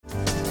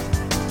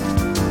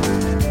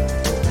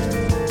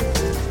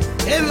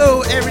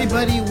Hello,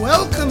 everybody.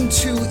 Welcome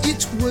to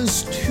It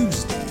Was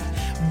Tuesday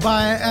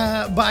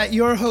by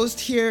your host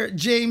here,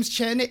 James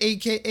Chen,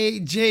 aka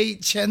Jay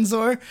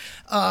Chenzor.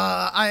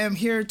 I am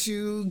here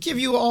to give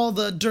you all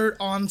the dirt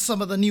on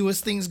some of the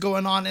newest things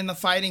going on in the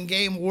fighting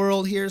game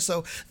world here.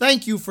 So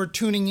thank you for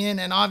tuning in.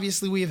 And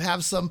obviously, we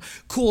have some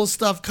cool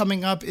stuff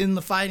coming up in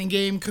the fighting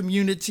game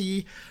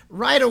community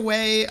right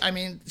away. I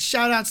mean,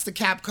 shout outs to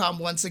Capcom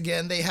once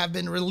again. They have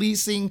been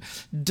releasing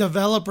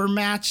developer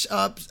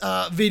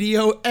matchup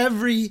video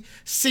every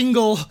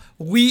single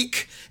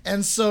week.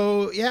 And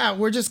so, yeah,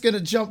 we're just going to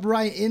jump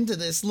right into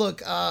this.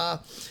 Look,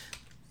 well,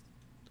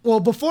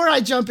 before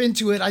I jump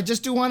into it, I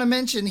just do want to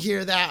mention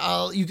here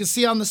that you can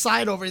see on the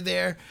side over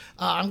there,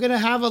 I'm going to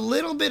have a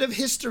little bit of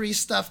history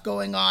stuff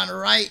going on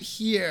right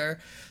here.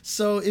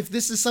 So if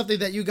this is something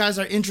that you guys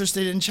are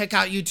interested in, check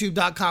out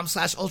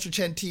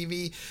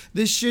youtube.com/UltraChenTV.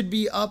 This should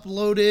be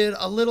uploaded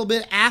a little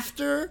bit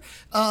after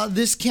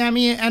this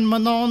Cammy and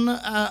Manon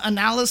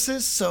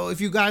analysis. So if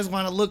you guys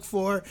want to look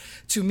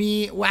to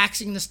me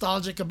waxing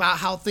nostalgic about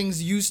how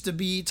things used to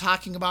be,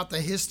 talking about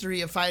the history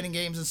of fighting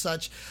games and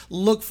such,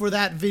 look for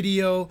that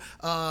video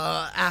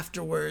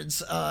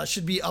afterwards.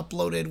 Should be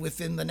uploaded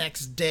within the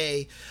next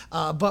day.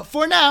 But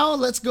for now,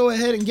 let's go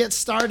ahead and get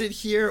started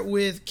here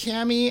with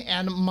Cammy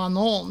and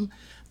Manon.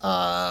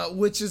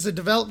 Which is a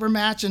developer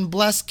match, and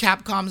bless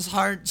Capcom's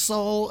heart,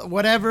 soul,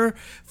 whatever,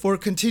 for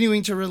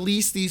continuing to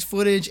release these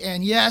footage.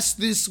 And yes,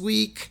 this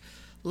week,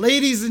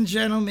 ladies and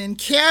gentlemen,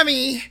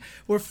 Cammy,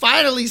 we're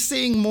finally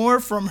seeing more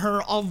from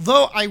her,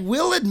 although I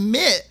will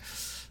admit,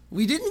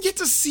 we didn't get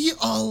to see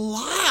a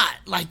lot.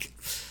 Like,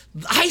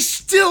 I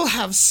still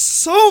have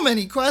so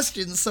many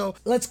questions. So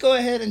let's go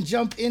ahead and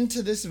jump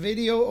into this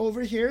video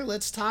over here.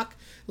 Let's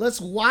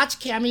watch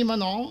Cammy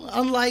Manon.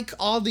 Unlike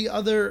all the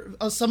other,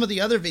 some of the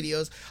other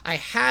videos, I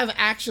have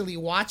actually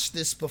watched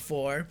this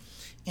before.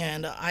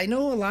 And I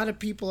know a lot of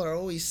people are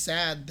always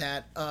sad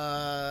that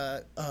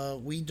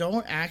we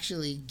don't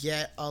actually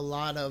get a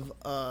lot of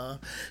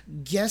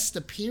guest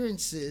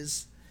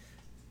appearances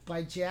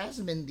by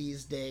Jasmine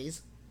these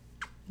days.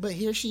 But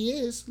here she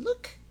is.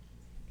 Look,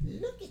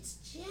 it's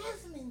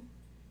Jasmine.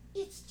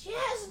 It's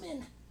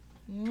Jasmine.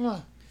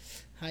 Mwah.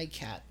 Hi,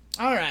 Cat.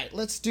 All right,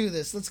 let's do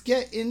this. Let's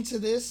get into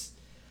this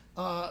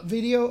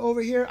video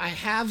over here. I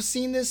have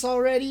seen this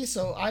already,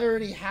 so I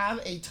already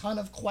have a ton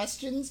of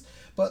questions.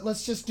 But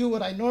let's just do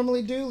what I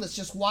normally do. Let's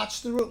just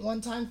watch through it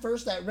one time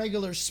first at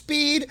regular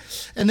speed.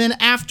 And then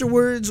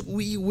afterwards,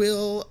 we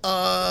will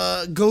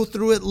go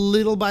through it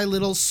little by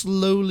little,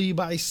 slowly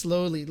by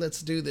slowly.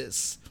 Let's do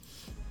this.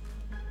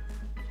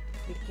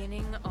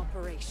 Beginning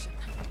operation.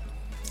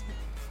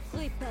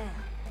 Prepare.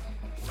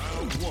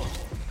 Round one.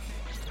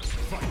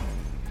 Fight.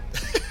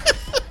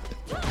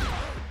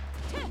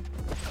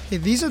 Hey,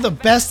 these are the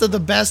best of the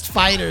best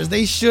fighters.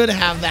 They should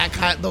have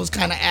those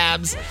kind of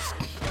abs.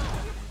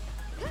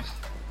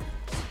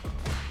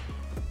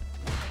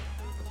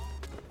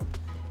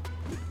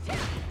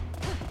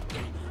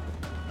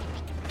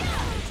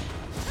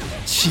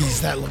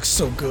 Jeez, that looks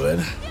so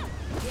good.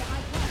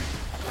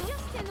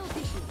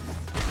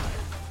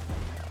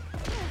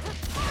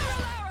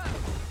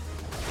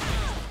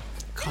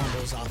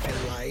 Combos off the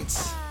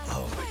lights.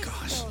 Oh my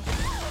gosh.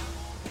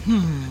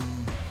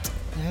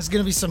 There's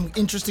going to be some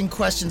interesting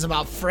questions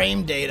about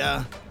frame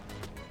data.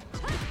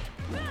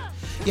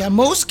 Yeah,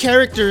 most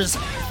characters'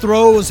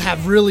 throws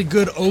have really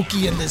good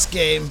Oki in this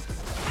game.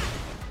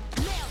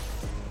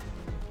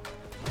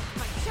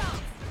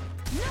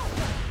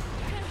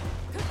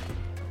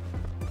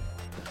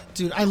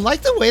 Dude, I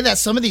like the way that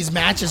some of these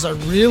matches are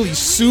really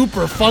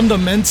super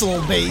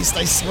fundamental based,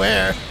 I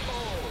swear.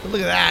 But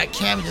look at that,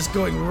 Cammy just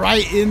going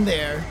right in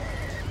there.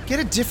 Get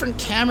a different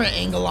camera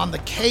angle on the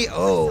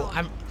KO.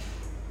 I'm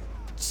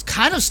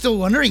kind of still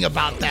wondering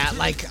about that.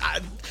 Like,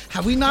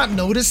 have we not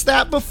noticed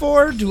that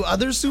before? Do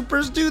other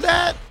supers do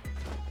that?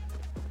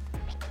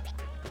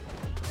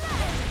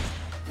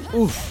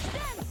 Oof.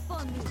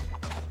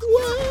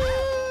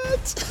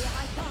 What?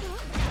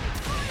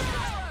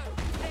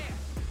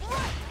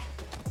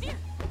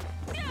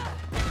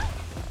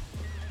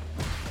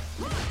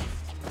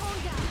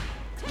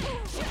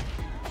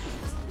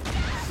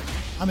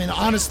 I mean,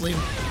 honestly,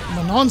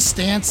 Manon's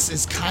stance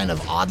is kind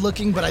of odd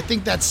looking, but I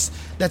think that's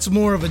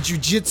more of a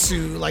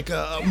jiu-jitsu, like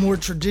a more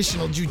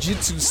traditional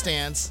jiu-jitsu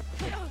stance.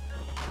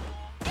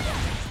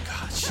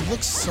 God, she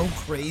looks so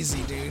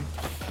crazy, dude.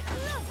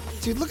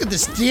 Dude, look at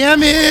this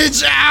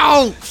damage!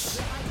 Ow!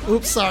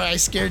 Oops, sorry, I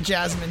scared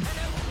Jasmine.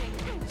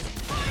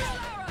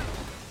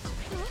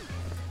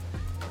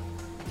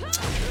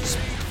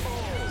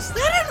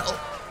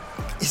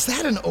 Is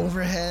that an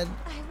overhead?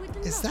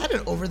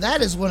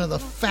 That is one of the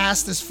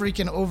fastest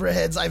freaking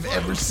overheads I've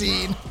ever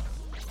seen.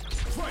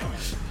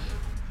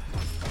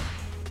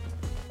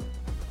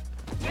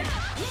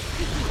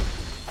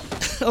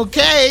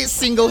 Okay,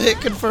 single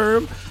hit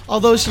confirmed.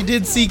 Although she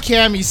did see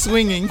Cammy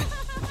swinging.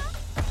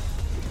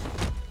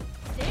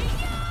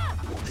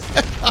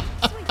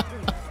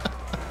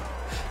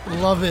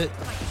 Love it.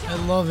 I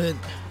love it.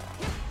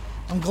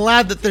 I'm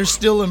glad that they're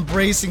still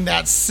embracing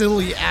that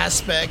silly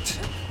aspect.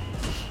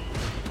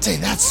 Dang,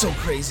 that's so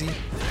crazy.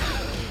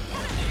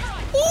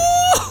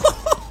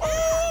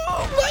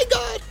 Oh my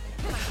god.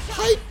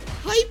 Hype,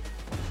 hype.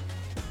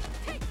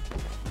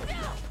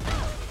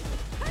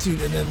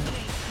 Dude, and then...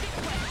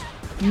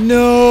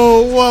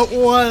 No, what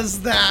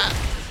was that?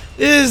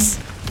 Is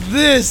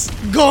this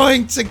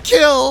going to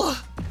kill?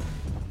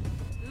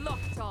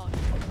 Locked on.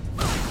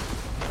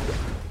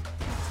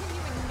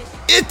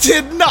 It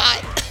did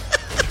not.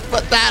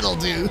 But that'll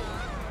do.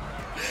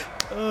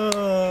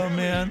 Oh,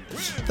 man.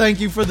 Thank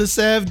you for the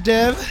save,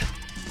 Dev.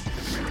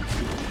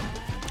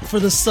 For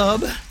the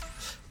sub.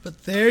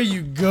 But there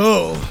you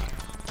go.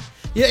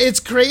 Yeah, it's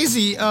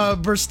crazy,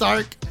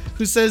 Burstark,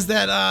 who says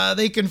that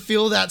they can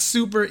feel that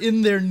super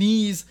in their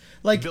knees.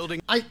 Like,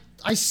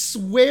 I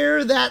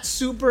swear that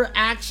super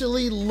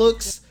actually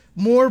looks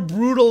more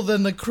brutal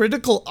than the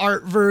critical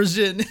art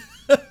version.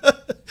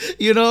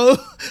 You know?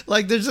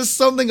 Like, there's just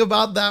something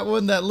about that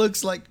one that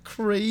looks like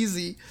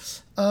crazy.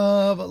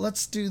 But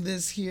let's do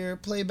this here.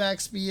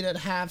 Playback speed at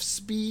half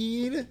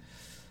speed.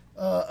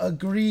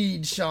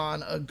 Agreed,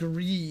 Sean.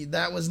 Agreed.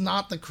 That was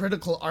not the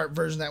critical art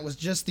version. That was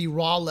just the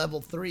raw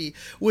level 3,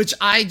 which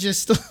I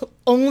just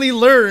only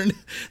learned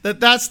that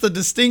that's the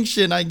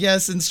distinction, I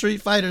guess, in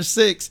Street Fighter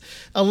 6.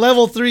 A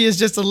level 3 is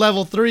just a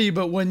level 3,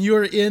 but when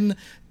you're in,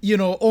 you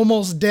know,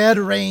 almost dead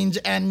range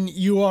and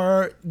you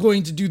are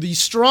going to do the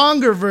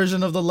stronger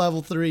version of the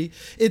level 3,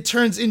 it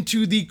turns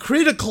into the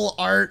critical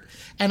art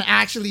and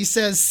actually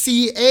says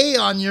CA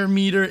on your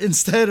meter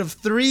instead of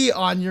 3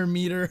 on your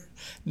meter.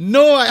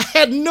 No, I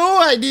had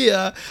no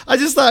idea. I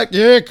just thought,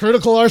 yeah,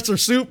 critical arts are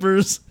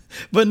supers.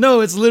 But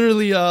no, it's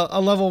literally a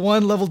level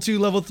 1, level 2,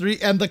 level 3,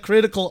 and the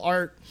critical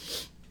art.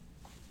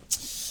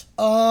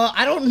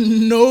 I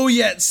don't know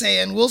yet,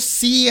 Saiyan. We'll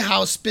see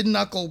how Spin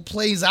Knuckle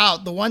plays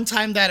out. The one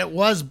time that it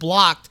was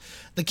blocked,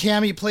 the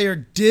Cammy player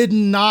did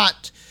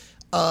not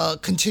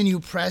continue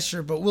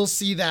pressure, but we'll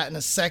see that in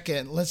a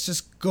second. Let's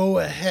just go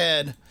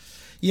ahead.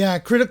 Yeah,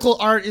 critical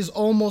art is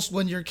almost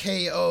when you're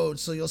KO'd,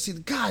 so you'll see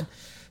God,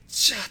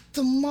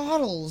 the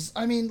models.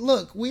 I mean,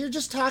 look, we're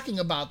just talking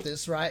about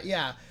this, right?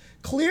 Yeah,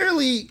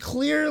 clearly,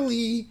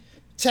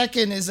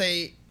 Tekken is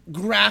a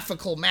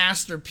graphical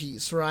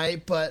masterpiece,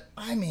 right? But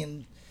I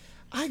mean,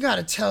 I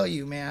gotta tell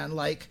you, man,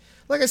 like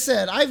I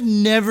said, I've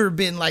never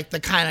been like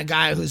the kind of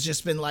guy who's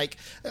just been like,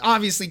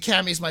 obviously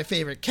Cammy's my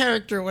favorite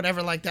character or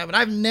whatever like that, but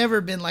I've never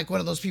been like one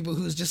of those people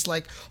who's just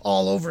like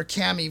all over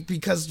Cammy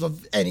because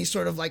of any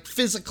sort of like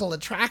physical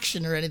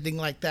attraction or anything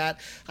like that.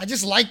 I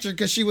just liked her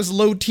because she was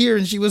low tier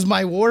and she was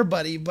my war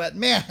buddy. But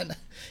man,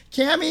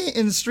 Cammy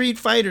in Street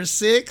Fighter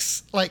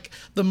 6, like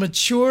the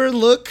mature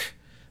look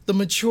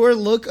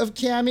of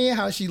Cammy,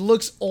 how she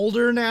looks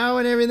older now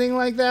and everything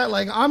like that.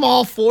 Like, I'm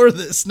all for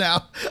this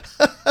now.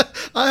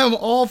 I am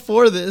all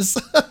for this.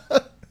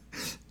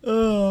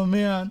 Oh,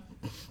 man.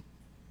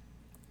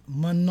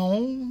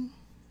 Manon.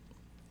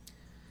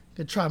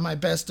 Could try my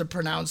best to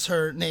pronounce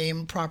her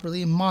name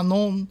properly.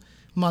 Manon.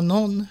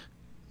 Manon.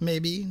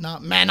 Maybe.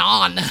 Not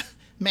Manon.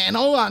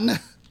 Manon.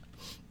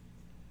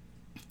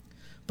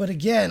 But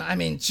again, I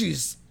mean,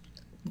 geez.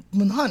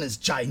 Manon is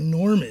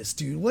ginormous,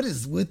 dude. What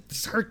is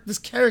with her? This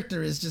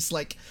character is just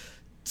like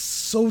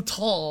so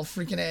tall,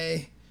 freaking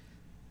A.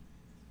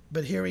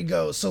 But here we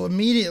go. So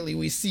immediately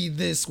we see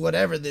this,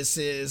 whatever this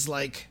is,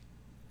 like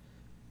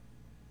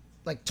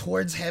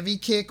towards heavy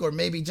kick or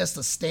maybe just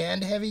a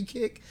stand heavy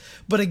kick.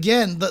 But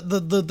again,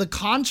 the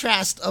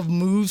contrast of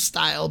move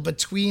style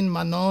between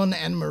Manon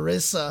and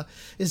Marissa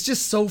is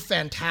just so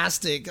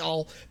fantastic.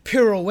 All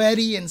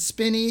pirouette-y and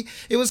spinny.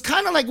 It was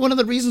kind of like one of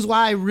the reasons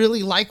why I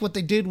really like what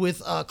they did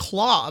with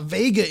Claw,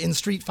 Vega in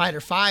Street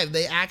Fighter V.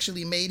 They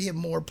actually made him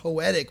more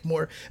poetic,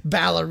 more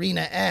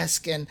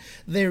ballerina-esque, and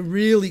they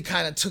really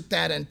kind of took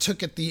that and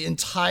took it the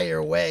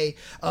entire way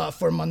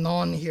for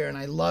Manon here, and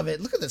I love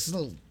it. Look at this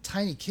little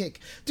tiny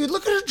kick. Dude,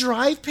 look at her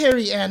drive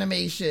parry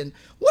animation.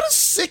 What a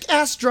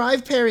sick-ass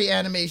drive parry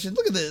animation.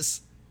 Look at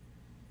this.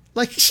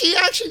 Like, she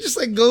actually just,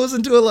 like, goes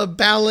into a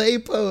ballet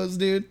pose,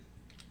 dude.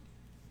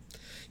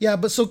 Yeah,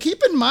 but so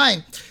keep in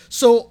mind,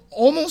 so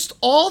almost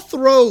all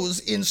throws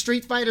in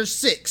Street Fighter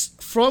 6,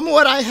 from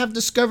what I have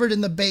discovered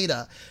in the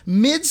beta,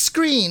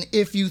 mid-screen,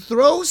 if you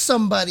throw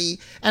somebody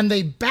and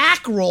they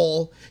back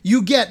roll,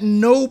 you get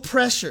no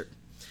pressure.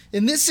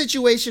 In this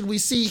situation, we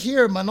see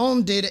here,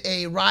 Manon did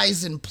a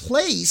rise in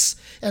place,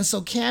 and so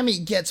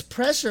Cammy gets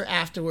pressure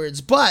afterwards.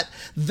 But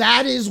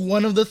that is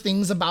one of the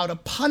things about a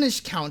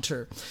punish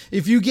counter.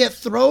 If you get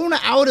thrown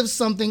out of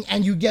something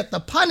and you get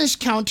the punish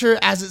counter,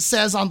 as it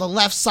says on the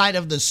left side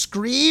of the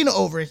screen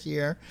over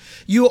here,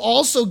 you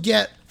also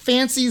get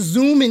fancy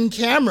zoom in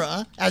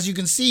camera. As you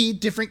can see,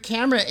 different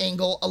camera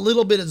angle, a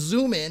little bit of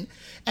zoom in,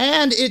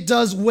 and it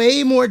does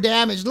way more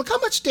damage. Look how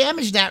much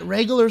damage that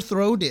regular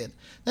throw did.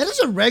 That is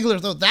a regular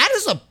throw. That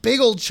is a big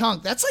old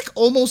chunk. That's like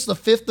almost a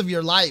fifth of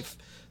your life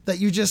that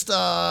you just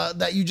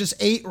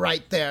ate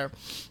right there.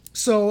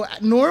 So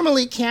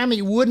normally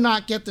Cammy would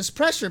not get this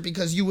pressure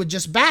because you would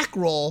just back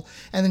roll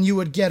and then you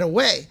would get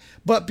away.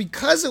 But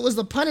because it was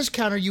the punish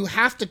counter, you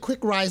have to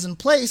quick rise in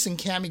place and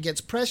Cammy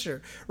gets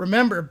pressure.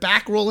 Remember,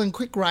 back roll and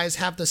quick rise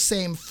have the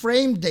same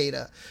frame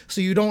data, so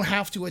you don't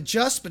have to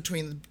adjust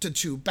between the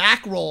two.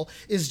 Back roll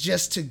is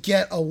just to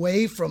get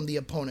away from the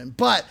opponent.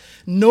 But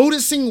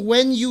noticing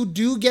when you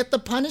do get the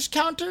punish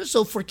counter,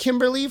 so for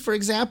Kimberly, for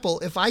example,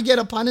 if I get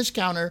a punish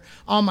counter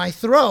on my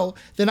throw,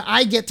 then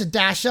I get to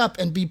dash up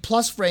and be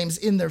plus frames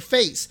in their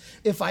face.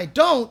 If I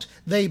don't,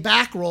 they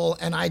back roll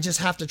and I just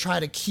have to try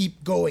to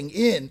keep going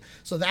in.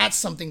 So that's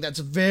something that's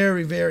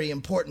very, very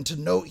important to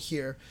note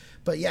here.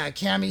 But yeah,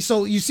 Cammy,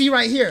 so you see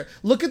right here,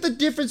 look at the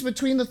difference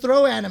between the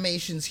throw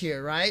animations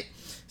here, right?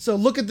 So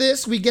look at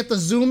this, we get the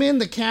zoom in,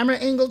 the camera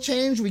angle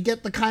change, we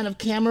get the kind of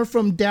camera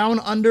from down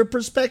under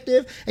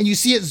perspective, and you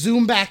see it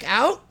zoom back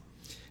out,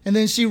 and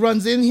then she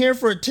runs in here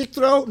for a tick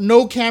throw,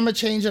 no camera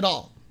change at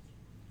all.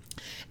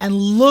 And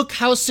look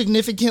how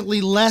significantly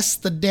less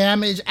the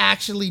damage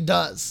actually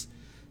does.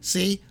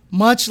 See?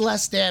 Much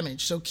less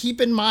damage. So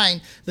keep in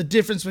mind the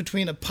difference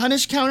between a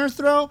punish counter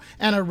throw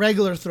and a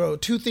regular throw.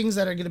 Two things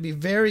that are going to be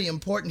very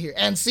important here.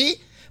 And see?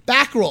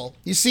 Back roll.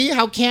 You see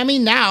how Cammy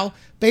now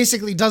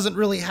basically doesn't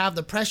really have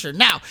the pressure.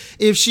 Now,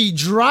 if she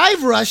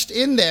drive rushed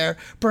in there,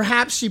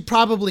 perhaps she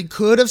probably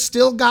could have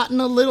still gotten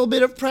a little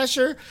bit of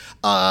pressure.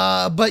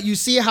 But you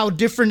see how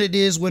different it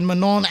is when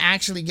Manon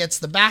actually gets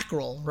the back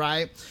roll,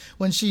 right?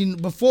 When she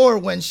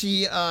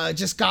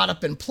just got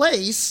up in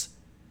place,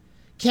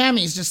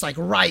 Cammy's just like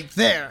right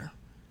there.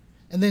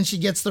 And then she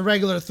gets the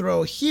regular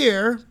throw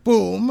here,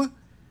 boom,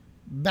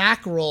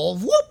 back roll,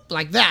 whoop,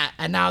 like that.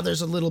 And now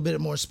there's a little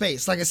bit more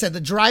space. Like I said, the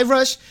drive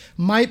rush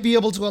might be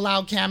able to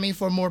allow Cammy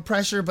for more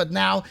pressure, but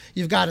now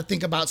you've got to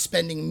think about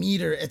spending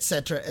meter,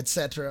 etc.,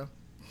 etc.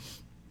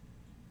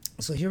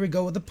 So here we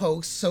go with the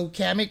post. So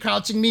Cammy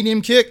crouching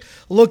medium kick,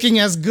 looking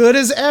as good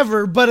as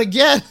ever. But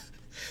again,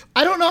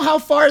 I don't know how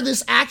far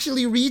this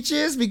actually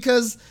reaches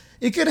because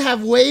it could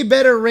have way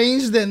better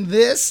range than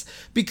this,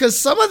 because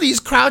some of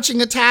these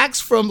crouching attacks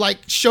from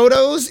like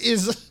Shoto's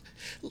is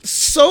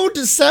so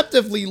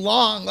deceptively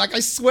long. Like I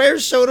swear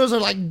Shoto's are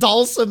like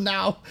Dulcim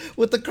now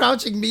with the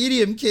crouching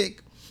medium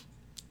kick.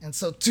 And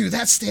so, dude,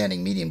 that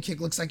standing medium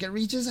kick looks like it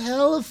reaches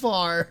hella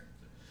far.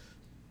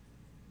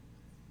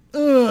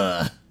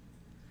 Ugh.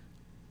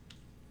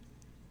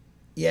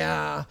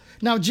 Yeah.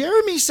 Now,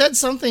 Jeremy said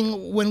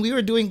something when we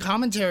were doing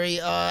commentary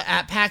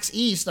at PAX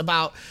East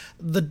about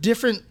the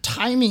different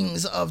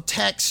timings of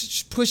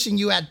text pushing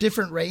you at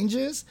different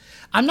ranges.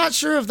 I'm not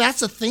sure if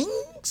that's a thing,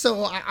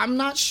 so I'm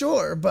not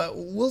sure, but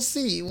we'll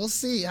see. We'll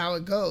see how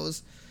it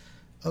goes.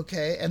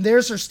 Okay, and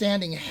there's her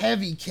standing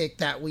heavy kick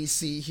that we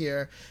see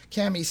here.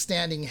 Cammy's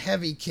standing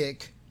heavy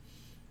kick.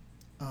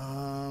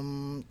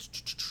 Whoop,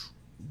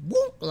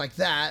 like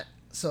that.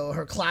 So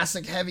her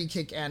classic heavy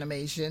kick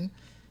animation.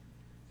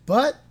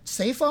 But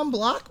safe on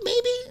block,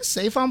 maybe?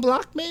 Safe on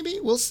block, maybe?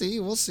 We'll see.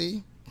 We'll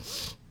see.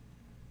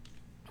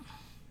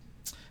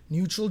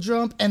 Neutral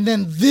jump. And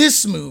then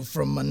this move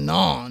from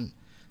Manon.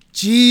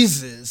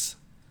 Jesus.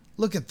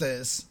 Look at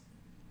this.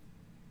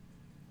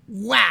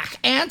 Whack.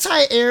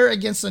 Anti-air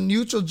against a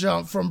neutral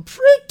jump from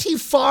pretty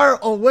far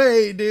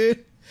away,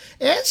 dude.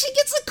 And she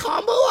gets a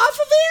combo off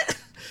of it.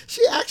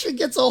 She actually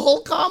gets a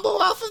whole combo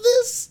off of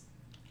this.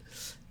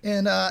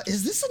 And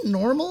is this a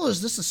normal or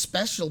is this a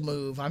special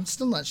move? I'm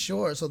still not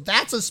sure. So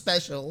that's a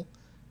special.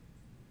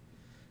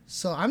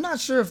 So I'm not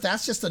sure if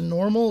that's just a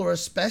normal or a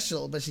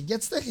special, but she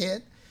gets the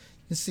hit.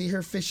 You see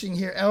her fishing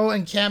here. Oh,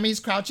 and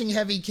Cammy's crouching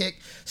heavy kick,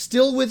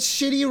 still with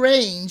shitty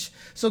range.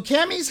 So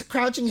Cammy's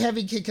crouching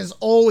heavy kick has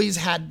always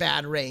had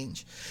bad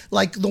range.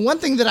 Like, the one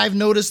thing that I've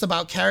noticed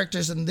about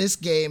characters in this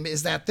game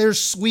is that their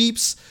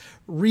sweeps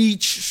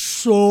reach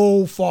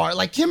so far.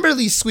 Like,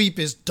 Kimberly's sweep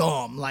is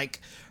dumb. Like,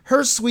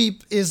 her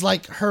sweep is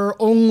like her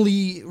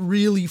only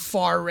really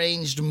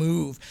far-ranged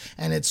move,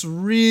 and it's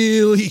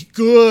really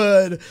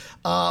good.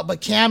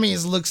 But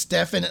Cammy's looks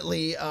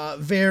definitely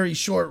very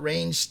short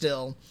range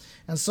still.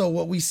 And so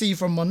what we see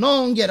from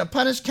Manon, get a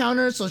punish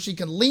counter so she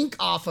can link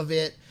off of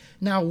it.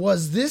 Now,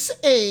 was this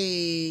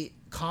a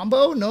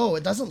combo? No,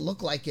 it doesn't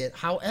look like it.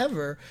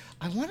 However,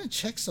 I want to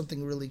check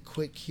something really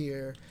quick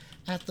here.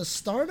 At the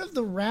start of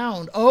the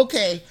round,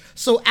 okay,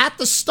 so at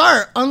the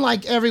start,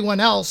 unlike everyone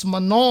else,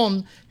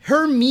 Manon,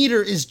 her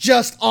meter is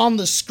just on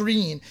the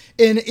screen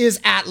and is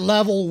at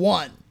level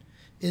 1.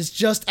 Is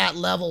just at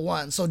level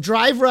 1. So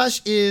drive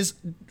rush is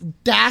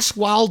dash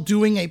while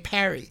doing a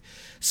parry.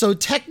 So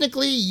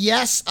technically,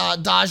 yes,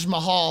 Dodge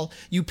Mahal,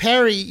 you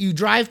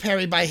drive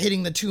parry by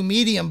hitting the 2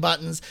 medium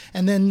buttons,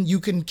 and then you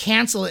can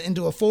cancel it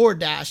into a forward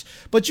dash.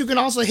 But you can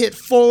also hit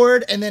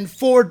forward and then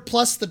forward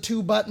plus the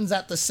 2 buttons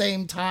at the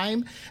same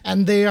time,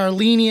 and they are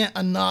lenient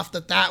enough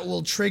that that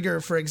will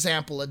trigger, for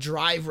example, a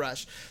drive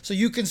rush. So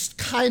you can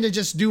kind of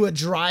just do a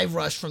drive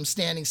rush from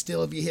standing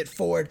still if you hit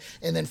forward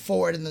and then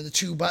the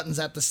 2 buttons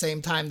at the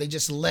same time. They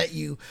just let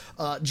you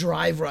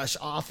drive rush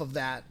off of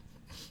that.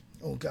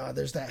 Oh God,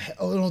 there's that.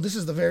 Oh no, this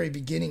is the very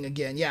beginning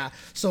again. Yeah.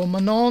 So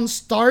Manon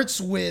starts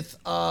with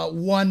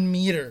 1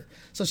 meter.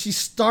 So she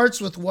starts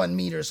with 1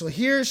 meter. So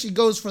here she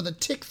goes for the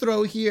tick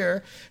throw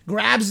here,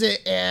 grabs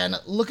it, and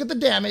look at the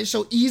damage.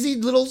 So easy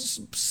little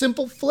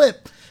simple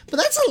flip. But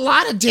that's a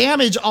lot of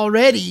damage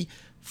already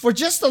for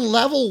just a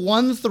level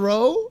 1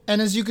 throw.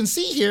 And as you can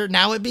see here,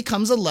 now it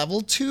becomes a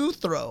level 2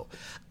 throw.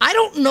 I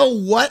don't know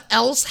what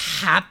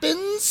else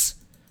happens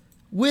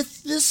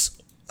with this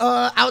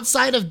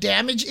outside of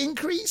damage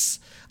increase.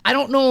 I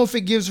don't know if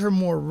it gives her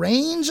more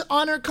range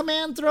on her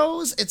command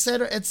throws,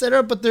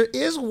 etc., but there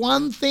is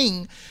one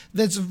thing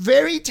that's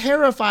very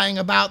terrifying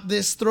about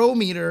this throw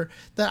meter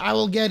that I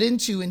will get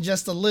into in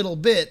just a little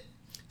bit.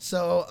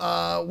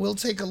 So we'll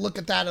take a look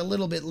at that a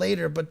little bit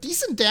later, but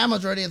decent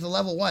damage already at the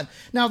level 1.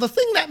 Now, the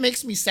thing that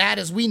makes me sad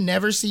is we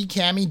never see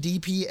Cammy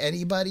DP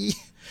anybody.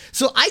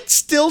 So I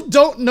still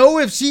don't know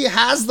if she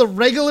has the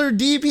regular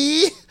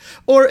DP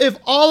or if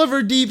all of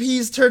her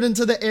DPs turn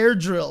into the air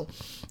drill.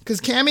 Because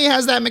Cammy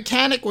has that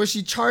mechanic where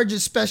she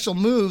charges special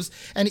moves,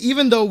 and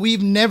even though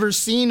we've never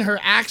seen her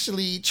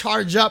actually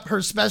charge up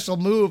her special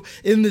move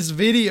in this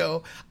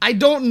video, I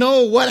don't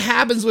know what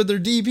happens with her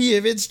DP,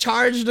 if it's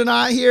charged or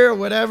not here or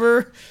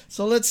whatever.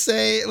 So let's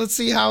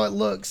see how it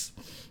looks.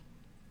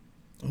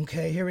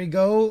 Okay, here we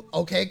go.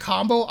 Okay,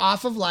 combo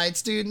off of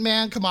lights, dude.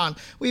 Man, come on.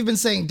 We've been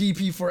saying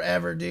DP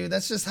forever, dude.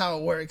 That's just how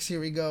it works. Here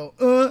we go.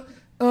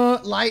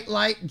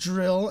 Light,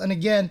 drill. And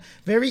again,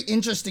 very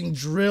interesting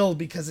drill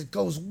because it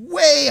goes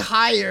way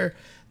higher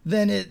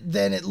than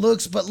it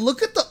looks. But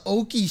look at the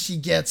Oki she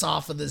gets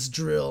off of this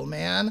drill,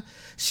 man.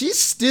 She's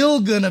still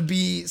gonna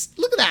be,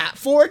 look at that,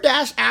 4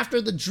 dash after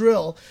the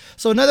drill.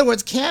 So in other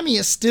words, Cammy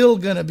is still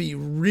gonna be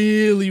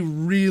really,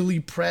 really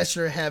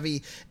pressure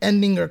heavy,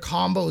 ending her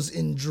combos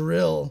in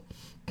drill.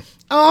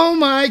 Oh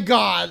my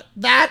God,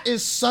 that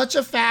is such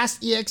a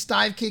fast EX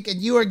dive kick, and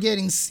you are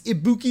getting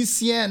Ibuki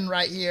Sien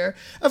right here.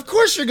 Of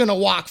course you're gonna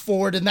walk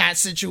forward in that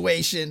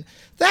situation.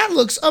 That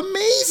looks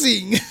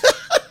amazing.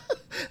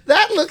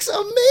 That looks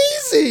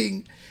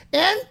amazing.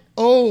 And,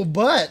 oh,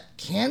 but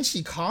can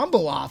she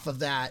combo off of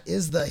that?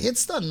 Is the hit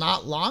stun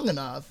not long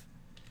enough?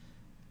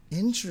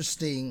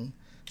 Interesting.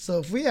 So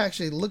if we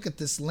actually look at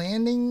this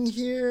landing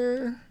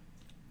here,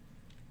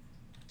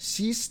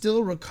 she's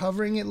still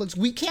recovering. It looks,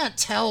 we can't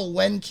tell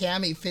when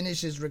Cammy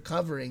finishes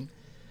recovering,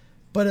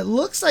 but it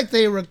looks like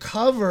they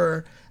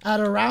recover at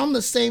around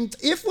the same,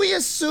 if we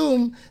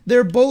assume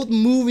they're both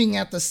moving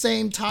at the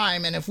same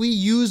time, and if we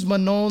use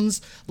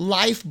Manon's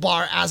life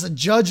bar as a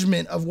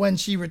judgment of when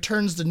she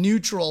returns to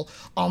neutral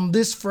on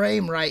this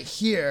frame right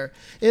here,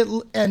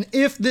 and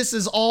if this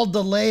is all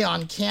delay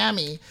on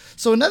Cammy,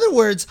 so in other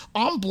words,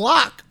 on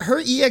block, her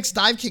EX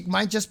dive kick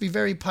might just be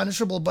very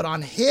punishable, but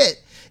on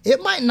hit,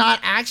 it might not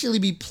actually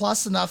be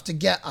plus enough to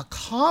get a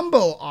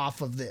combo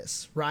off of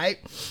this, right?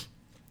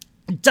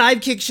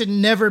 Dive kick should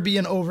never be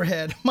an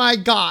overhead. My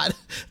God,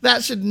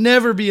 that should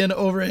never be an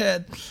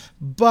overhead.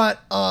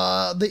 But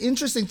the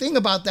interesting thing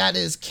about that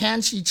is,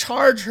 can she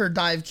charge her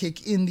dive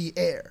kick in the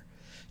air?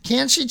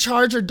 Can she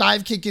charge her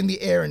dive kick in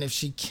the air? And if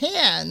she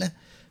can,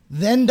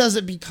 then does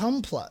it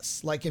become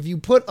plus? Like if you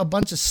put a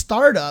bunch of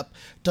startup,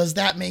 does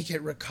that make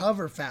it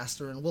recover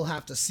faster? And we'll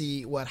have to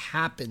see what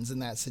happens in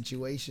that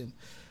situation.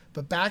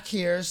 But back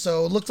here,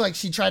 so it looks like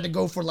she tried to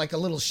go for like a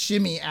little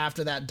shimmy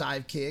after that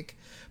dive kick.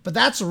 But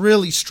that's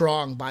really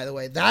strong, by the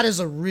way. That is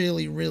a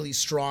really, really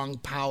strong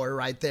power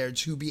right there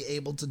to be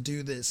able to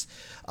do this.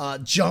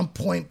 Jump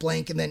point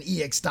blank and then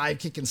EX dive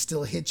kick and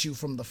still hit you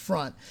from the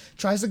front.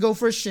 Tries to go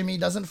for a shimmy,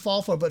 doesn't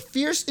fall for it, but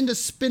fierce into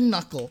spin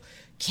knuckle.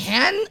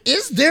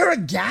 Is there a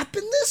gap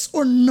in this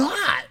or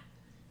not?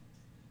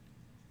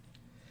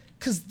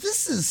 Because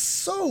this is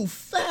so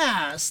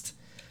fast.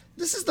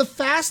 This is the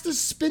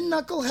fastest spin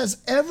knuckle has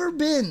ever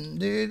been,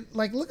 dude.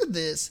 Like, look at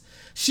this.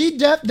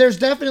 There's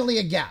definitely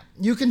a gap.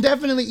 You can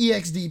definitely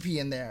EXDP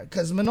in there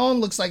because Manon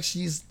looks like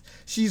she's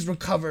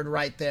recovered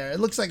right there. It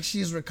looks like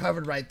she's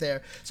recovered right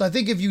there. So I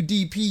think if you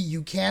DP,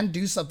 you can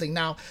do something.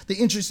 Now, the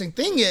interesting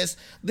thing is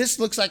this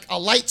looks like a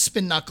light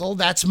spin knuckle.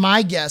 That's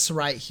my guess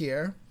right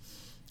here.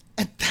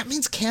 And that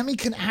means Cammy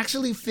can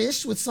actually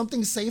fish with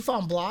something safe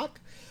on block.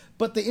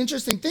 But the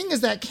interesting thing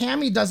is that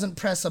Cammy doesn't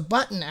press a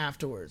button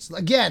afterwards.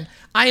 Again,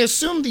 I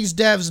assume these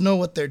devs know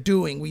what they're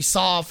doing. We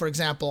saw, for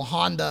example,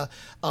 Honda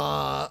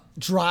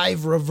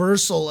drive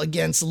reversal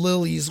against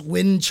Lily's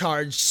wind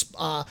charge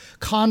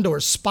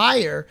Condor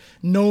Spire,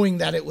 knowing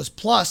that it was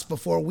plus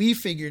before we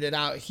figured it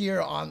out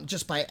here on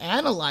just by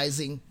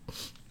analyzing.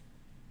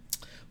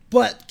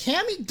 But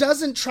Cammy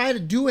doesn't try to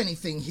do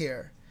anything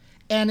here.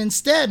 And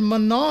instead,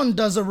 Manon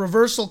does a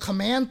reversal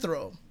command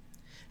throw.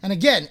 And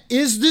again,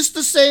 is this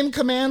the same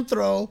command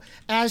throw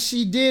as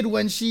she did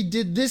when she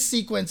did this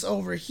sequence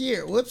over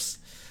here? Whoops.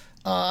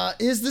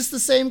 Is this the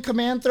same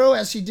command throw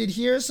as she did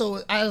here?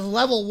 So as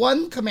level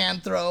 1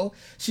 command throw,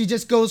 she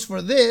just goes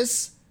for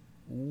this.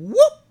 Whoop.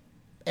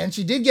 And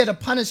she did get a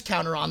punish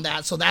counter on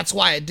that, so that's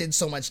why it did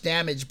so much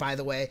damage, by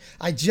the way.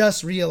 I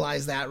just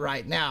realized that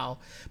right now.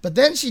 But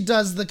then she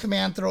does the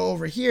command throw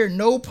over here,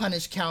 no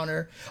punish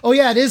counter. Oh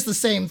yeah, it is the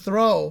same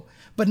throw.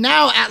 But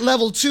now at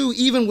level 2,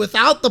 even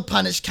without the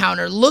punish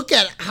counter, look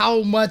at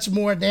how much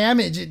more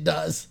damage it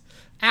does.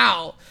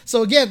 Ow.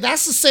 So again,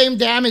 that's the same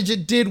damage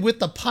it did with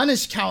the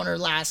punish counter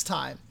last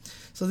time.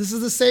 So this is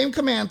the same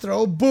command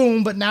throw,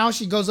 boom, but now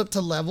she goes up to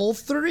level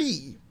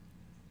 3.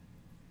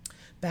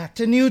 Back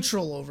to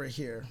neutral over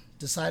here.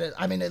 Decided,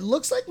 I mean, it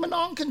looks like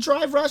Manon can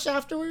drive rush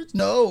afterwards.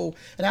 No,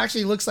 it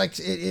actually looks like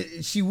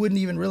she wouldn't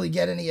even really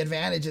get any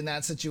advantage in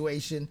that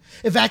situation.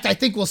 In fact, I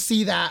think we'll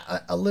see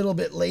that a little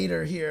bit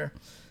later here.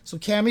 So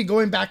Cammy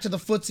going back to the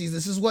footsies.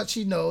 This is what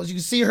she knows. You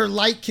can see her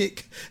light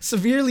kick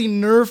severely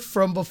nerfed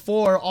from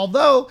before.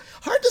 Although,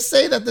 hard to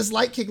say that this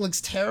light kick looks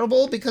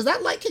terrible because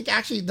that light kick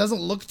actually doesn't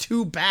look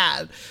too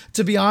bad,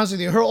 to be honest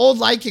with you. Her old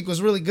light kick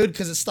was really good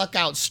because it stuck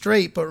out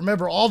straight. But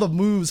remember, all the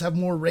moves have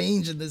more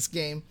range in this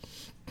game.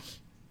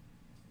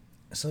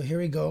 So here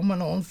we go,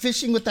 Manon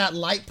fishing with that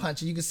light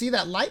punch. And you can see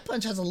that light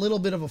punch has a little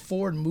bit of a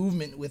forward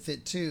movement with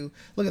it too.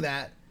 Look at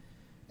that.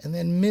 And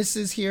then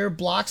misses here,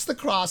 blocks the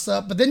cross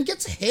up, but then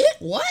gets hit?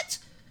 What?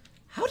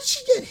 How did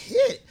she get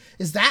hit?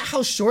 Is that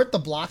how short the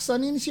block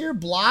onion is here?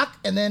 Block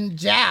and then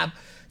jab.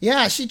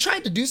 Yeah, she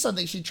tried to do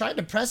something. She tried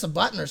to press a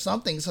button or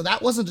something, so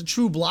that wasn't a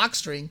true block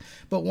string.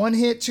 But 1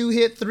 hit, 2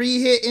 hit,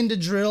 3 hit into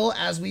drill,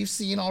 as we've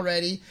seen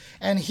already.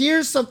 And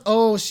here's some,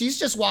 oh, she's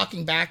just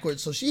walking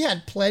backwards, so she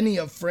had plenty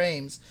of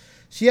frames.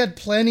 She had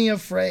plenty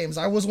of frames.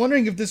 I was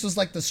wondering if this was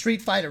like the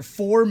Street Fighter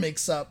 4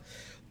 mix-up,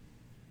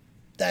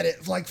 that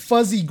it like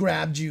fuzzy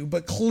grabbed you,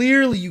 but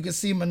clearly you can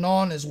see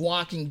Manon is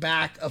walking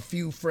back a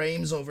few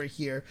frames over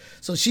here.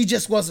 So she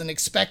just wasn't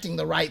expecting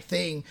the right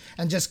thing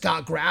and just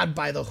got grabbed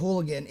by the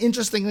hooligan.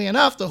 Interestingly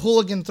enough, the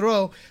hooligan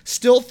throw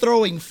still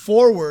throwing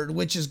forward,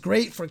 which is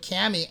great for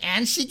Cammy,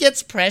 and she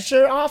gets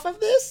pressure off of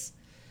this?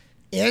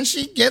 And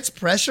she gets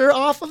pressure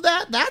off of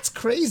that? That's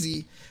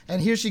crazy. And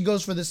here she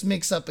goes for this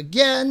mix-up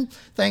again.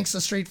 Thanks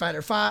to Street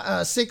Fighter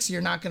 6,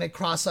 you're not going to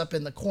cross up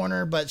in the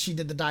corner, but she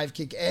did the dive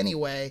kick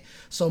anyway.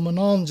 So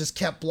Manon just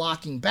kept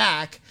blocking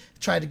back,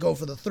 tried to go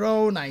for the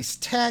throw. Nice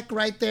tech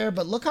right there,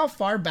 but look how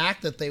far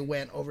back that they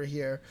went over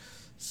here.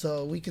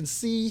 So we can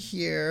see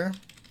here.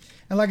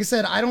 And like I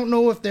said, I don't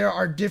know if there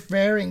are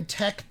varying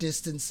tech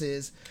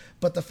distances,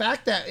 but the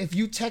fact that if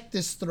you tech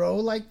this throw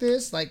like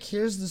this, like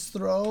here's this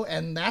throw,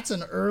 and that's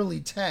an early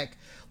tech.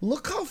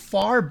 Look how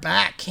far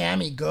back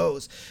Cammy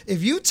goes.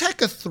 If you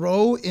tech a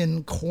throw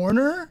in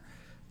corner,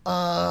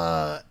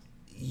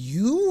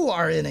 you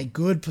are in a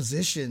good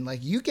position.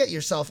 Like, you get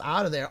yourself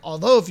out of there.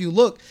 Although, if you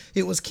look,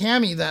 it was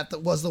Cammy that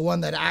was the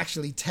one that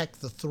actually teched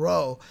the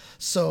throw.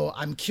 So,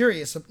 I'm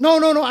curious. No,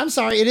 I'm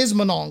sorry. It is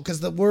Manon, because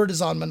the word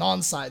is on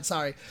Manon's side.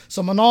 Sorry.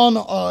 So, Manon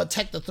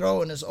teched the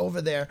throw and is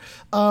over there.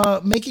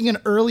 Making an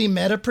early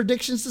meta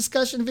predictions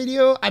discussion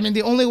video. I mean,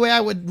 the only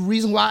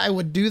reason why I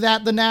would do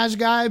that, the Nash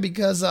guy,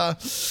 because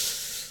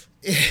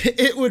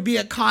it would be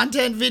a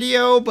content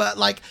video, but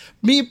like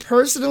me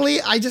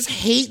personally, I just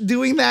hate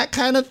doing that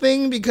kind of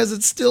thing because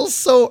it's still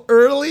so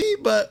early,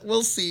 but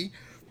we'll see.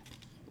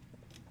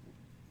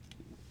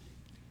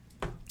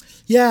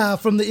 Yeah,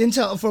 from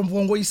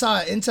what you saw,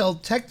 Intel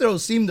tech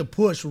throws seem to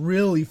push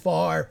really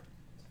far.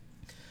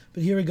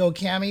 But here we go,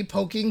 Cammy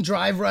poking,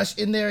 drive rush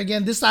in there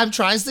again. This time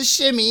tries the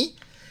shimmy,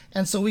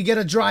 and so we get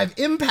a drive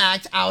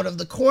impact out of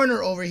the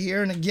corner over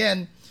here, and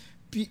again,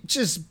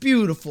 just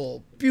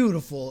beautiful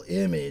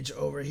image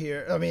over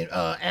here. I mean,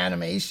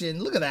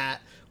 animation. Look at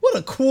that. What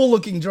a cool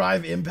looking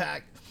drive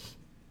impact.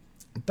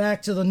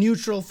 Back to the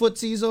neutral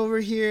footsies over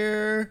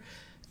here.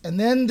 And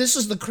then this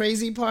is the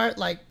crazy part.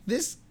 Like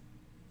this.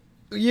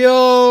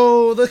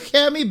 Yo, the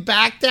Cammy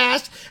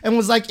backdashed and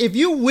was like, if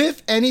you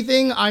whiff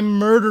anything, I'm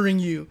murdering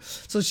you.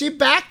 So she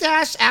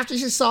backdashed after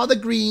she saw the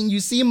green. You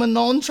see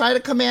Manon try to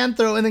command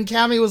throw, and then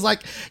Cammy was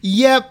like,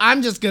 yep,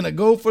 I'm just gonna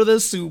go for the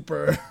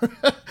super.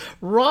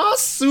 Raw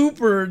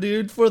super,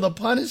 dude, for the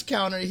punish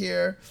counter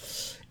here.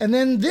 And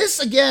then this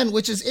again,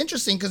 which is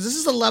interesting because this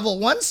is a level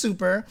 1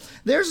 super.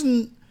 There's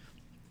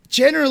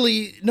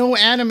generally no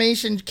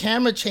animation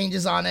camera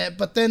changes on it,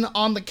 but then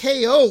on the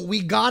KO, we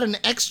got an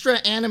extra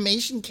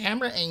animation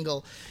camera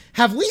angle.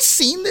 Have we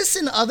seen this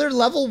in other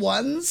level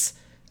 1s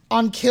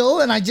on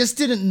kill and I just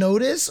didn't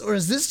notice? Or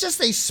is this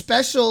just a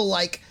special,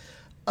 like,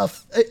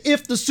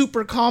 if the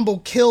super combo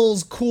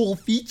kills cool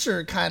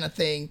feature kind of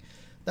thing?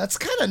 That's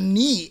kind of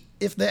neat.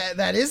 If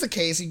that is the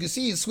case, you can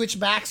see it switches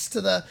back to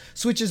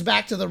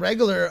the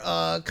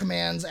regular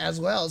commands as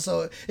well.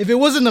 So if it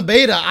wasn't a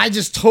beta, I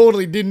just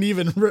totally didn't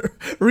even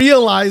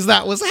realize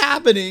that was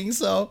happening.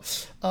 So,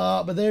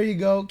 but there you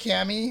go,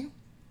 Cammy.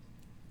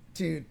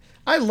 Dude,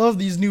 I love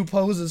these new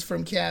poses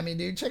from Cammy,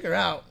 dude. Check her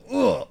out.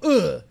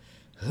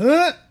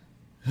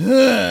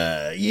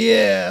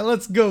 Yeah,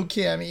 let's go,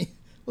 Cammy.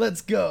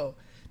 Let's go.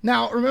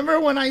 Now, remember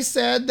when I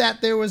said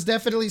that there was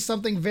definitely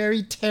something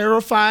very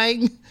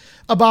terrifying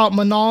about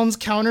Manon's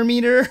counter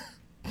meter?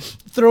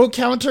 Throw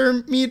count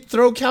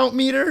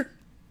meter?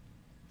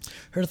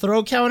 Her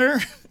throw counter?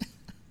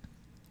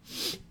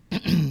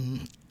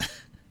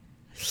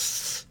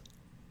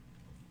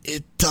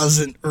 It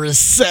doesn't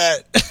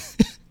reset.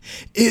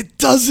 It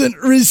doesn't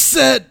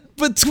reset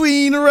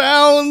between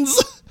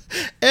rounds.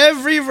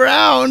 every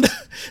round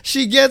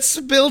she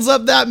builds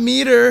up that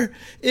meter,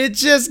 it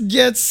just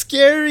gets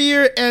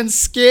scarier and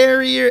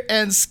scarier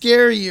and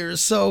scarier.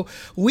 So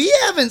we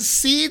haven't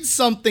seen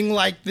something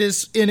like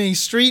this in a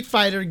Street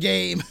Fighter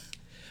game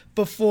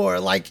before.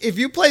 Like, if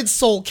you played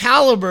Soul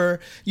Calibur,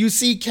 you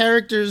see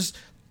characters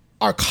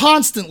are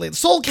constantly,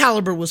 Soul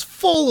Calibur was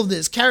full of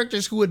this,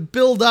 characters who would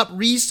build up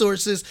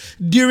resources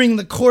during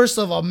the course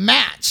of a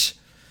match.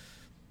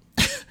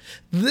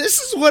 This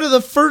is one of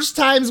the first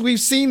times we've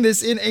seen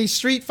this in a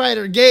Street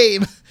Fighter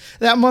game,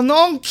 that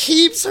Manon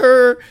keeps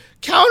her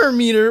counter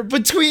meter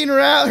between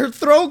her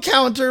throw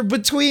counter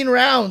between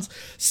rounds.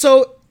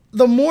 So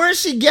the more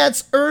she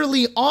gets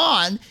early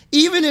on,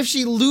 even if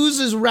she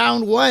loses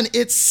round one,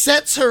 it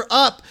sets her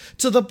up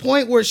to the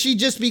point where she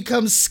just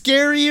becomes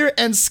scarier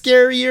and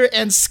scarier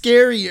and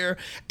scarier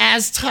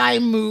as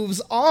time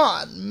moves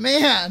on.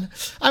 Man,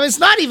 I mean, it's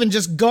not even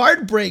just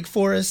guard break,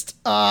 Forrest.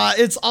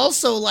 It's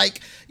also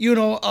like,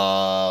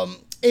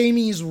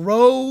 Amy's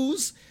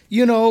Rose,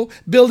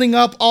 building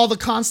up all the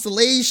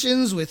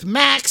constellations with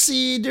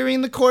Maxi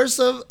during the course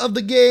of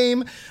the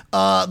game.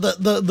 Oh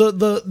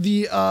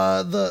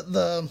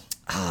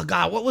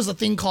God, what was the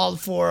thing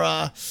called for,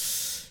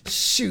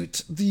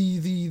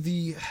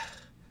 the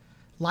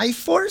Life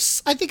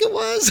Force, I think it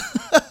was.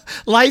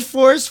 Life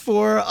Force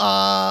for,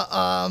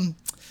 God,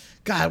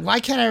 why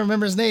can't I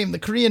remember his name? The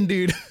Korean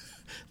dude.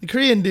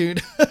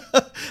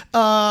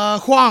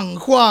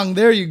 Huang,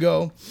 there you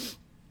go.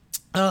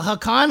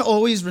 Hakan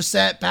always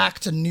reset back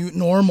to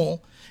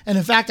normal. And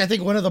in fact, I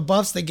think one of the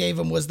buffs they gave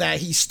him was that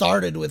he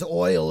started with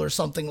oil or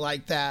something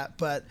like that.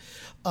 But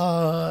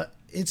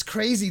it's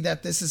crazy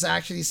that this is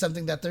actually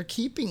something that they're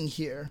keeping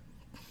here.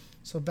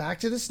 So back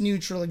to this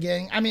neutral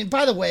again. I mean,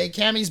 by the way,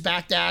 Cammy's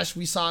backdash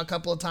we saw a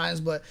couple of times,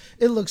 but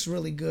it looks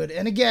really good.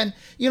 And again,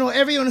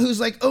 everyone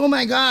who's like, oh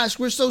my gosh,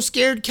 we're so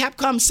scared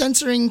Capcom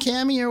censoring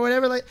Cammy or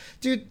whatever. Like,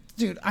 dude,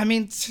 I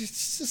mean,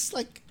 it's just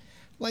like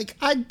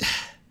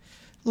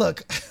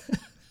look,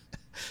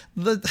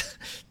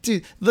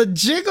 the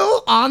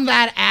jiggle on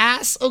that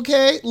ass,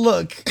 okay?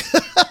 Look,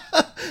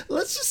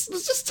 let's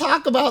just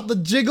talk about the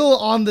jiggle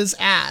on this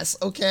ass,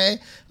 okay?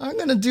 I'm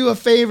gonna do a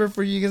favor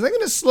for you guys. I'm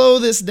gonna slow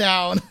this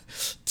down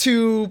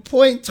to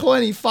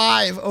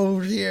 0.25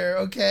 over here,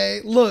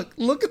 okay?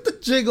 Look at the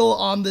jiggle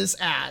on this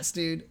ass,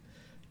 dude.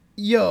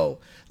 Yo,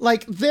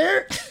 like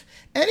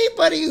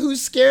anybody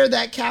who's scared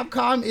that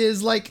Capcom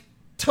is like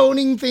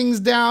toning things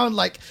down,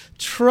 like,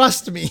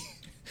 trust me,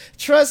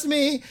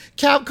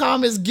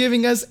 Capcom is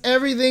giving us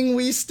everything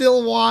we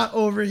still want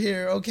over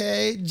here,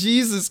 okay?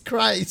 Jesus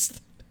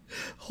Christ.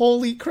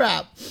 Holy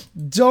crap.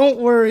 Don't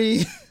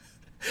worry.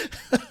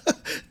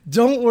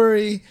 Don't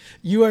worry.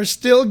 You are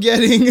still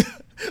getting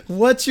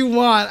what you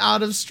want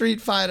out of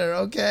Street Fighter,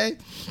 okay?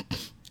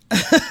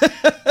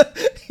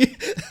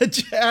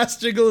 Ass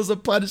jiggle is a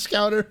punish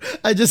counter.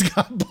 I just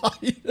got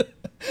bodied.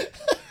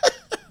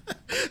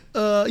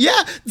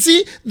 Yeah,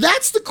 see,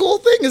 that's the cool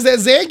thing, is that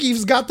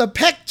Zangief's got the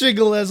peck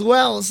jiggle as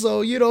well.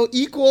 So,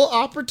 equal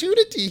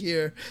opportunity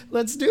here.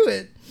 Let's do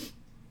it.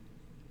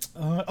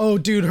 Oh,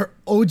 dude, her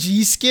OG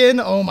skin.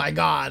 Oh my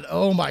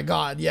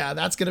God. Yeah,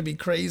 that's going to be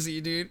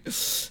crazy, dude.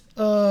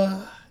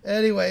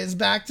 Anyways,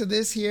 back to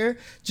this here.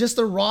 Just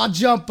a raw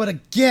jump. But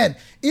again,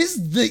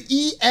 is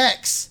the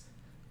EX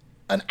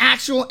an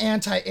actual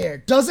anti-air?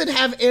 Does it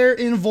have air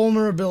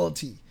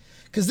invulnerability?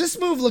 Because this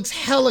move looks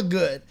hella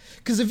good.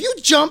 Because if you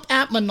jump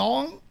at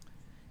Manon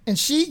and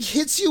she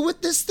hits you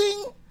with this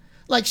thing,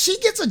 like, she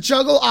gets a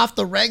juggle off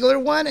the regular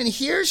one, and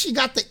here she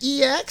got the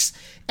EX,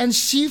 and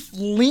she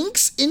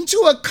links into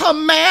a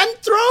command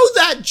throw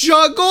that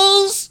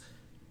juggles.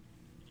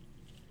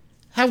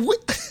 Have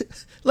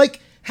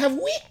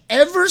we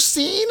ever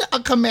seen a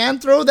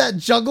command throw that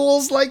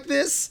juggles like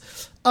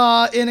this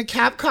in a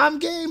Capcom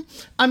game?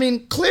 I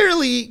mean,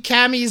 clearly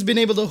Cammy's been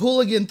able to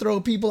hooligan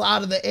throw people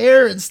out of the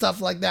air and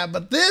stuff like that,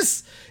 but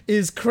this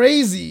is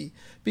crazy,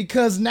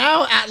 because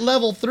now at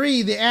level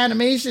 3 the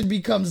animation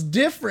becomes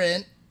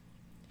different,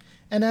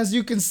 and as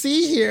you can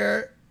see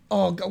here,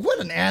 oh God, what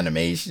an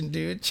animation,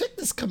 dude. Check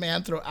this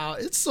command throw out.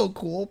 It's so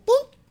cool.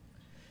 Boop.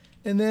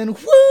 And then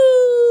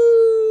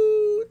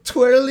whoo,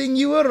 twirling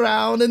you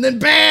around, and then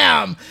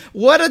bam,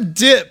 what a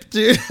dip,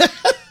 dude.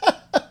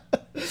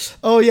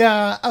 Oh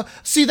yeah,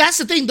 see, that's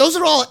the thing, those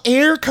are all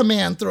air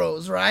command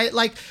throws, right?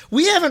 Like,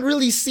 we haven't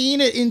really seen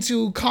it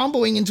into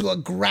comboing into a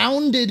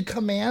grounded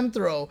command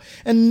throw.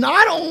 And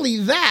not only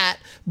that,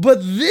 but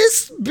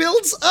this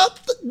builds up,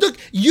 look,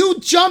 you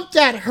jumped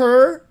at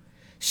her,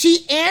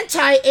 she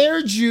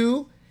anti-aired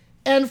you,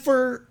 and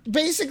for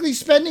basically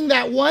spending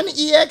that one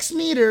EX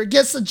meter,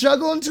 gets to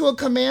juggle into a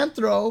command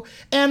throw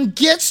and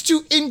gets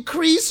to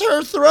increase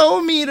her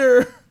throw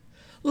meter.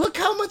 Look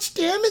how much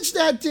damage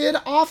that did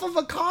off of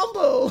a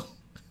combo.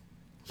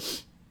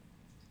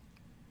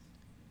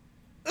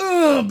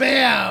 Oh,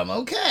 bam.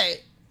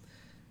 Okay.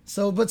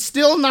 So, but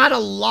still not a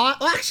lot.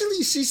 Well,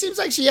 actually, she seems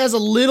like she has a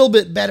little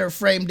bit better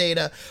frame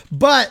data.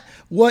 But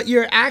what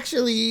you're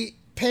actually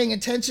paying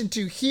attention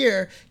to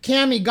here,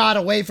 Cammy got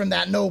away from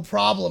that no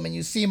problem, and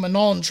you see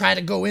Manon try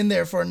to go in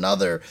there for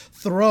another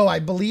throw. I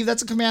believe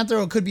that's a command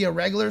throw. It could be a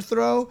regular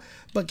throw,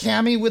 but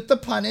Cammy with the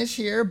punish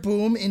here,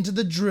 boom, into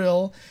the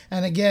drill.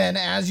 And again,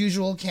 as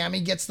usual,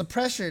 Cammy gets the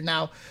pressure.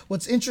 Now,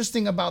 what's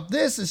interesting about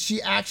this is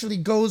she actually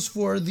goes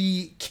for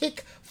the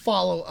kick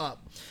follow-up.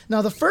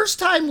 Now, the first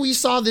time we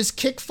saw this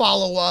kick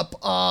follow-up,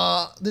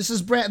 this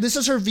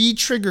is her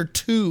V-Trigger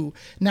 2,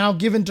 now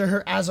given to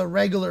her as a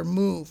regular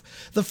move.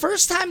 The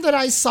first time that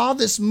I saw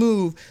this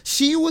move,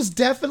 she was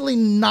definitely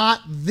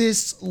not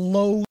this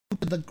low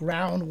to the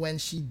ground when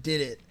she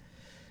did it.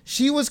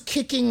 She was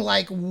kicking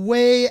like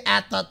way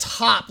at the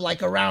top,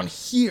 like around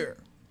here.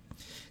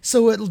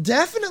 So it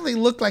definitely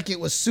looked like it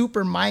was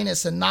super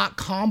minus and not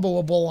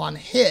comboable on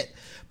hit.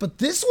 But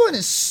this one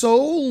is so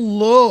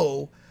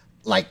low.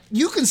 Like,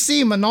 you can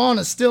see Manon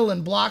is still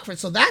in block for it,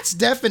 so that's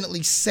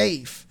definitely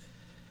safe.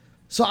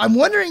 So I'm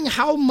wondering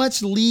how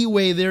much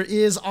leeway there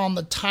is on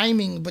the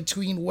timing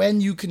between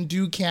when you can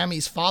do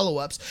Cammy's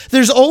follow-ups.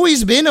 There's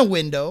always been a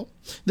window.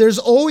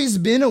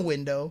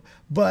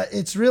 But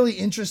it's really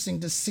interesting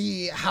to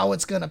see how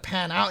it's going to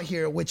pan out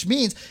here, which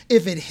means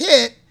if it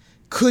hit,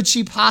 could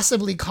she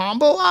possibly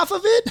combo off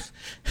of it?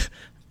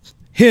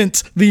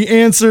 Hint, the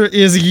answer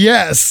is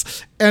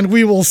yes, and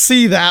we will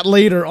see that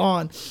later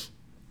on.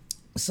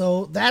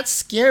 So that's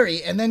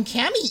scary. And then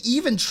Cammy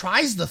even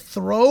tries the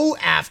throw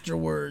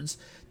afterwards,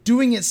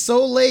 doing it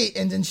so late,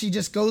 and then she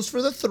just goes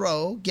for the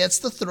throw, gets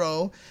the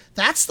throw.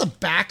 That's the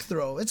back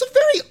throw. It's a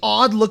very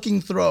odd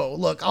looking throw.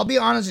 Look, I'll be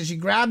honest, she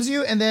grabs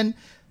you and then,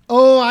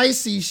 oh, I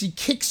see, she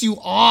kicks you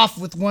off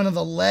with one of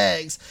the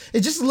legs. It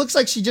just looks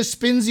like she just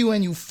spins you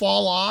and you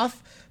fall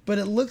off, but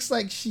it looks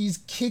like she's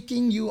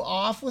kicking you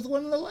off with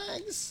one of the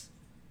legs.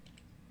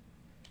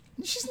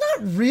 She's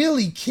not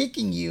really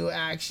kicking you,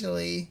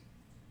 actually.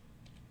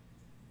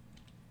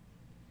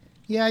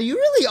 Yeah, you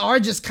really are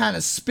just kind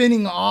of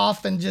spinning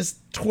off and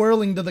just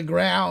twirling to the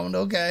ground.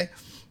 Okay.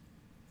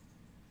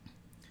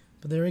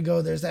 But there we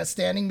go. There's that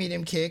standing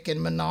medium kick,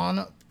 and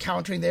Manon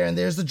countering there, and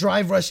there's the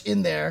drive rush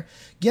in there.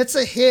 Gets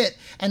a hit,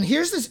 and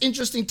here's this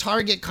interesting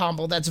target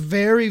combo that's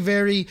very,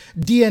 very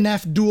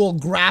DNF dual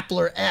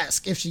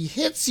grappler-esque. If she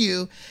hits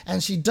you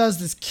and she does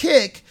this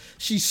kick,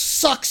 she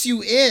sucks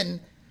you in,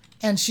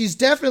 and she's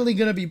definitely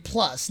going to be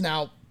plus.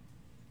 Now,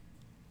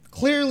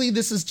 clearly,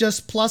 this is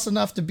just plus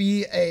enough to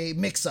be a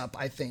mix-up,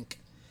 I think.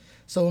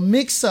 So a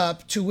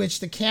mix-up to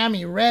which the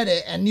Cammy read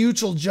it and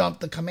neutral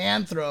jumped the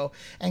command throw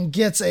and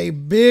gets a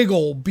big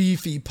old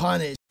beefy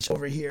punish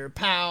over here.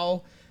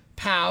 Pow,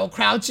 pow,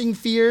 crouching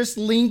fierce,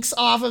 links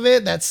off of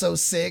it. That's so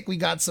sick. We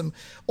got some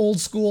old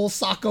school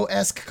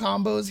Sako-esque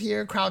combos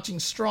here. Crouching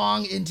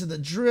strong into the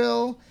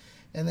drill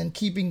and then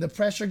keeping the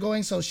pressure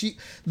going. So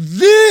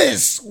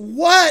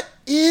what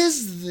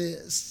is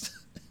this?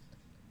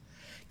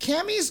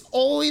 Cammy's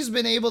always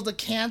been able to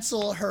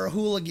cancel her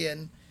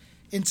hooligan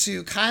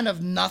into kind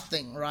of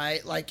nothing,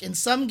 right? Like in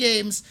some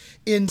games,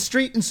 in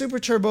Street and Super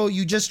Turbo,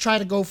 you just try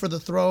to go for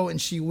the throw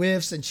and she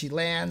whiffs and she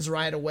lands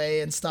right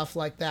away and stuff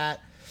like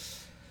that.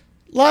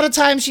 A lot of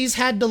times she's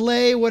had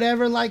delay,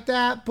 whatever like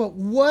that. But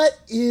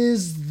what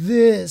is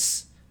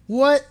this?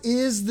 What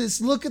is this?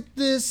 Look at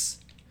this.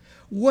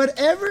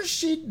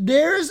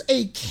 There's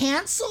a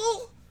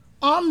cancel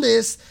on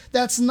this.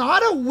 That's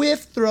not a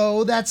whiff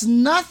throw. That's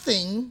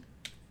nothing.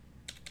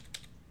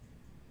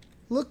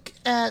 Look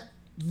at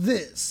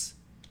this.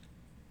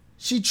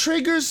 She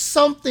triggers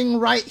something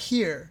right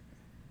here.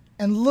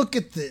 And look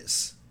at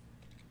this.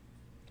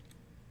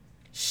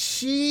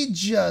 She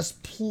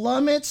just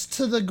plummets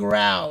to the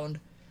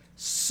ground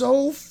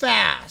so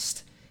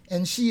fast.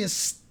 And she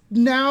is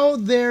now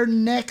there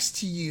next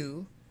to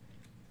you.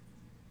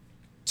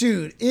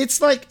 Dude,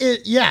 it's like,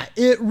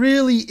 it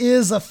really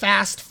is a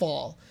fast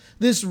fall.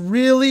 This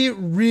really,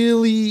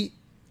 really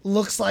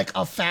looks like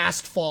a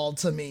fast fall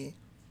to me.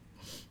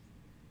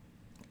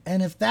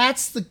 And if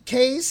that's the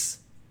case,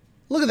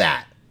 look at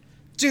that.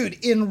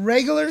 Dude, in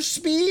regular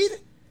speed,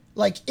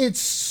 like, it's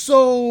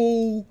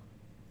so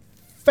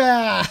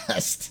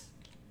fast.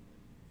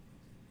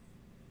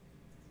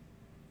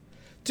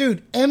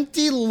 Dude,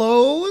 empty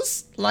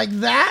lows like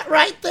that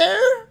right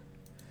there.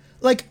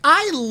 Like,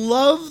 I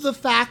love the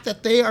fact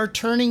that they are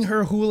turning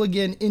her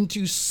hooligan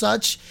into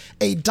such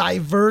a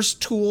diverse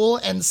tool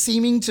and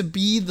seeming to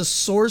be the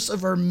source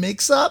of her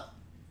mix-up.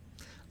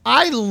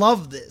 I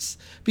love this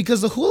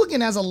because the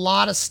hooligan has a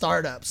lot of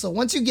startup. So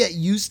once you get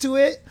used to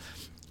it,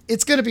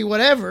 it's going to be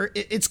whatever.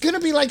 It's going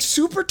to be like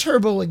Super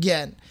Turbo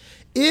again.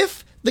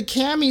 If the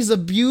Cammies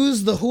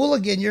abuse the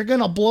hooligan, you're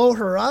going to blow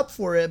her up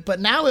for it. But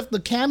now if the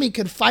Cammy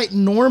could fight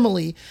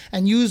normally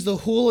and use the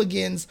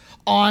hooligans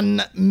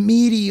on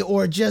meaty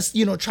or just,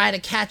 try to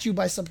catch you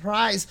by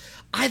surprise,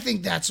 I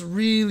think that's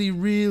really,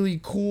 really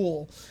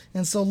cool.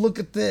 And so look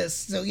at this.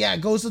 So yeah,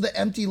 it goes to the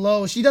empty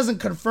low. She doesn't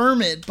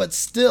confirm it, but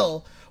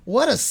still,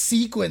 what a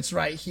sequence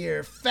right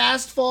here.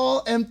 Fast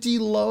fall, empty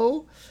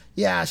low.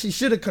 Yeah, she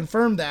should have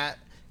confirmed that.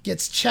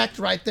 Gets checked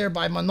right there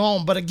by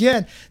Manon. But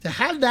again, to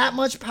have that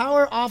much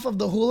power off of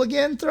the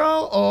hooligan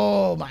throw,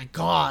 oh my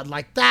God,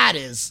 like that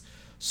is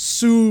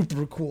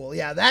Super cool.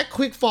 Yeah, that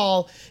quick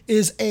fall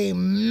is a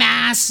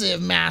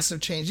massive,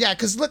 massive change. Yeah,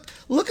 because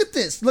look at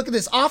this. Look at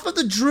this. Off of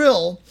the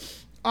drill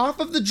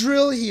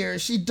here,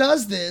 she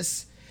does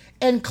this,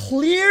 and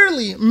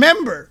clearly,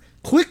 remember,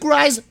 quick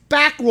rise,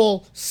 back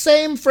roll,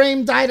 same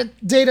frame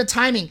data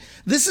timing.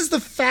 This is the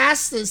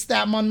fastest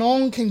that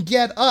Manon can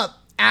get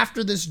up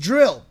after this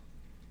drill.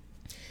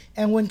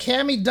 And when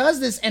Cammy does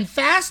this and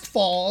fast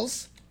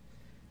falls,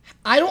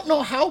 I don't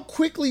know how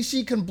quickly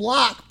she can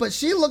block, but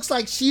she looks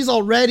like she's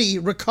already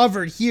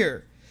recovered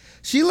here.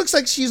 She looks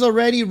like she's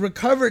already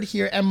recovered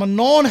here, and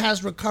Manon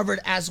has recovered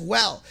as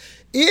well.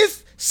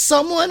 If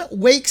someone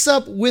wakes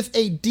up with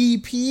a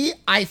DP,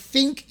 I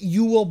think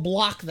you will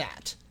block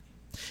that.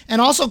 And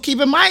also keep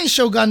in mind,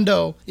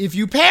 Shogundo, if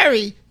you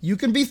parry, you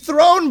can be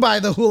thrown by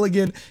the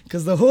hooligan,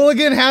 because the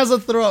hooligan has a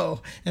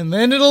throw, and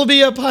then it'll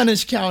be a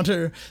punish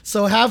counter.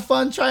 So have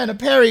fun trying to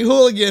parry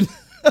hooligan.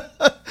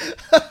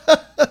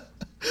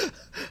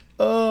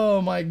 Oh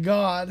my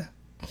God.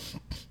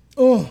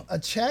 Oh, a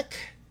check?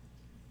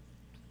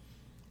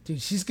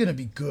 Dude, she's gonna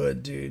be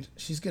good, dude.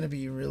 She's gonna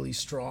be really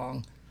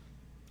strong.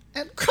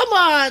 And come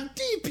on,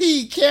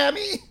 DP,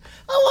 Cammy.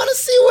 I want to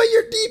see what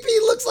your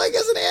DP looks like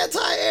as an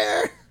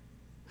anti-air.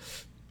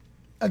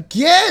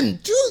 Again,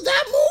 dude,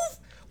 that move?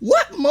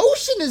 What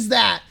motion is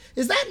that?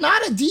 Is that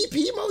not a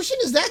DP motion?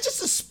 Is that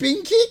just a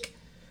spin kick?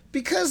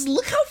 Because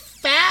look how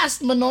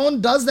fast Manon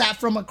does that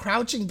from a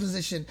crouching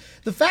position.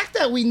 The fact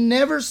that we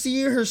never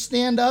see her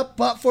stand up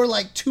but for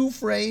like 2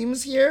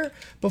 frames here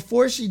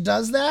before she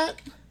does that.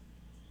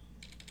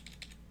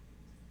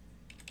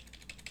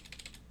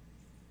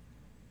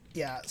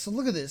 Yeah, so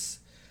look at this.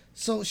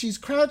 So she's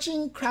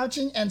crouching,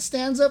 and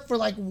stands up for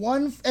like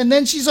 1, and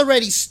then she's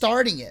already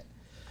starting it.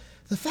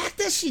 The fact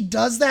that she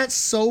does that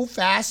so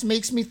fast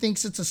makes me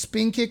think it's a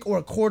spin kick or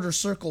a quarter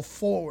circle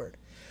forward.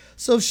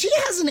 So if she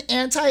has an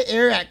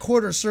anti-air at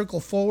quarter circle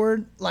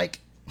forward,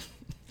 like,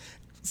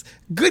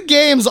 good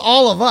games,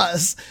 all of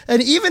us.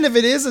 And even if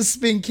it is a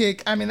spin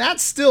kick, I mean,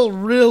 that's still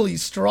really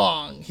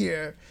strong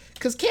here.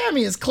 Because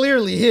Cammy is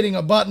clearly hitting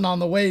a button on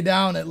the way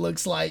down, it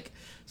looks like.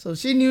 So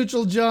she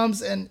neutral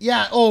jumps, and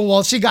yeah, oh,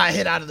 well, she got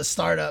hit out of the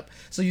startup.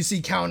 So you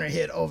see counter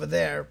hit over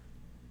there.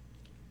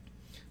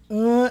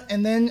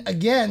 And then,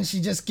 again,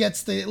 she just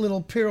gets the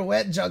little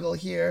pirouette juggle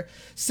here.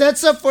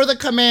 Sets up for the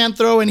command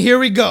throw, and here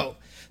we go.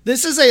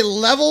 This is a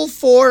level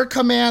 4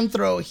 command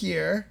throw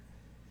here.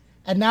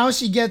 And now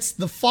she gets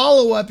the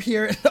follow-up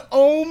here.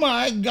 Oh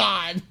my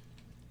God.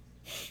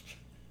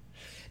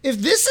 If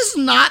this is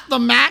not the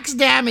max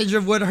damage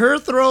of what her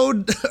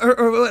throw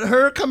or what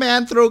her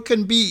command throw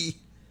can be,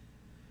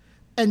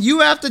 and you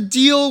have to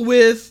deal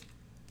with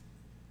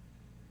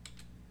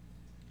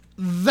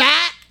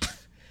that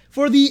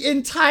for the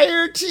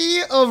entirety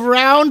of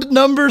round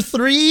number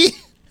 3,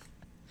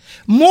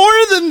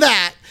 more than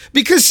that.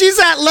 Because she's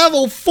at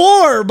level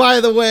 4, by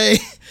the way.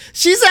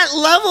 She's at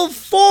level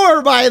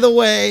 4, by the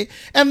way.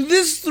 And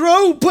this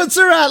throw puts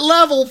her at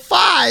level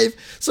 5.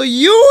 So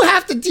you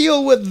have to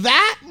deal with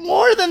that,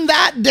 more than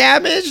that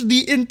damage,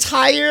 the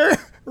entire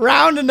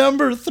round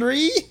number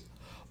 3.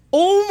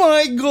 Oh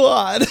my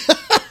God.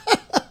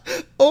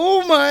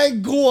 Oh my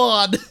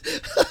God.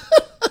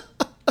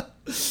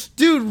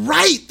 Dude,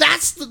 right.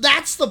 That's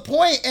the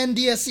point,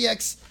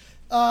 NDSCX.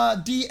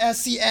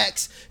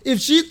 DSCX.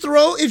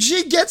 If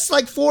she gets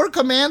like 4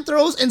 command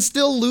throws and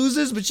still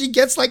loses, but she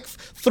gets like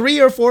 3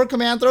 or 4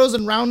 command throws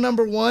in round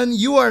number 1,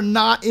 you are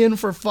not in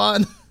for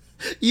fun.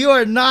 You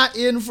are not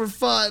in for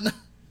fun.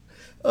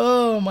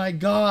 Oh my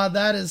God,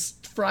 that is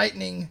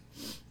frightening.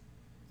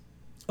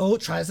 Oh,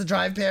 tries to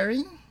drive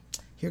parry.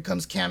 Here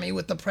comes Cammy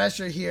with the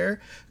pressure here.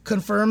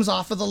 Confirms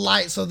off of the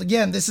light. So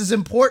again, this is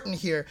important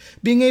here.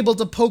 Being able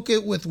to poke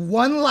it with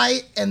 1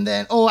 light and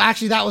then, oh,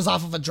 actually that was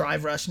off of a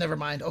drive rush. Never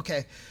mind.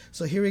 Okay.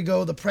 So here we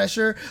go. The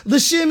pressure,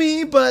 the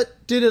shimmy,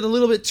 but did it a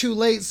little bit too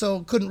late. So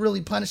couldn't really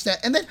punish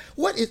that. And then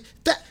what is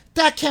that?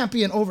 That can't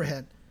be an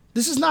overhead.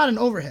 This is not an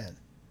overhead.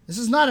 This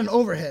is not an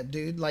overhead,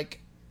 dude. Like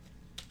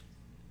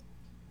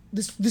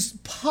this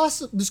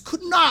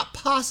could not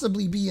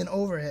possibly be an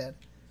overhead.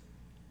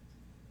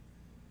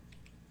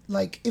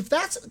 Like, if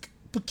that's...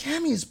 But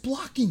Cammy is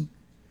blocking.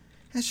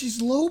 And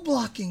she's low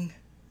blocking.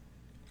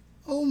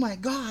 Oh, my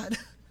God.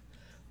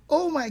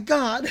 Oh, my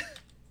God.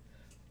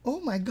 Oh,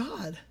 my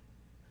God.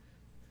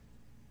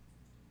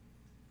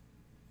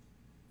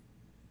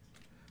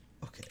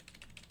 Okay.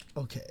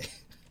 Okay.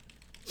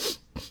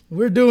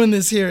 We're doing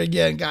this here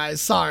again,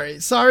 guys. Sorry.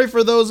 Sorry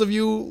for those of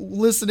you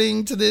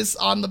listening to this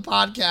on the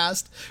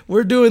podcast.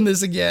 We're doing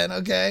this again,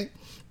 okay?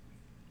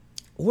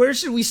 Where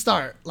should we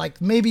start? Like,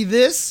 maybe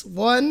this?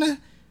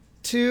 1...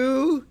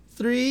 2,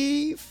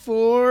 3,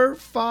 4,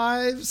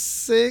 5,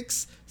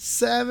 6,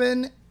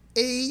 7,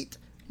 8,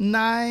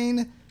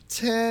 9,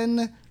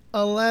 10,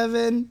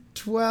 11,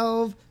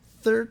 12,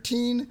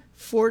 13,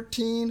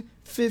 14,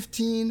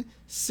 15,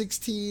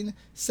 16,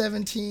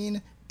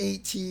 17,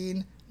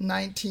 18,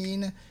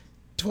 19,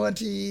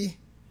 20,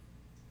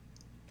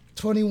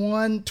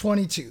 21,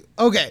 22.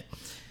 Okay.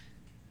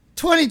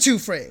 22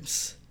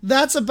 frames.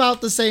 That's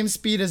about the same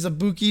speed as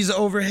Ibuki's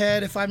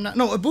overhead, if I'm not...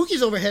 No,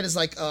 Ibuki's overhead is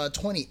like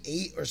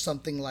 28 or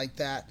something like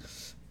that.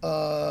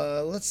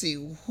 Let's see.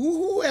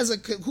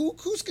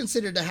 Who's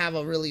considered to have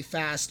a really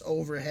fast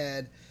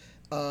overhead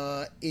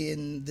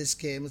in this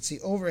game? Let's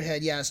see.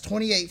 Overhead, yeah, it's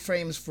 28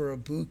 frames for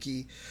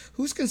Ibuki.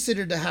 Who's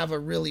considered to have a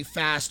really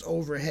fast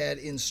overhead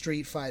in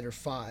Street Fighter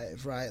V,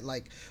 right?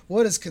 Like,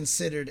 what is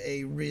considered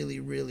a really,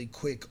 really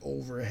quick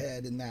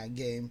overhead in that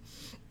game?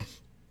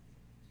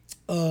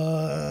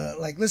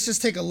 Like, let's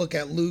just take a look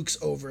at Luke's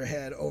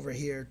overhead over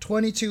here.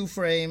 22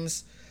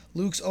 frames.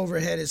 Luke's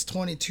overhead is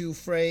 22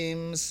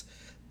 frames.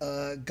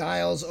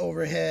 Guile's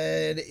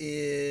overhead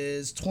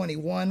is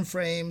 21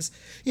 frames.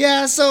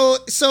 Yeah, so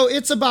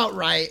it's about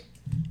right.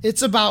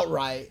 It's about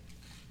right.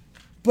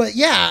 But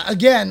yeah,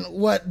 again,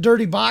 what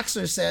Dirty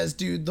Boxer says,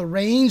 dude, the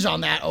range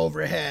on that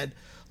overhead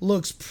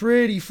looks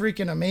pretty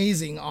freaking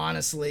amazing,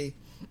 honestly.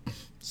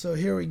 So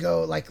here we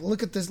go. Like,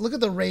 look at this. Look at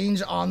the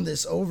range on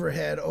this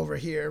overhead over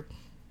here.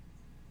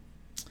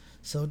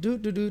 So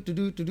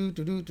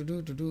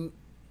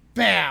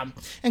bam.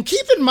 And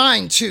keep in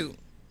mind too,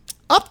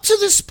 up to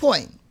this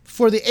point,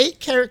 for the 8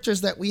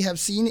 characters that we have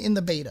seen in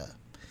the beta,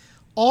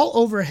 all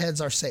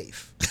overheads are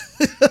safe.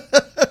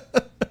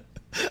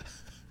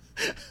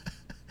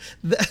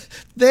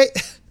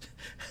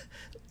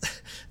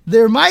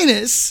 They're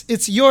minus,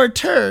 it's your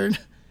turn,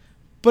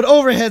 but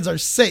overheads are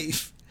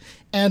safe.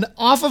 And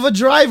off of a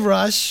drive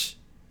rush,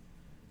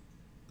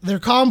 they're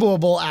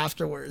comboable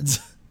afterwards.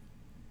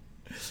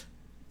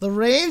 The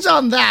range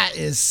on that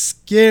is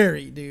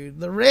scary,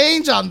 dude. The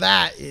range on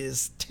that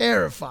is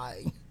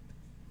terrifying.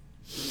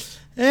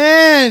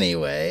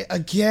 Anyway,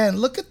 again,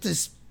 look at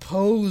this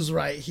pose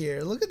right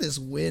here. Look at this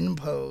win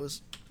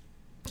pose.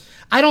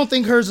 I don't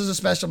think hers is a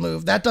special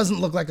move. That doesn't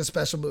look like a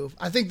special move.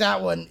 I think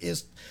that one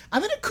is... I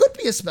mean, it could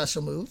be a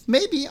special move.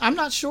 Maybe. I'm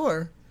not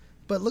sure.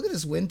 But look at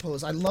this win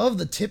pose. I love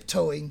the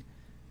tiptoeing.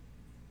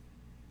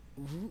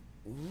 Ooh,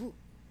 ooh.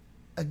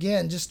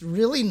 Again, just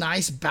really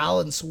nice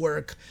balance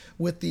work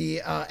with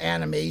the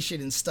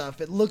animation and stuff.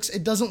 It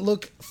doesn't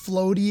look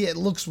floaty. It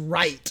looks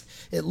right.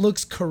 It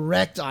looks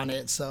correct on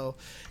it. So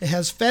it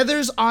has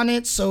feathers on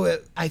it.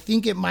 So I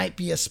think it might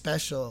be a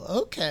special.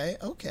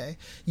 Okay.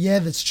 Yeah,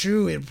 that's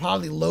true. It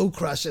probably low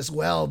crush as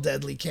well,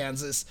 Deadly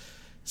Kansas.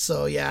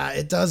 So yeah,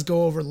 it does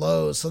go over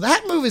lows. So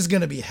that move is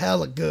going to be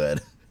hella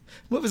good.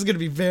 Move is going to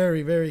be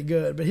very, very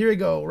good. But here we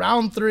go,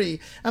 round 3.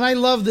 And I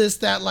love this,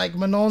 that like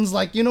Manon's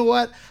like, you know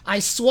what? I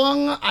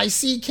swung, I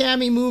see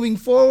Cammy moving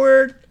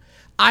forward.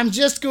 I'm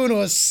just going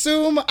to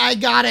assume I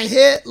got a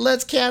hit.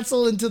 Let's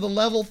cancel into the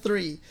level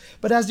 3.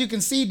 But as you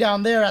can see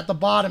down there at the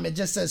bottom, it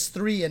just says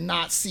 3 and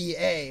not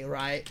CA,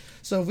 right?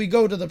 So if we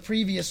go to the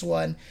previous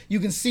one, you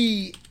can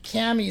see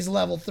Cammy's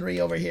level 3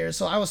 over here.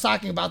 So I was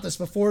talking about this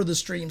before the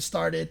stream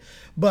started.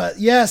 But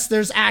yes,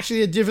 there's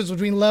actually a difference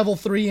between level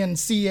 3 and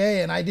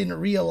CA, and I didn't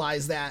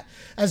realize that.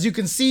 As you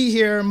can see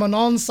here,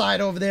 Manon's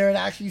side over there, it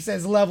actually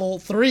says level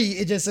 3.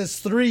 It just says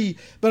 3.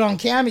 But on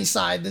Cammy's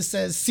side, this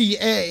says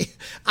CA.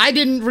 I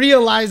didn't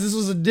realize this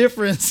was a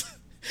difference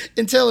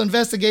until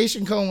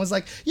Investigation Cone was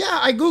like, yeah,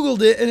 I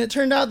Googled it, and it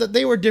turned out that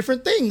they were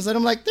different things. And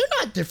I'm like, they're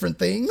not different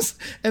things.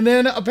 And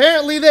then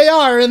apparently they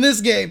are in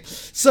this game.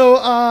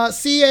 So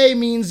CA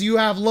means you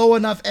have low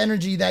enough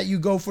energy that you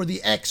go for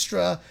the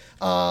extra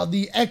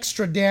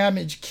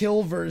damage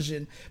kill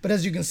version. But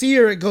as you can see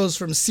here, it goes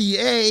from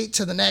CA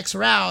to the next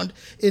round.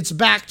 It's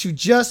back to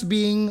just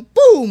being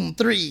boom,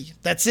 3.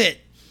 That's it.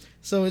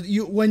 So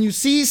when you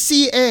see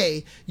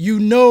CA, you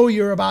know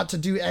you're about to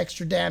do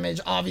extra damage.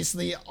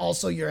 Obviously,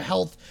 also your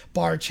health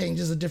bar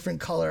changes a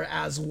different color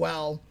as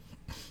well.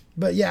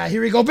 But yeah,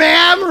 here we go.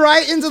 Bam!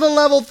 Right into the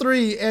level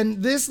 3.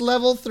 And this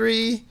level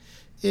 3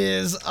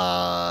 is,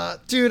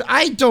 dude,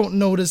 I don't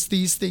notice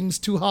these things,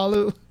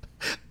 Tuhalu.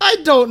 I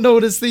don't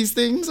notice these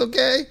things,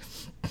 okay?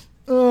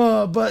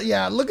 But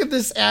yeah, look at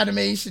this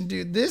animation,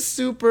 dude. This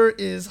super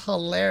is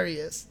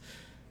hilarious.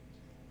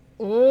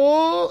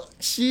 Oh,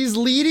 she's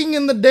leading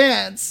in the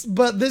dance,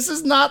 but this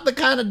is not the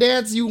kind of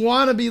dance you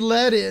want to be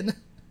led in.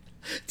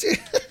 Dude,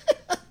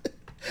 I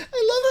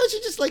love how she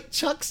just like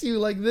chucks you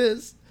like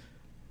this.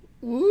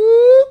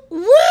 Woo,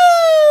 woo!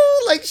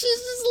 Like she's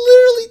just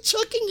literally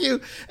chucking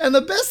you. And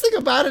the best thing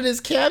about it is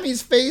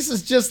Cammy's face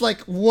is just like,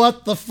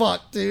 what the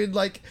fuck, dude?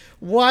 Like,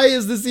 why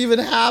is this even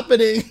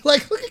happening?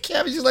 Like, look at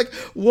Cammy. She's like,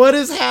 what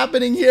is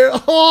happening here?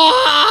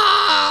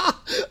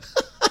 Oh!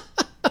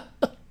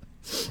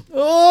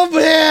 Oh,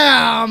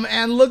 bam!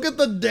 And look at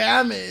the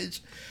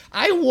damage.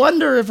 I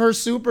wonder if her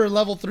super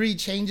level 3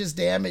 changes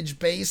damage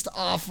based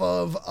off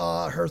of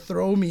her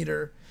throw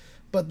meter.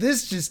 But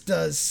this just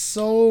does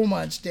so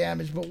much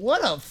damage. But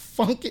what a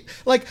funky...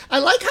 Like, I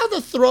like how the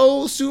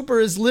throw super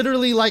is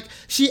literally like...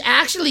 She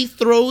actually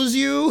throws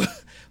you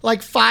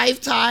like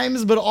 5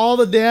 times, but all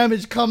the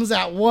damage comes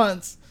at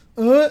once.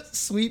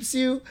 Sweeps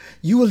you.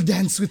 You will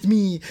dance with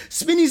me.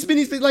 Spinny,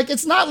 spinny, spinny. Like,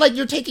 it's not like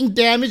you're taking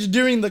damage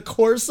during the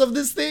course of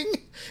this thing.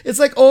 It's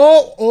like,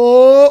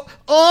 oh.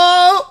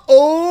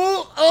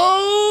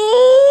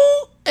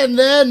 And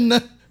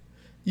then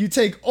you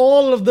take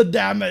all of the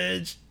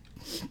damage.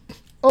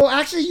 Oh,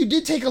 actually, you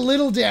did take a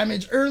little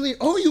damage early.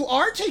 Oh, you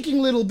are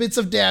taking little bits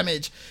of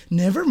damage.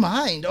 Never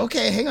mind.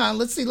 Okay, hang on.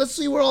 Let's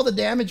see where all the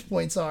damage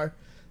points are.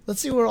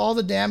 Let's see where all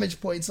the damage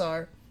points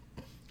are.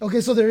 Okay,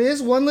 so there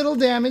is one little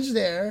damage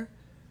there.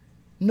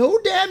 No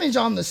damage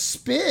on the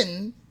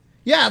spin.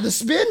 Yeah, the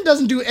spin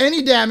doesn't do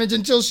any damage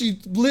until she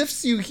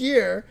lifts you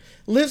here.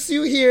 Lifts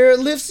you here,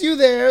 lifts you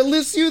there,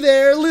 lifts you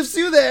there, lifts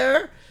you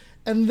there.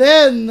 And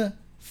then,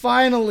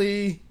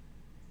 finally,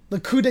 the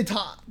coup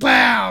d'etat.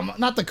 Bam!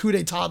 Not the coup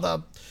d'etat,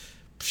 the...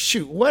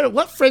 Shoot,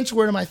 what French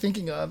word am I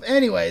thinking of?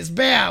 Anyways,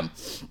 bam!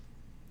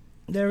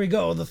 There we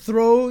go. The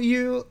throw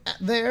you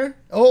there.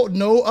 Oh,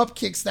 no up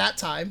kicks that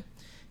time.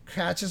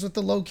 Catches with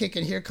the low kick,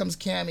 and here comes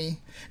Cammy.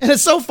 And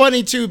it's so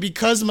funny, too,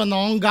 because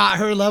Manon got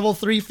her level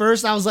 3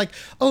 first, I was like,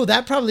 oh,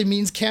 that probably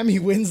means Cammy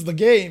wins the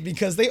game,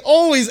 because they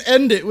always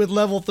end it with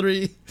level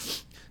 3.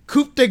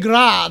 Coup de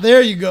grace.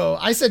 There you go.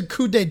 I said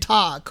coup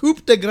d'etat. Coup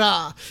de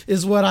grace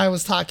is what I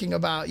was talking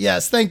about.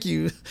 Yes, thank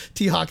you,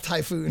 T-Hawk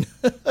Typhoon.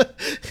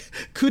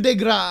 Coup de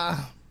grace.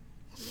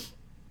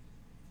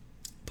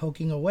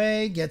 Poking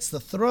away, gets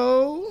the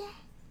throw.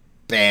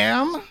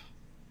 Bam.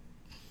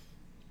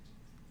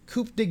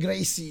 Coup de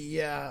grace,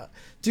 yeah.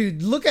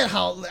 Dude, look at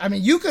how, I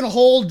mean, you can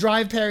hold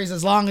drive parries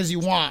as long as you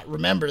want.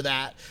 Remember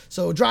that.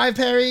 So drive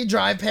parry,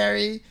 drive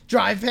parry,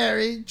 drive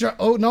parry,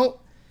 oh, no.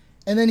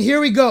 And then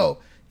here we go.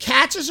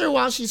 Catches her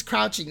while she's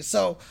crouching.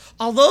 So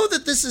although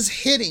that this is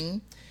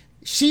hitting,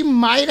 she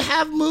might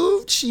have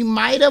moved. She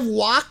might have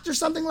walked or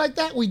something like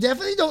that. We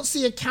definitely don't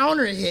see a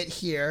counter hit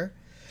here.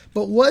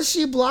 But was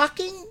she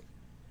blocking?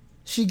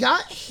 She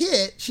got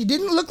hit. She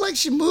didn't look like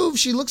she moved.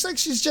 She looks like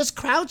she's just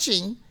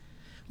crouching.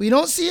 We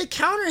don't see a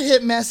counter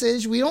hit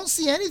message. We don't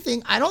see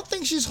anything. I don't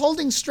think she's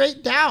holding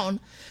straight down.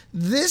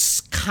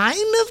 This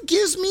kind of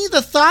gives me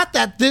the thought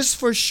that this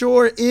for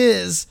sure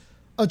is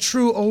a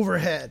true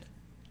overhead.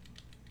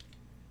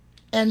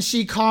 And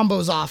she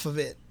combos off of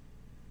it.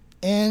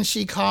 And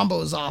she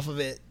combos off of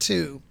it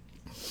too.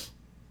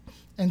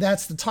 And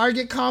that's the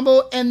target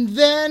combo. And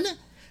then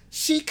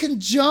she can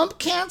jump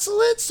cancel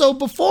it. So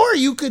before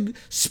you could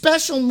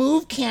special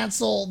move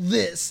cancel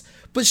this.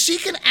 But she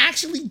can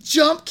actually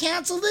jump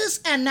cancel this.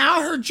 And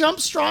now her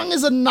jump strong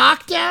is a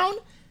knockdown.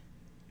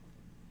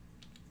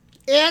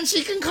 And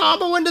she can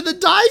combo into the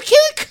dive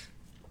kick.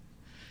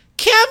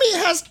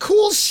 Cammy has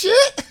cool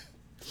shit.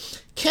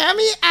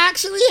 Cammy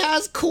actually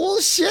has cool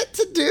shit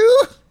to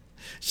do.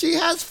 She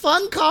has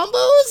fun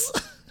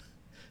combos.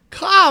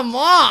 Come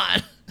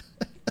on.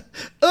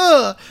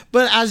 But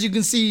as you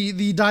can see,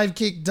 the dive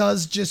kick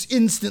does just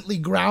instantly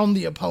ground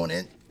the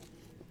opponent.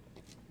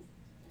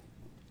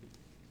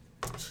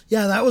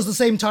 Yeah, that was the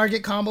same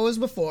target combo as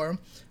before.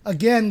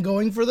 Again,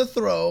 going for the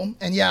throw.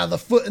 And yeah, the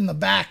foot in the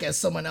back, as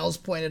someone else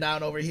pointed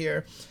out over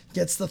here,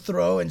 gets the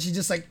throw. And she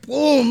just like,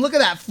 boom, look at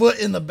that foot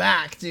in the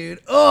back, dude.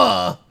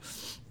 Ugh.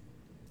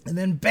 And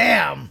then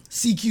bam,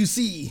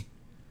 CQC.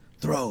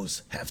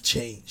 Throws have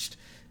changed.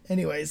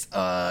 Anyways,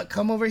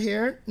 come over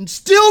here. And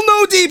still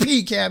no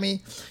DP,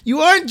 Cammy. You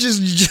aren't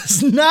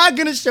just not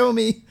gonna show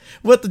me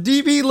what the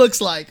DP looks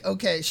like.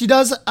 Okay, she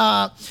does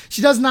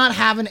not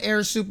have an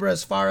air super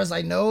as far as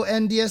I know,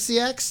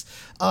 NDSCX.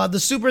 The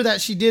super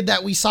that she did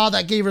that we saw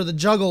that gave her the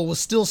juggle was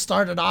still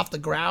started off the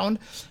ground.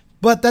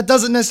 But that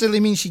doesn't necessarily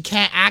mean she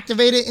can't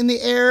activate it in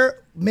the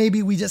air.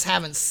 Maybe we just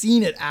haven't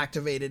seen it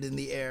activated in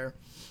the air.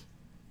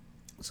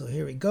 So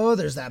here we go.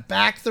 There's that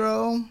back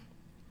throw.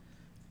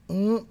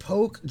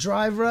 Poke,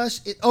 drive rush.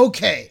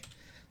 Okay.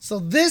 So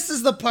this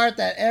is the part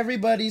that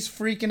everybody's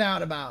freaking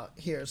out about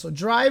here. So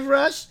drive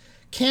rush,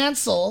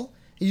 cancel.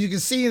 As you can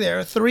see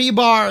there, 3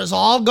 bars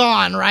all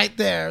gone right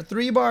there.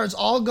 3 bars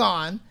all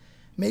gone.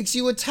 Makes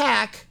you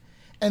attack.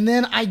 And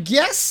then I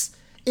guess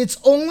it's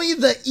only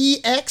the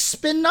EX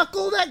spin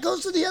knuckle that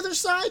goes to the other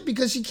side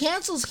because she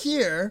cancels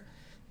here.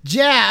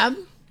 Jab.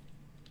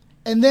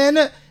 And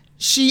then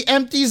she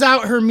empties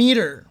out her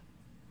meter.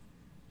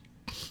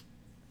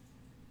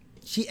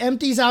 She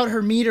empties out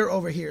her meter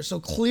over here.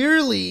 So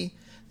clearly,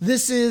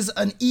 this is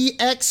an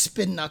EX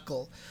spin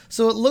knuckle.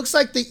 So it looks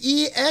like the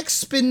EX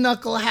spin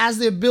knuckle has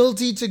the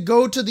ability to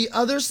go to the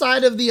other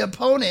side of the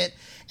opponent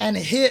and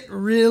hit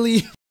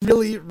really,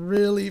 really,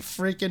 really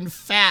freaking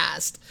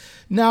fast.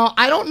 Now,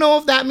 I don't know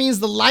if that means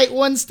the light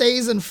one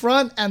stays in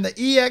front and the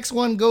EX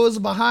one goes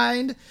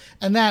behind,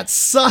 and that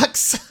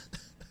sucks.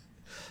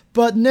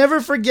 But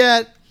never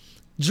forget,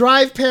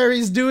 drive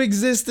parries do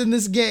exist in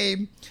this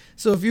game.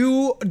 So if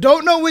you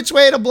don't know which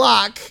way to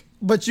block,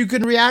 but you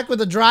can react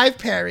with a drive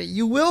parry,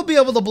 you will be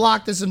able to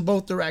block this in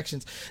both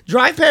directions.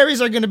 Drive parries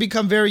are going to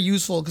become very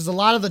useful because a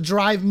lot of the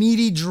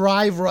meaty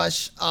drive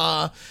rush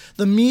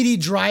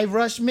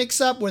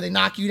mix-up where they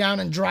knock you down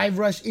and drive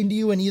rush into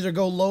you and either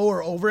go low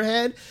or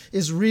overhead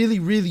is really,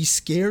 really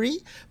scary.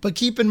 But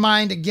keep in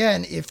mind,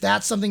 again, if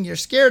that's something you're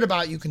scared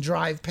about, you can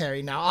drive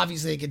parry. Now,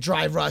 obviously, they could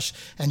drive rush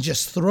and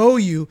just throw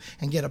you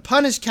and get a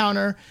punish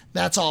counter.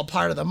 That's all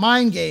part of the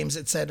mind games,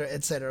 etc.,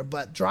 etc.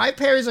 But drive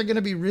parries are going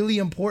to be really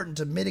important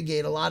to mitigate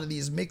navigate a lot of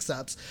these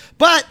mix-ups.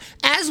 But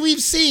as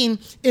we've seen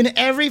in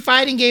every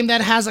fighting game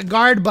that has a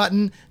guard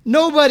button,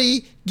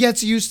 nobody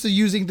gets used to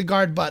using the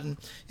guard button.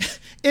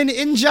 In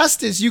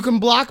Injustice, you can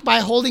block by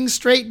holding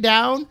straight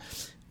down.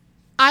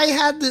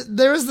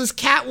 There was this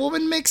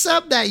Catwoman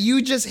mix-up that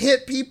you just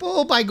hit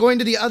people by going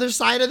to the other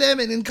side of them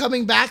and then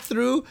coming back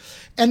through,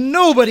 and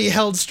nobody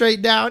held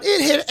straight down.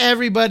 It hit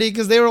everybody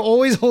because they were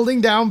always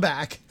holding down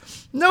back.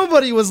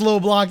 Nobody was low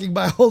blocking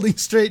by holding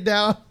straight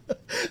down.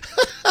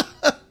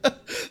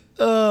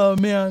 Oh,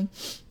 man.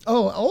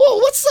 Oh,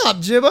 what's up,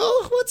 Jibbo?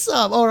 What's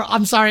up? Or,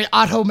 I'm sorry,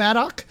 Otto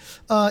Maddock.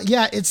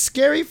 Yeah, it's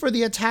scary for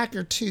the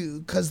attacker, too,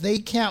 because they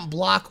can't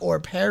block or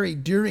parry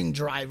during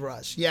Drive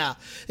Rush. Yeah,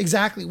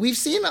 exactly. We've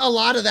seen a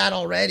lot of that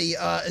already,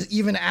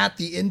 even at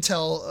the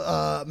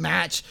Intel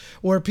match,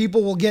 where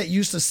people will get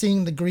used to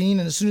seeing the green,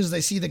 and as soon as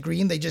they see the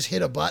green, they just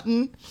hit a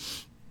button.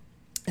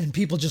 And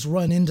people just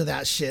run into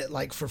that shit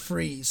like for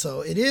free.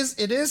 So it is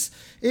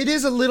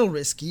a little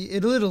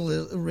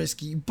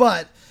risky,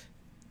 but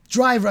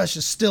Drive Rush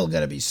is still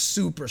going to be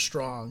super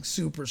strong.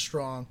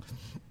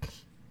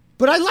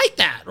 But I like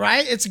that,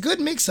 right? It's a good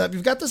mix-up.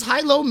 You've got this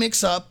high-low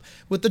mix-up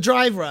with the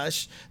Drive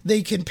Rush.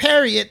 They can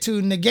parry it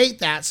to negate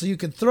that, so you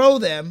can throw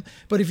them.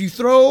 But if you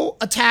throw,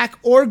 attack,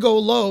 or go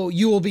low,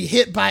 you will be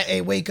hit by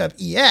a wake-up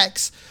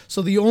EX.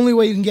 So the only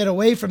way you can get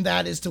away from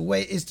that is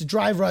to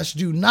Drive Rush,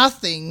 do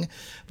nothing.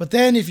 But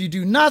then if you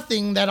do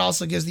nothing, that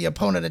also gives the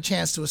opponent a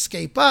chance to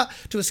escape out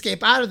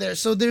of there.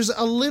 So there's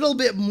a little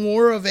bit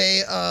more of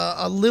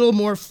a little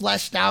more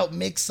fleshed out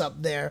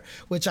mix-up there,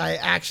 which I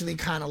actually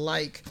kind of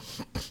like.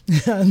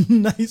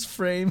 Nice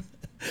frame.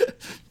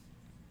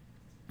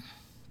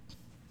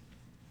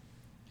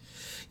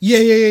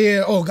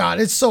 Yeah. Oh, God,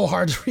 it's so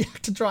hard to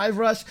react to Drive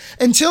Rush.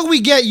 Until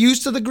we get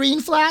used to the green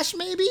flash,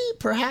 maybe,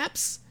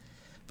 perhaps.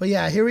 But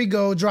yeah, here we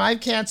go.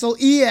 Drive cancel,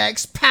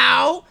 EX,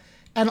 pow.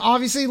 And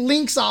obviously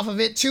links off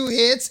of it. 2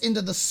 hits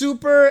into the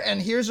super,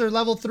 and here's her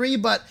level 3,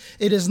 but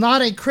it is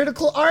not a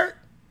critical art.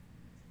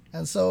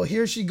 And so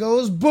here she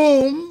goes.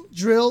 Boom.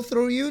 Drill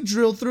through you,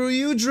 drill through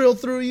you, drill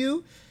through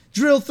you,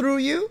 drill through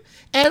you.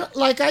 And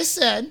like I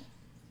said,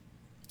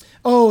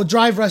 oh,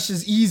 Drive Rush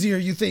is easier,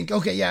 you think.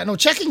 Okay, yeah, no,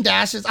 checking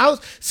dashes. I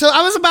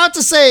was about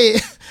to say,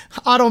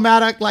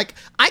 automatic, like,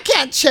 I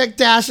can't check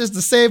dashes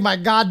to save my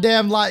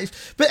goddamn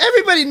life. But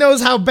everybody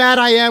knows how bad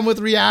I am with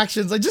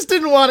reactions. I just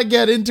didn't want to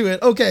get into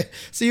it. Okay,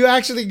 so you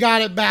actually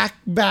got it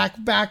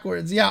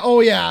backwards. Yeah,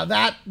 oh yeah,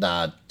 that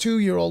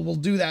 2-year-old will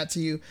do that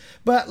to you.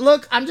 But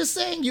look, I'm just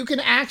saying, you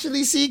can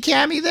actually see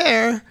Cammy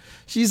there.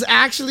 She's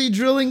actually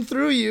drilling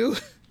through you.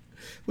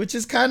 Which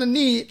is kind of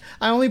neat.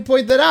 I only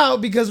point that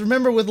out because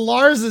remember with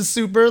Lars's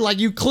super, like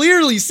you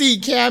clearly see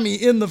Cammy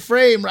in the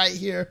frame right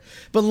here.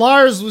 But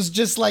Lars was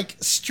just like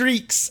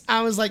streaks.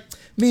 I was like,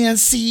 man,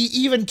 see,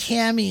 even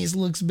Cammy's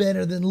looks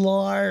better than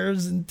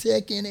Lars and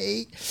Tekken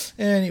 8.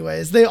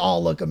 Anyways, they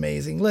all look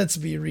amazing. Let's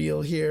be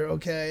real here,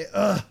 okay?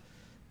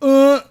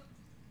 And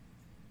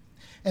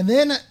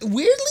then,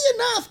 weirdly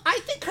enough, I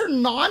think her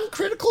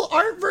non-critical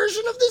art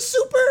version of this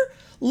super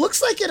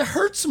looks like it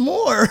hurts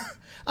more.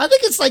 I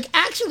think it's like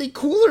actually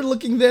cooler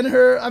looking than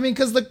her. I mean,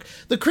 because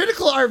the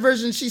critical art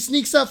version, she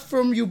sneaks up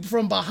from you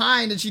from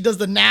behind and she does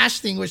the Nash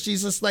thing where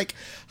she's just like,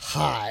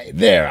 hi,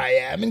 there I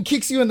am, and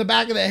kicks you in the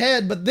back of the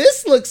head. But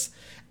this looks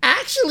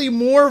actually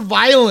more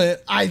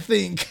violent, I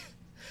think.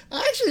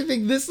 I actually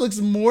think this looks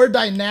more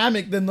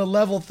dynamic than the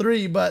level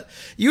 3. But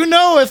you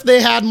know, if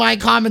they had my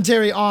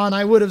commentary on,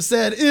 I would have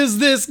said, is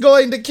this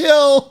going to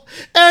kill?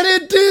 And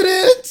it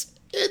didn't.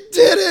 It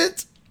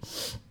didn't.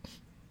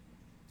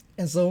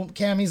 And so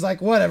Cammy's like,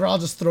 whatever, I'll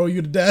just throw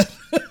you to death.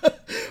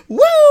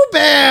 Woo,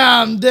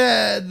 bam,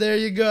 dead. There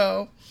you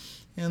go.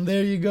 And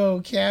there you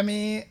go,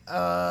 Cammy.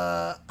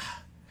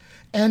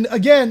 And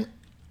again,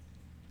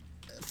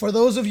 for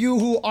those of you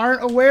who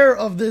aren't aware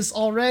of this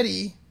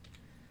already,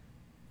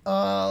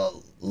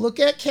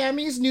 look at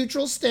Cammy's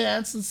neutral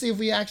stance. Let's see if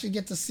we actually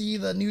get to see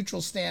the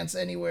neutral stance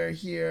anywhere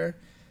here.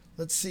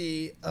 Let's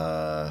see.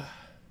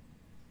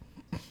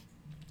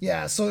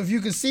 Yeah, so if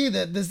you can see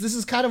that this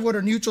is kind of what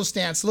her neutral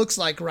stance looks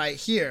like right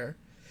here.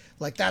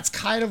 Like, that's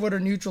kind of what her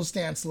neutral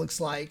stance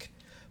looks like.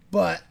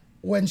 But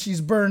when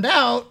she's burned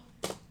out,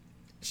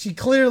 she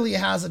clearly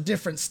has a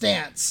different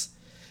stance.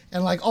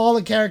 And like all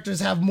the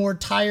characters have more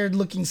tired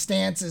looking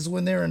stances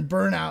when they're in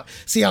burnout.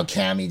 See how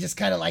Cammy just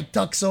kind of like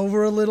ducks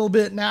over a little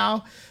bit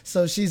now?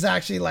 So she's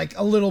actually like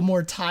a little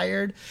more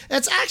tired.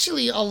 It's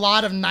actually a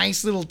lot of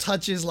nice little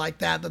touches like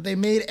that they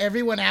made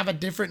everyone have a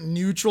different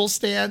neutral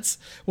stance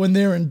when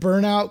they're in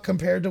burnout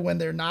compared to when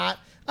they're not.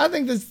 I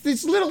think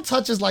these little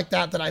touches like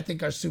that I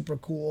think are super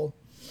cool.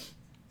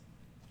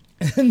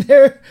 And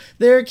there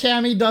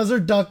Cammy does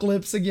her duck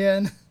lips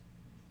again.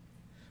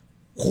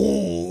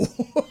 Oh.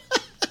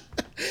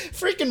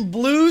 Freaking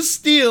blue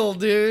steel,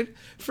 dude.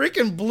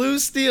 Freaking blue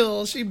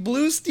steel. She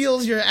blue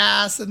steals your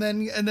ass and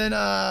then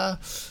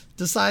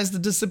decides to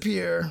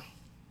disappear.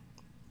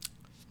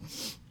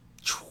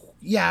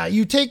 Yeah,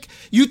 you take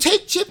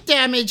chip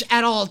damage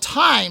at all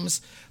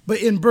times,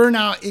 but in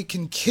burnout it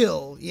can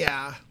kill.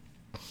 Yeah.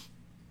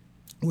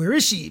 Where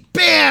is she?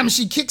 Bam!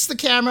 She kicks the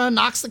camera,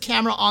 knocks the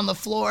camera on the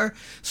floor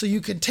so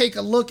you can take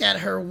a look at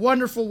her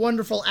wonderful,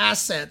 wonderful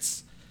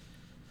assets.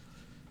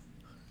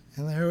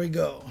 And there we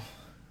go.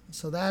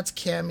 So that's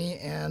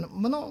Cammy and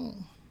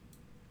Manon.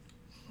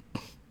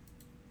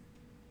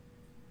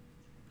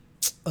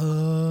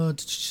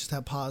 Is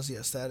that pause?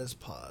 Yes, that is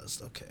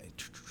paused. Okay.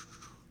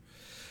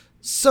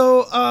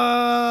 So,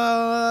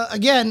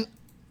 again,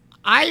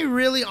 I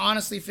really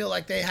honestly feel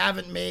like they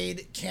haven't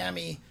made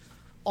Cammy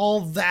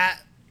all that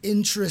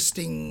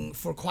interesting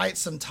for quite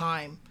some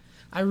time.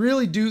 I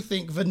really do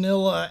think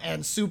Vanilla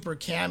and Super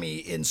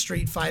Cammy in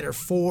Street Fighter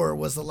 4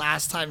 was the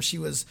last time she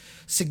was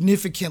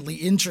significantly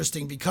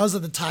interesting because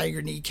of the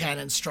Tiger Knee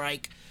Cannon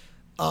Strike.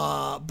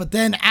 But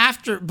then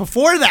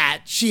before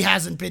that, she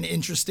hasn't been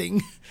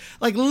interesting.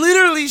 Like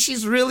literally,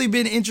 she's really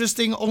been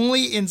interesting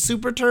only in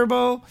Super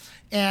Turbo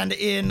and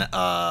in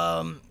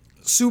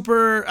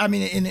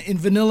in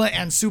Vanilla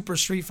and Super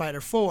Street Fighter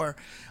 4.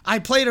 I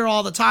played her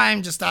all the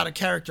time just out of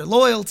character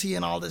loyalty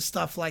and all this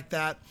stuff like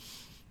that.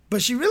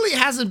 But she really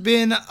hasn't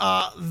been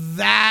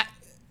that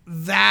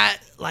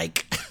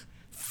like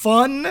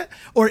fun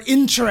or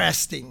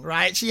interesting,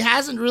 right? She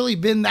hasn't really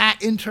been that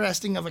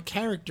interesting of a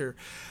character.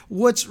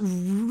 What's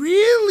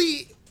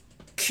really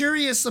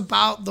curious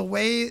about the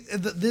way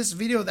this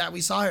video that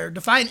we saw her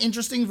define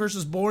interesting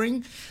versus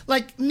boring,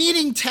 like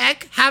needing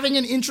tech, having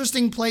an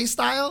interesting play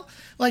style.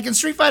 Like in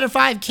Street Fighter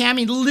 5,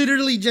 Cammy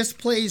literally just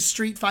plays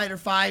Street Fighter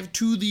 5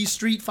 to the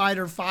Street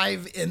Fighter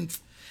 5 and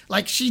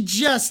like she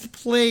just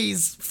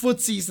plays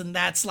footsies and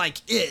that's like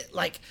it.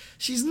 Like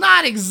she's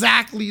not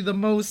exactly the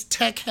most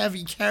tech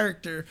heavy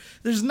character.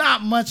 There's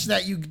not much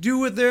that you do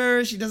with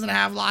her. She doesn't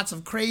have lots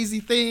of crazy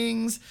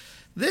things.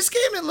 This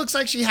game, it looks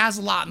like she has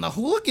a lot, and the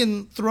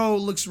hooligan throw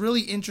looks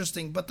really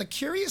interesting, but the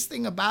curious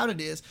thing about it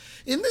is,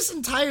 in this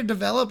entire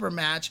developer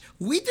match,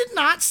 we did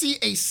not see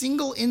a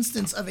single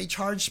instance of a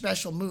charge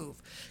special move,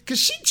 because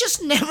she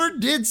just never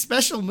did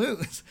special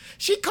moves.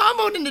 She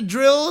comboed into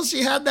drills,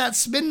 she had that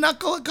spin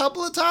knuckle a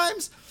couple of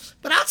times,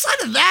 but outside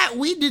of that,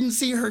 we didn't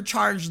see her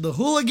charge the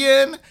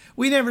hooligan,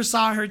 we never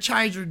saw her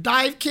charge her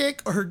dive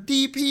kick, or her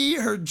DP,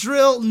 her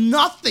drill,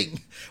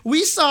 nothing.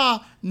 We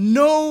saw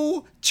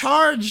no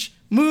charge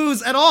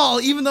moves at all,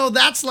 even though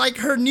that's like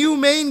her new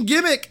main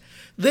gimmick.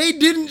 They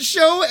didn't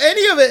show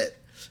any of it,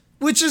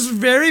 which is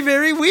very,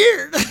 very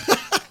weird.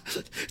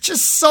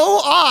 Just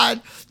so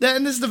odd that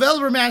in this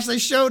developer match they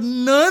showed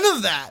none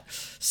of that.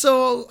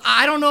 So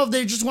I don't know if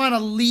they just want to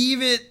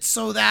leave it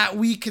so that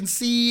we can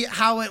see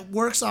how it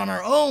works on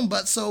our own,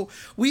 but so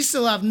we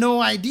still have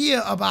no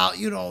idea about,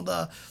 you know,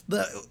 the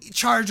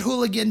charge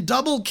hooligan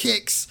double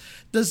kicks.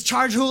 Does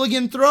charge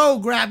hooligan throw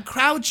grab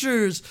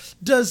crouchers?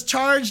 Does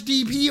charge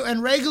DP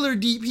and regular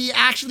DP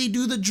actually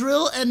do the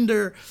drill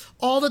ender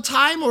all the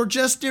time or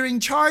just during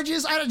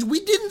charges?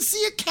 We didn't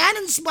see a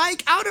cannon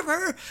spike out of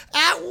her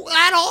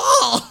at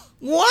all.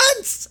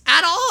 Once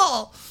at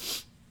all.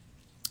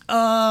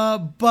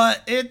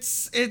 But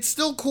it's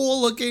still cool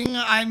looking.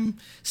 I'm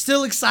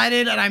still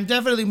excited, and I'm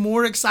definitely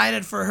more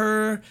excited for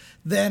her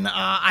than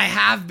I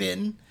have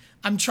been.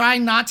 I'm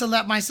trying not to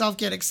let myself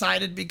get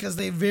excited because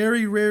they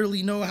very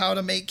rarely know how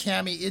to make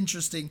Cammy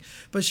interesting,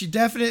 but she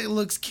definitely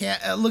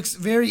looks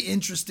very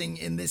interesting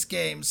in this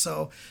game.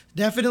 So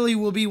definitely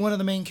will be one of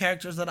the main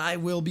characters that I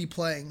will be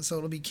playing. So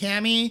it'll be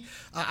Cammy.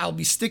 I'll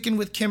be sticking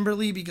with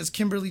Kimberly because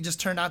Kimberly just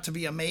turned out to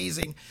be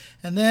amazing.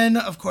 And then,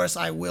 of course,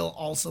 I will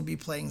also be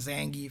playing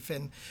Zangief.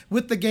 And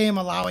with the game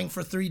allowing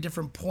for 3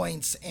 different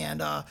points,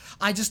 and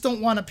I just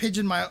don't want to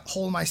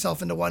pigeonhole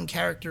myself into one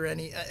character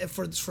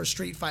for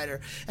Street Fighter.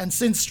 And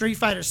since Street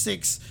Fighter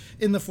 6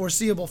 in the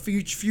foreseeable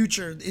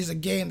future is a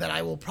game that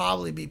I will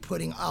probably be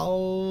putting a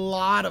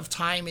lot of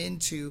time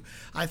into,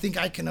 I think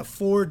I can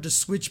afford to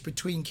switch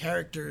between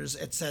characters,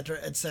 etc.,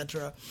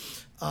 etc.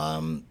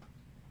 Are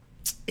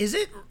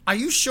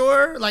you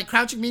sure? Like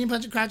crouching medium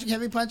punch and crouching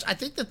heavy punch, I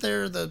think that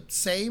they're the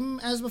same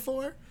as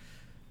before.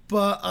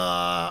 But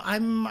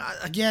I'm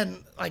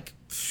again like,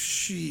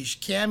 sheesh,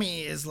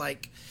 Cammy is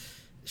like,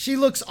 she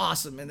looks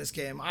awesome in this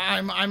game.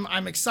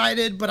 I'm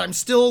excited, but I'm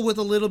still with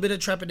a little bit of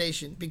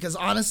trepidation because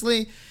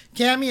honestly,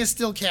 Cammy is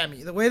still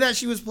Cammy. The way that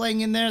she was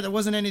playing in there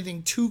wasn't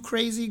anything too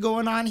crazy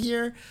going on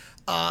here.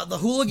 The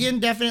hooligan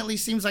definitely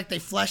seems like they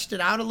fleshed it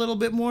out a little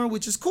bit more,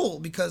 which is cool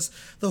because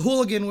the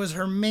hooligan was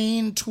her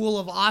main tool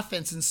of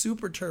offense in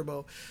Super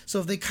Turbo. So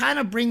if they kind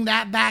of bring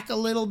that back a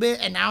little bit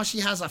and now she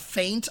has a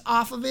feint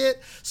off of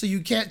it, so you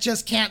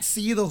can't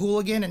see the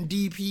hooligan and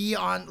DP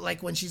on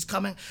like when she's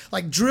coming,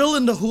 like drill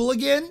into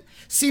hooligan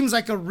seems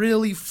like a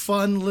really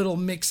fun little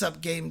mix-up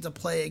game to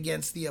play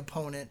against the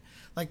opponent.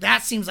 Like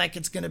that seems like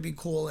it's going to be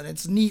cool, and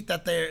it's neat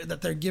that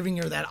they're giving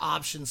her that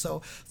option. So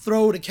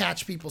throw to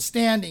catch people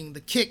standing, the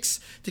kicks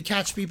to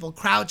catch people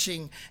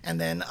crouching, and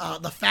then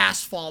the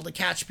fast fall to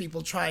catch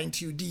people trying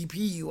to DP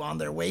you on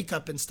their wake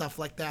up and stuff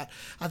like that.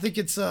 I think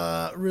it's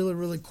really,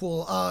 really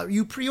cool.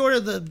 You pre-order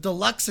the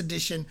deluxe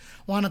edition.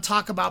 Want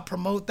to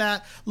promote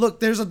that? Look,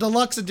 there's a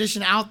deluxe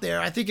edition out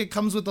there. I think it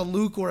comes with a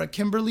Luke or a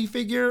Kimberly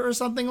figure or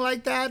something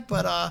like that,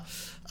 but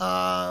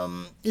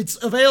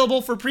It's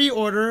available for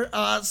pre-order,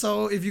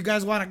 so if you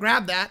guys want to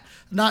grab that,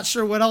 not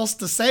sure what else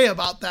to say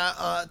about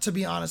that, to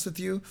be honest with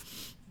you.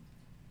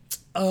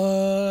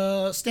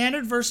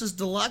 Standard versus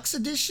deluxe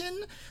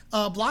edition,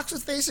 blocks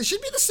with face, it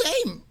should be the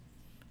same.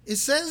 It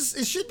says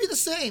it should be the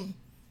same.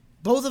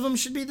 Both of them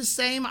should be the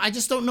same. I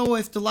just don't know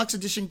if deluxe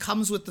edition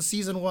comes with the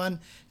season 1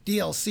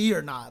 DLC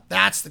or not.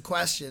 That's the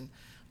question.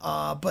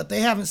 But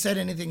they haven't said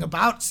anything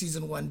about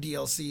season 1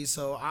 DLC,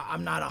 so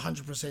I'm not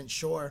 100%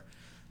 sure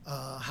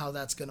how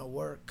that's gonna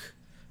work.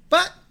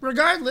 But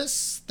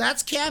regardless,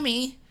 that's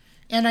Cammy,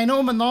 and I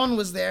know Manon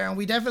was there, and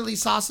we definitely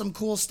saw some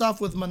cool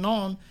stuff with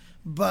Manon.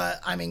 But,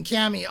 I mean,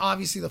 Cammy,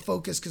 obviously the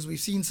focus, because we've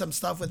seen some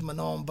stuff with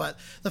Manon. But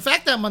the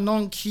fact that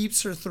Manon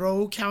keeps her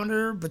throw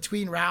counter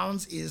between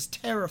rounds is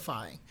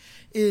terrifying.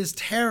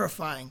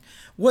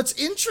 What's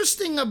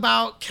interesting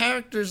about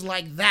characters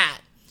like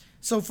that,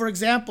 so for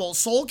example,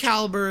 Soul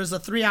Calibur is a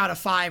 3 out of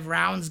 5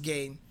 rounds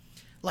game.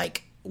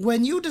 Like,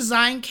 when you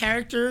design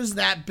characters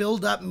that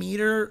build up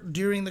meter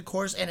during the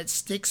course and it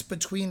sticks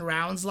between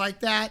rounds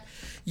like that,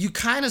 you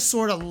kind of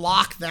sort of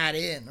lock that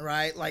in,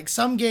 right? Like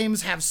some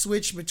games have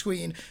switched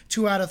between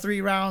 2 out of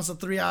 3 rounds to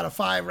 3 out of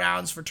 5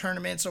 rounds for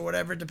tournaments or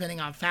whatever, depending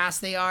on how fast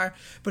they are.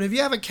 But if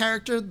you have a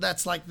character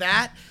that's like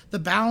that, the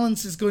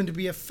balance is going to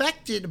be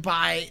affected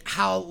by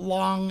how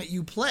long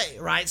you play,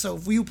 right? So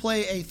if you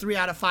play a 3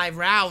 out of 5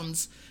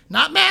 rounds,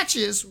 not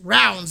matches,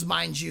 rounds,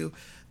 mind you,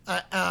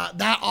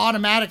 that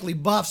automatically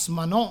buffs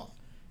Manon.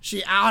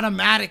 She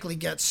automatically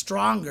gets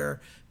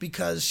stronger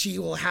because she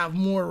will have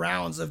more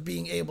rounds of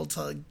being able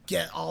to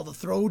get all the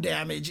throw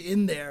damage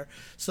in there.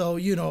 So,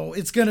 you know,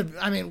 it's going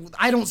to, I mean,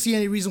 I don't see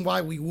any reason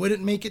why we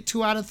wouldn't make it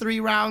 2 out of 3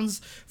 rounds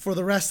for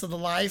the rest of the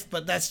life,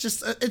 but that's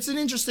just, it's an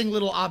interesting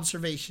little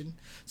observation.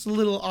 It's a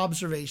little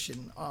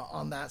observation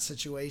on that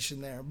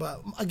situation there.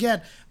 But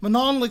again,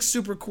 Manon looks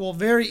super cool,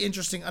 very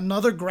interesting,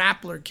 another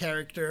grappler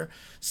character.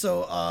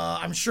 So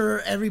I'm sure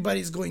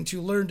everybody's going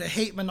to learn to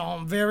hate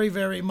Manon very,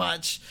 very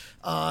much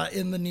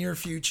in the near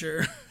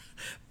future.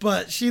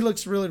 But she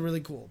looks really,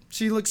 really cool.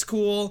 She looks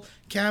cool.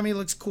 Cammy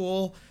looks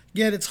cool.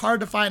 Yet it's hard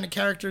to find a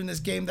character in this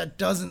game that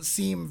doesn't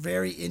seem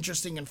very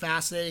interesting and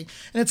fascinating.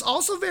 And it's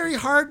also very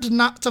hard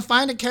to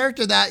find a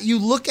character that you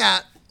look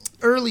at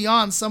early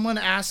on. Someone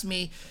asked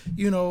me,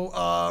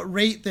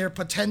 rate their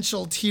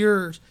potential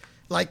tiers,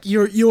 like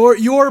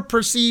your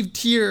perceived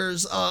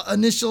tiers,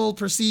 initial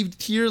perceived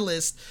tier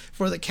list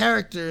for the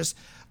characters.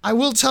 I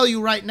will tell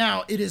you right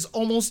now, it is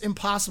almost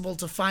impossible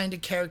to find a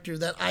character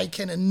that I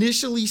can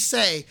initially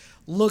say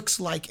looks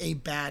like a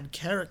bad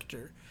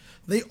character.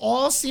 They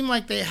all seem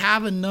like they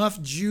have enough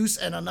juice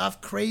and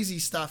enough crazy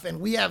stuff, and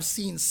we have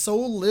seen so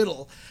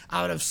little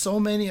out of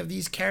so many of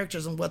these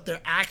characters and what they're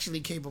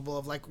actually capable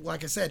of.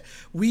 Like I said,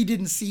 we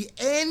didn't see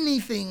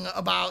anything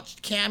about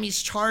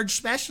Cammy's charge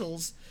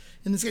specials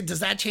in this game. Does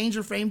that change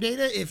her frame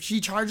data? If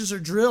she charges her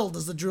drill,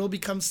 does the drill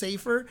become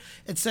safer,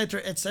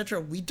 etc., etc.?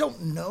 We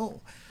don't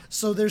know.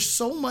 So there's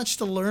so much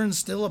to learn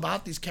still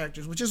about these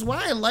characters, which is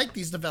why I like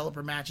these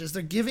developer matches.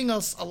 They're giving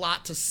us a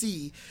lot to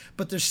see,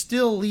 but they're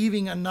still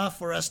leaving enough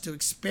for us to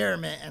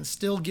experiment and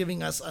still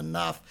giving us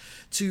enough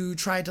to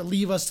try to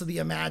leave us to the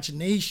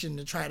imagination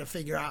to try to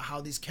figure out how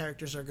these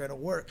characters are going to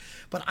work.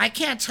 But I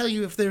can't tell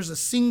you if there's a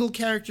single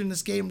character in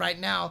this game right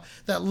now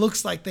that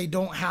looks like they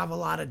don't have a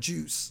lot of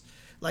juice.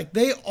 Like,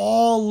 they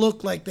all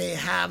look like they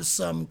have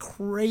some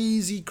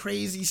crazy,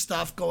 crazy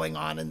stuff going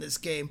on in this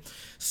game.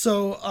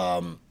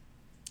 So,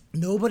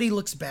 nobody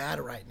looks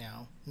bad right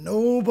now.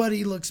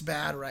 Nobody looks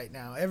bad right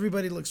now.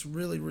 Everybody looks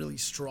really, really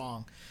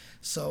strong.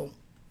 So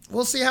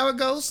we'll see how it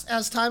goes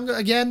as time goes.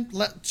 Again,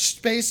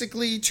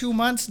 basically 2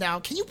 months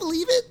now. Can you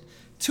believe it?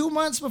 2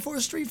 months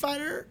before Street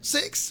Fighter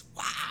 6?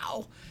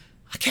 Wow.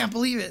 I can't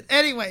believe it.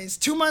 Anyways,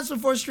 2 months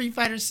before Street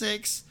Fighter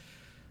 6.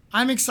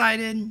 I'm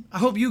excited. I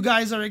hope you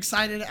guys are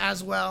excited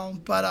as well.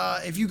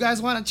 But if you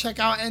guys want to check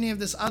out any of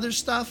this other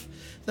stuff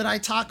that I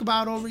talk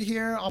about over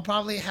here, I'll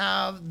probably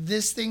have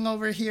this thing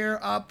over here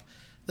up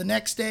the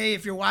next day.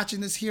 If you're watching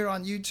this here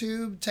on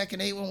YouTube,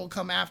 Tekken 8 one will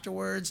come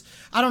afterwards.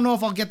 I don't know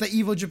if I'll get the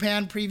Evo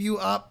Japan preview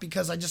up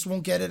because I just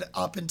won't get it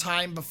up in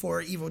time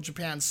before Evo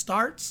Japan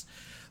starts.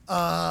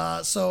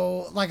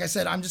 So like I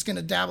said, I'm just going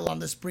to dabble on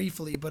this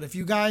briefly, but if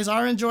you guys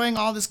are enjoying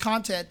all this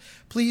content,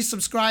 please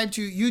subscribe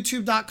to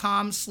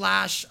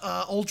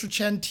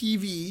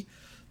youtube.com/UltraChenTV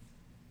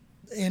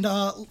and,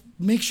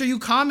 make sure you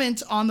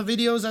comment on the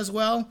videos as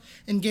well.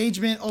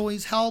 Engagement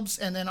always helps.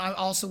 And then I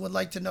also would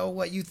like to know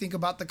what you think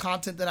about the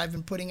content that I've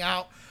been putting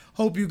out.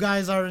 Hope you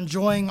guys are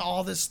enjoying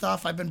all this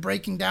stuff. I've been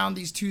breaking down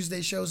these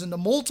Tuesday shows into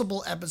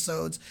multiple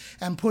episodes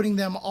and putting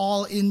them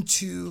all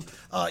into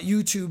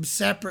YouTube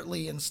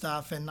separately and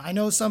stuff. And I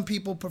know some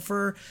people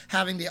prefer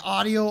having the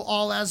audio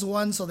all as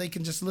one so they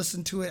can just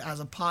listen to it as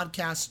a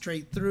podcast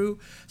straight through.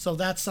 So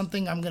that's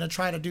something I'm going to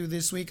try to do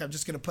this week. I'm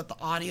just going to put the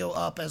audio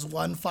up as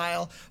one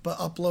file, but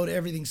upload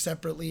everything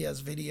separately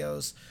as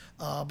videos.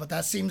 But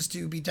that seems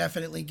to be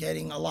definitely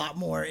getting a lot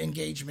more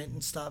engagement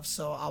and stuff.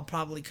 So I'll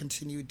probably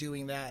continue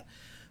doing that.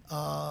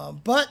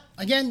 But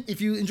again,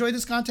 if you enjoy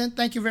this content,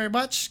 thank you very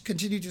much.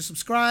 Continue to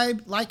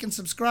subscribe, like and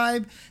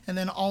subscribe, and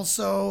then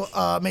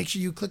also make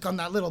sure you click on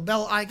that little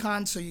bell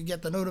icon so you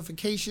get the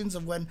notifications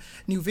of when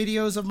new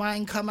videos of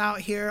mine come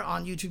out here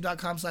on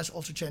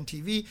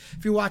youtube.com/UltraChenTV.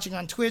 If you're watching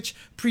on Twitch,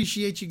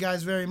 appreciate you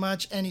guys very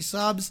much. Any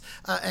subs,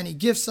 any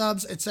gift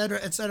subs,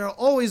 etc.,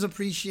 always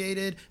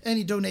appreciated.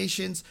 Any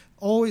donations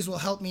always will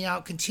help me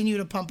out. Continue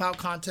to pump out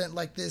content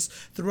like this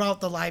throughout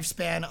the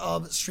lifespan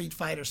of Street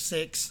Fighter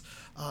 6.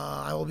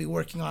 I will be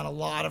working on a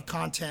lot of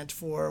content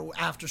for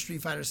after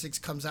Street Fighter 6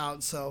 comes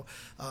out. So,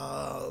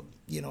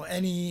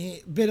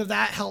 any bit of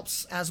that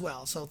helps as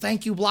well. So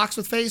thank you, Blocks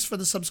with Face, for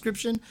the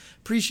subscription.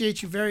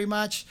 Appreciate you very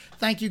much.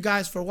 Thank you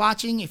guys for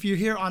watching. If you're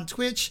here on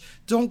Twitch,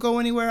 don't go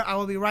anywhere. I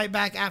will be right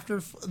back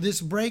after this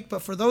break.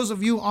 But for those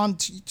of you on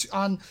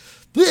YouTube,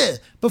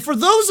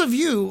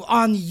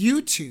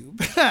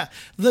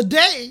 the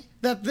day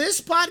that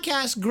this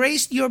podcast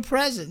graced your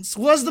presence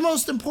was the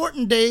most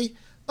important day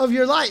of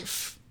your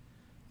life.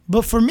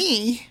 But for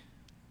me,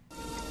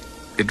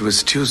 it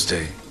was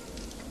Tuesday.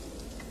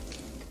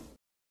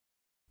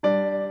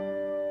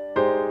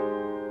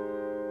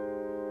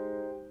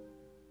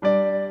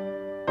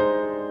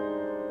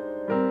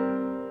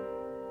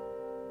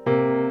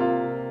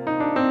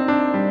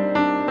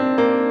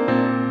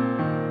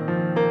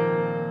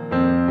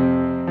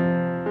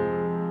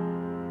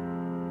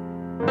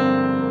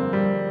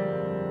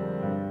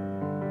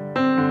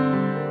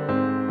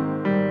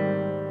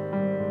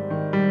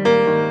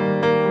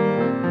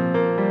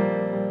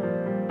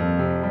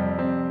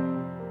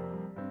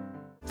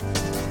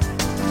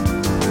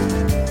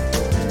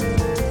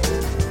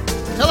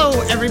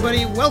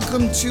 everybody.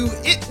 Welcome to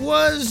It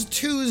Was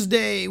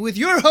Tuesday with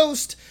your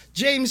host,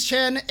 James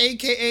Chen,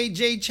 aka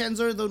Jay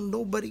Chenzer, though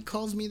nobody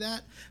calls me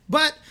that.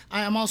 But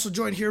I am also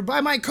joined here by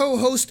my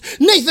co-host,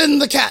 Nathan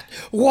the Cat.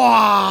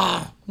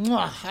 Wah!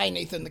 Hi,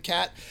 Nathan the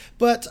Cat.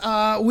 But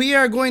we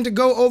are going to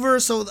go over,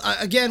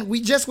 again,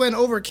 we just went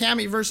over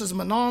Cammy versus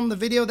Manon, the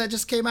video that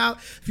just came out.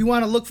 If you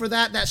want to look for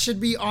that, that should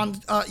be on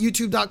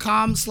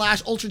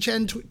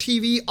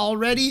youtube.com/UltraChenTV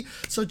already.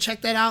 So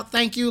check that out.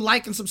 Thank you.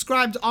 Like and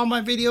subscribe to all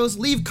my videos.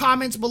 Leave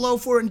comments below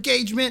for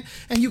engagement.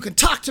 And you can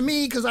talk to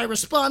me because I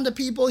respond to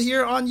people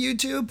here on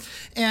YouTube.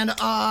 And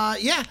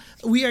yeah,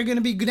 we are going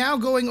to be now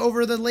going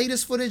over the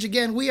latest footage.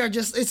 Again, we are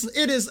just,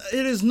 it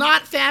is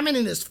not famine,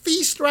 it is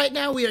feast right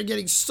now. We are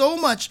getting so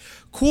much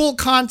cool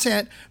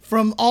content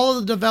from all of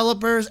the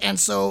developers, and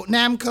so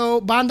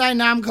Bandai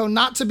Namco,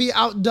 not to be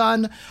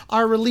outdone,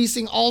 are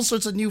releasing all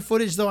sorts of new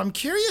footage, though I'm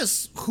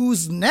curious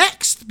who's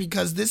next,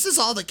 because this is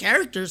all the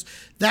characters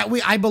that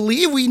I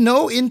believe we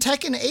know in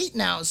Tekken 8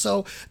 now.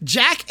 So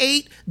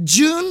Jack-8,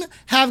 June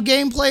have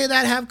gameplay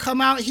that have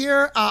come out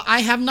here. I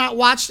have not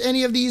watched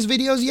any of these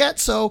videos yet,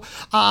 so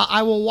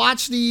I will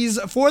watch these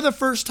for the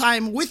first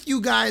time with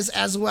you guys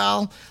as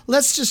well.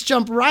 Let's just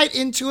jump right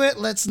into it.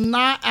 Let's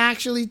not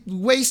actually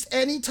waste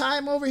any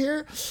time over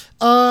here.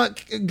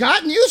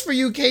 Got news for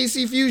you,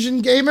 KC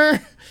Fusion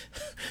Gamer.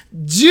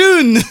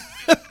 June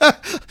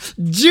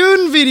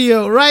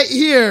video right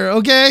here,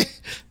 okay?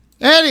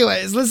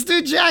 Anyways, let's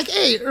do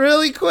Jack-8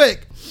 really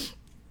quick.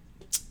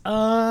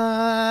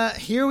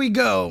 Here we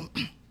go.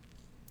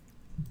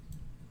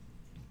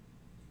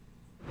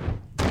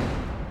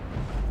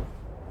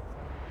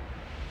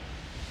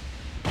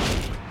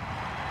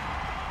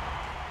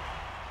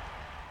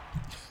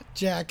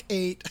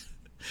 Jack-8.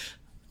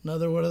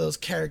 Another one of those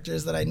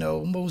characters that I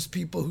know most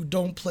people who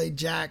don't play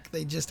Jack,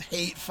 they just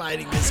hate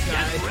fighting this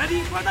guy. Get ready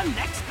for the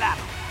next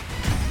battle.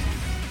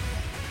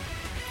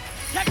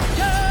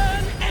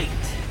 Tekken 8.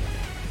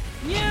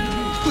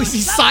 Who is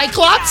he,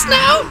 Cyclops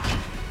now?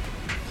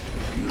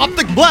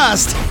 Optic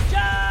Blast.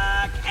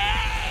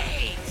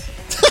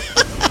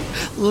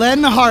 Jack-8.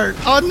 Lenhart.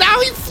 Oh, now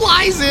he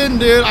flies in,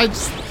 dude.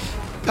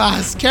 God,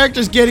 his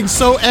character's getting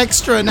so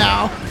extra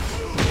now.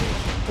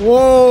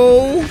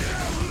 Whoa.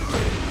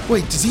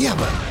 Wait, does he have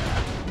a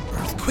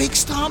Earthquake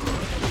Stomp?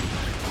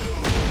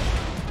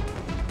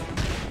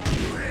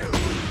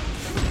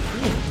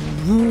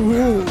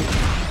 Ooh.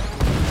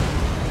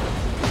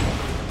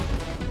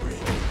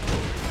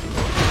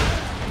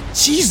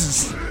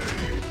 Jesus.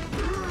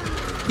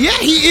 Yeah,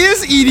 he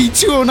is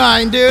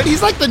ED209, dude.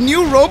 He's like the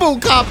new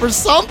RoboCop or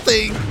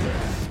something.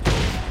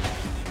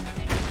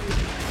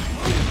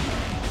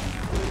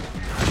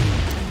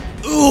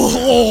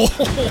 Ooh,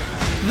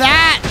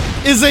 that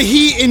is a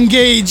heat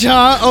engage,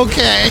 huh?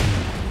 Okay.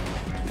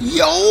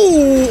 Yo!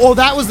 Oh,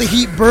 that was the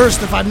heat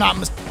burst, if I'm not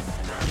mistaken.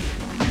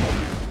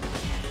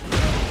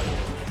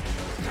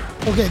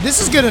 Okay, this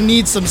is gonna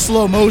need some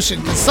slow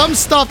motion, because some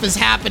stuff is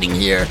happening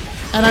here,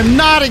 and I'm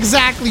not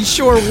exactly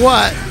sure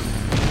what.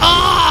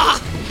 Ah!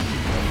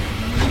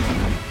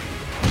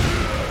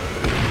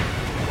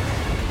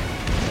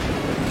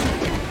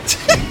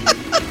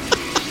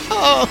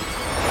 Oh.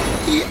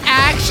 He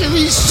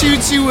actually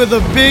shoots you with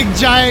a big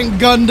giant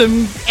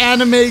Gundam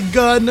anime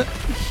gun.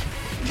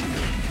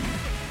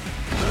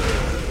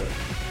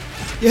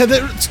 Yeah,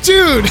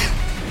 dude.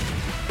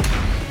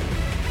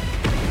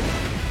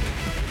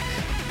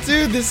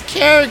 Dude, this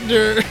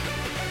character.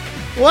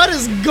 What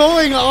is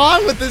going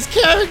on with this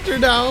character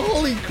now?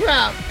 Holy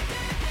crap.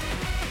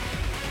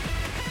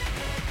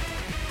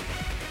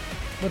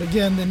 But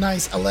again, the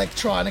nice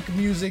electronic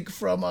music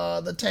from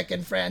the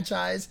Tekken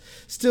franchise.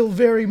 Still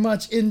very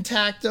much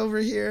intact over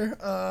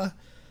here.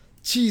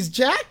 Geez,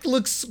 Jack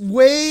looks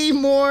way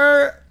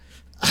more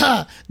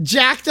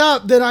jacked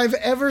up than I've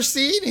ever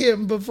seen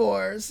him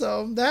before.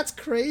 So that's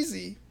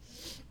crazy.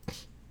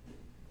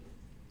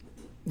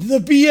 The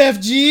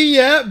BFG,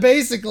 yeah,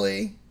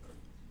 basically.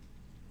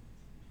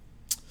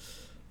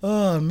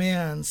 Oh,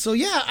 man. So,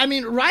 yeah, I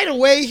mean, right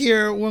away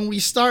here when we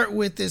start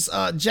with this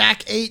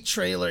Jack-8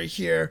 trailer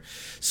here.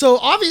 So,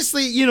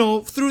 obviously, you know,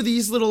 through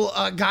these little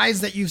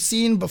guys that you've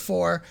seen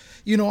before,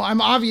 you know,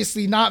 I'm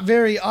obviously not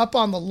very up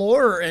on the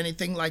lore or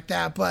anything like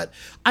that. But,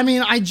 I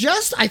mean, I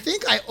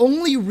think I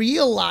only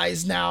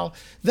realize now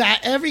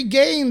that every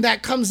game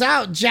that comes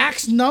out,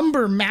 Jack's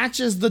number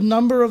matches the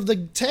number of the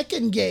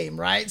Tekken game,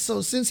 right?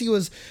 So, since he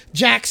was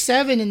Jack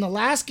 7 in the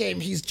last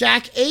game, he's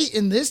Jack 8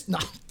 in this. No,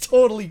 I'm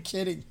totally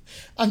kidding.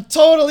 I'm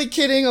totally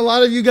kidding. A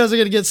lot of you guys are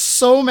going to get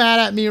so mad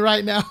at me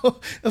right now.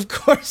 Of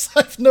course,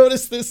 I've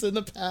noticed this in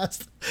the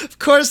past. Of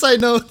course, I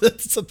know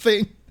that's a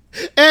thing.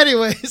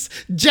 Anyways,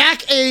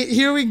 Jack-8,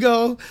 here we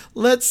go.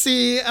 Let's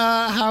see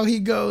how he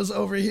goes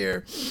over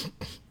here.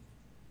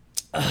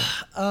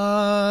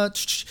 Yeah,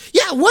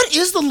 what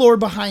is the lore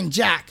behind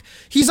Jack?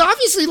 He's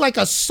obviously like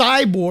a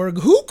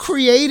cyborg. Who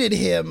created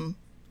him?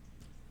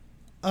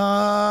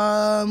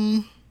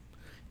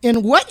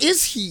 And what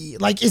is he?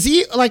 Like, is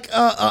he like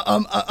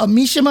a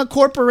Mishima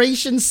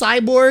Corporation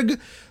cyborg,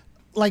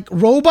 like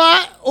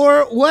robot,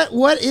 or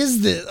what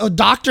is this? Oh,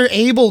 Dr.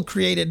 Abel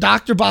created,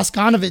 Dr.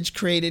 Boskanovich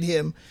created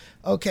him.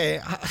 Okay,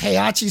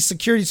 Heihachi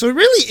Security. So it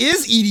really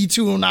is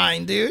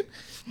ED209, dude.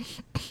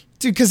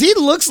 Dude, because he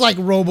looks like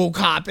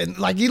RoboCop, and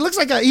like he looks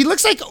like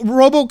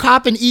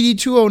RoboCop and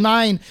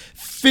ED209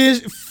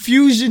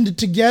 fusioned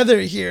together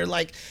here.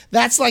 Like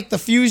that's like the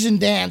fusion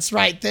dance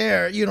right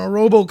there. You know,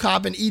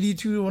 RoboCop and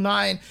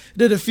ED209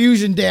 did a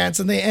fusion dance,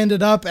 and they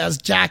ended up as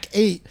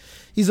Jack-8.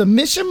 He's a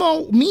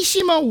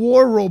Mishima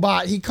war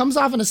robot. He comes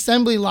off an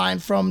assembly line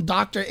from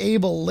Dr.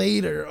 Abel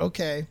later.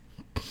 Okay.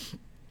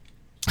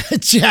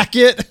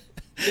 Jacket.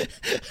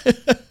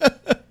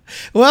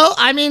 Well,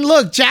 I mean,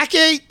 look,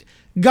 Jack-8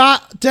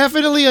 got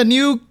definitely a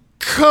new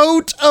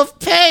coat of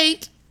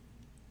paint.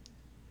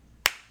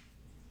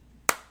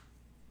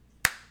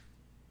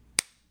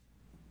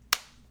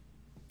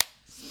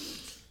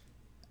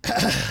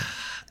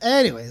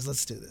 Anyways,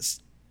 let's do this.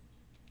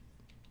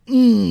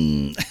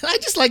 I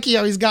just like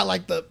how he's got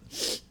like the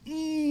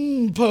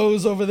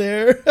pose over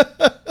there.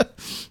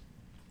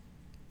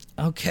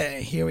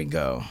 Okay, here we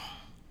go.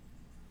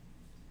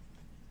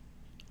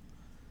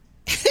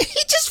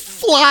 He just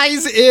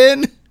flies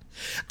in.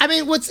 I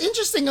mean, what's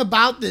interesting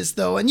about this,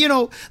 though, and, you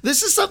know,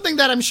 this is something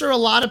that I'm sure a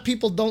lot of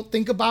people don't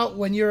think about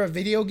when you're a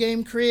video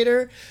game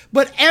creator,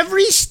 but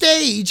every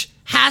stage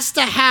has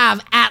to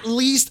have at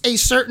least a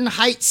certain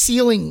height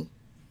ceiling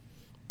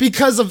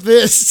because of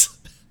this.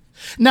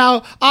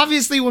 Now,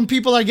 obviously, when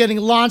people are getting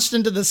launched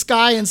into the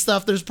sky and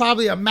stuff, there's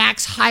probably a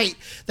max height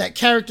that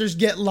characters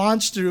get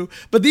launched through.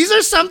 But these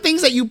are some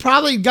things that you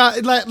probably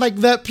got, like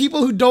that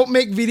people who don't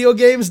make video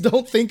games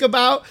don't think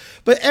about.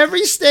 But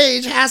every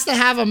stage has to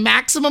have a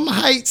maximum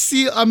height,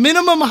 a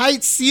minimum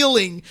height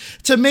ceiling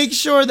to make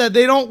sure that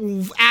they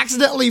don't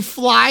accidentally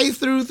fly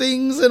through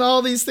things and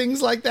all these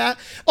things like that.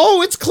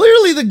 Oh, it's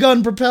clearly the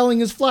gun propelling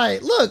his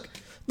flight. Look.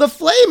 The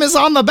flame is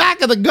on the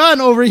back of the gun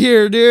over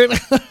here, dude.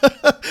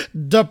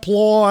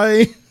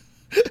 Deploy.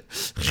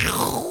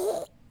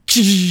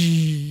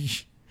 He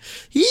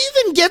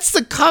even gets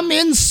to come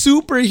in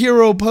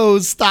superhero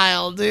pose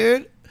style,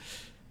 dude.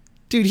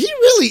 Dude, he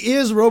really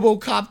is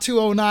RoboCop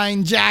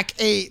 209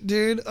 Jack-8,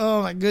 dude.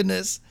 Oh, my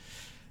goodness.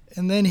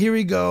 And then here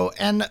we go.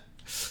 And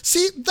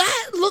see,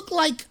 that looked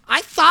like,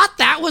 I thought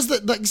that was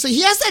so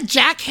he has that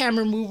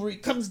jackhammer move where he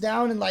comes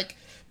down and like,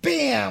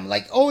 bam,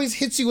 like always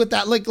hits you with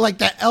that like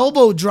that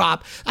elbow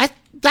drop.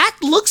 That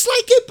looks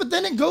like it, but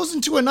then it goes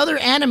into another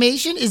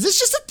animation. Is this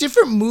just a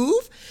different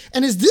move?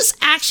 And is this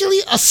actually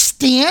a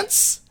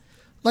stance?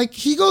 Like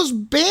he goes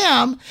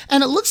bam,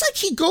 and it looks like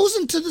he goes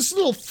into this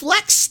little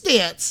flex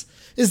stance.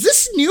 Is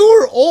this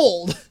new or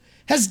old?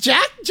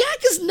 Jack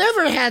has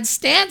never had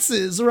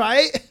stances,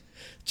 right?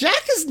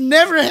 Jack has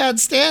never had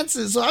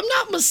stances, so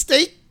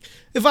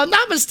if I'm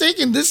not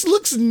mistaken, this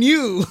looks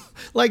new.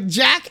 Like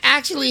Jack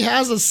actually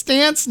has a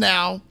stance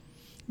now.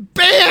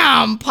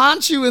 Bam!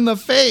 Punch you in the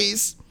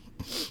face.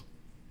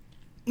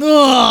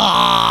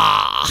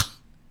 Ugh.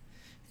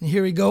 And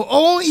here we go.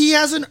 Oh, he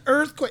has an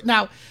earthquake.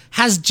 Now,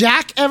 has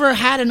Jack ever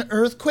had an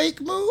earthquake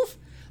move?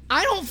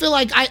 I don't feel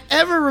like I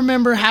ever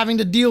remember having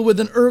to deal with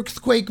an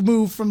earthquake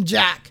move from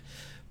Jack.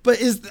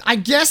 But I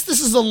guess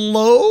this is a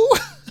low?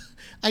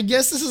 I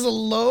guess this is a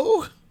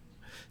low?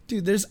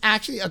 Dude, there's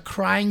actually a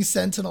crying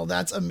sentinel.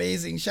 That's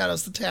amazing. Shout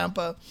outs to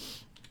Tampa.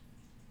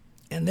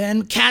 And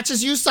then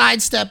catches you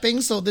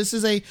sidestepping. So this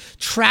is a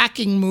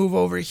tracking move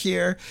over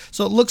here.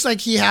 So it looks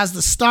like he has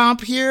the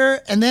stomp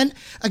here. And then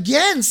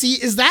again, see,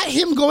 is that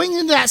him going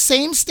into that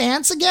same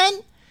stance again?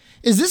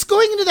 Is this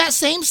going into that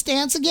same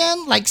stance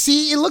again? Like,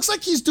 see, it looks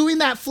like he's doing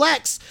that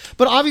flex.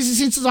 But obviously,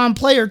 since it's on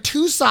player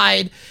 2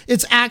 side,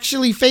 it's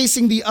actually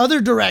facing the other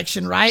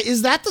direction, right?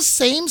 Is that the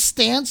same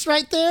stance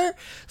right there?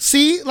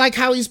 See, like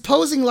how he's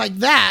posing like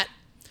that.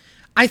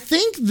 I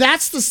think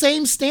that's the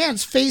same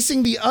stance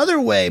facing the other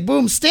way.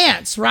 Boom,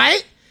 stance,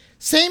 right?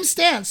 Same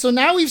stance. So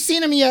now we've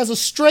seen him, he has a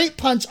straight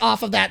punch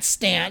off of that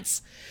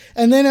stance.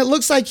 And then it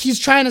looks like he's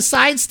trying to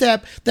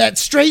sidestep that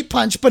straight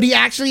punch, but he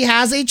actually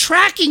has a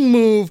tracking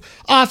move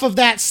off of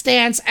that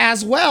stance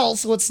as well.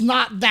 So it's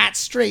not that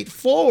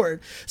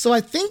straightforward. So I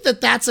think that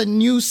that's a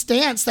new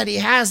stance that he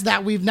has,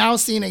 that we've now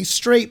seen a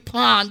straight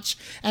punch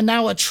and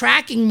now a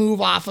tracking move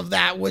off of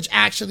that, which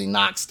actually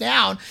knocks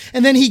down.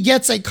 And then he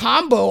gets a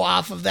combo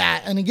off of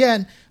that. And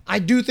again, I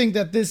do think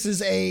that this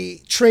is a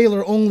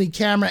trailer only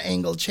camera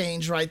angle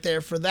change right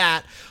there for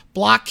that.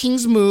 Block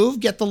King's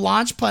move, get the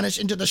launch punish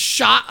into the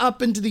shot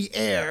up into the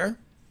air.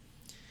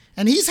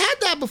 And he's had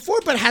that before,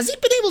 but has he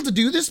been able to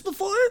do this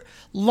before?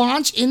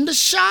 Launch into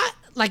shot?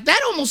 Like that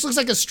almost looks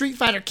like a Street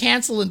Fighter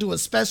cancel into a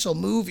special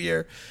move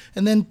here.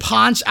 And then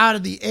punch out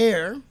of the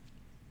air.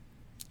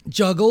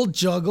 Juggle,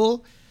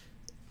 juggle.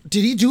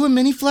 Did he do a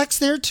mini flex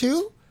there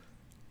too?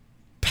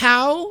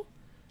 Pow.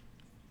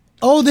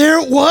 Oh, there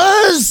it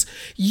was.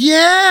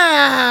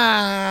 Yeah.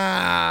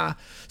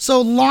 So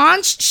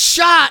launch,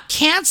 shot,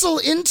 cancel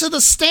into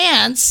the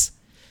stance,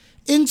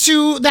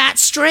 into that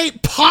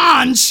straight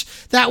punch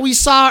that we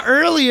saw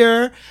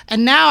earlier.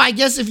 And now I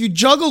guess if you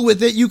juggle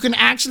with it, you can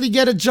actually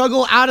get a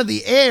juggle out of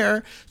the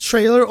air.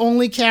 Trailer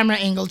only camera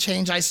angle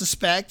change, I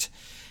suspect.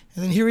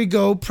 And then here we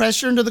go.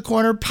 Pressure into the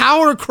corner.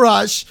 Power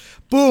crush.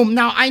 Boom.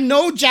 Now I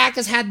know Jack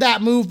has had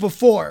that move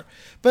before,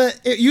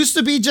 but it used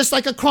to be just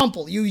like a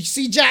crumple. You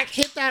see Jack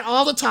hit that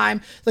all the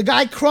time. The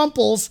guy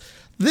crumples.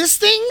 This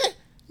thing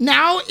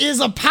now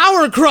is a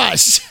power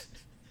crush.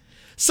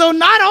 So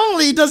not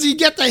only does he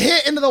get the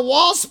hit into the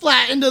wall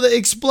splat into the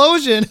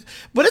explosion,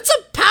 but it's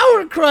a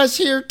power crush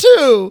here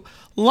too.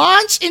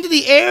 Launch into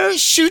the air,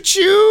 shoot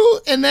you,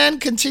 and then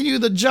continue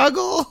the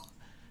juggle.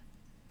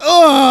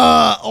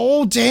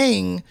 Oh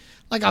dang.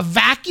 Like a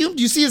vacuum.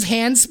 Do you see his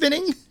hand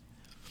spinning?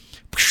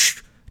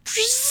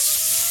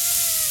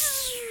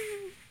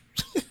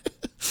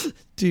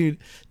 Dude,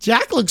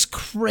 Jack looks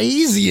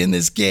crazy in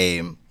this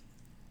game.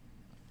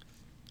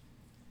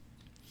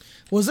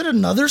 Was it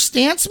another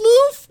stance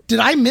move? Did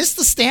I miss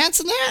the stance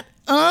in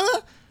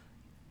that?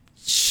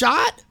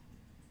 Shot,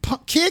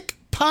 kick,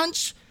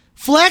 punch,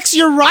 flex.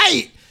 You're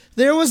right.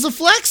 There was a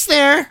flex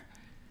there.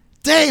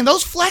 Dang,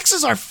 those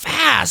flexes are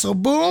fast. So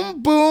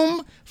boom,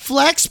 boom,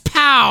 flex,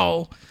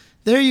 pow.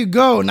 There you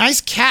go. Nice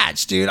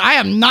catch, dude. I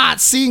am not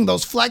seeing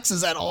those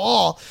flexes at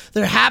all.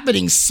 They're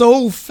happening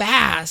so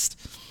fast.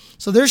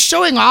 So they're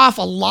showing off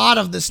a lot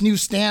of this new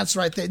stance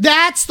right there.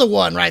 That's the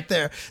one right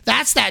there.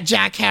 That's that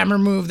jackhammer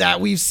move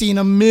that we've seen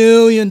a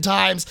million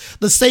times.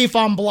 The safe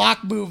on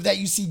block move that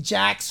you see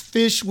Jax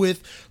fish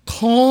with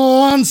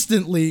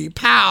constantly.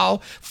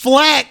 Pow.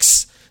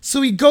 Flex.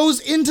 So he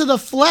goes into the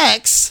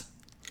flex.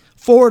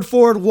 Forward,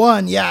 forward,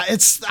 one. Yeah,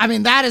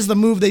 that is the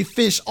move they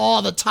fish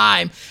all the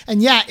time.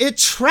 And yeah, it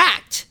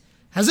tracked.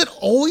 Has it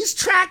always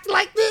tracked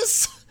like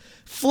this?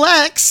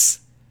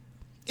 Flex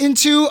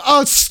into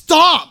a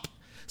stomp.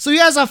 So he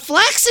has a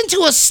flex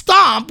into a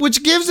stomp,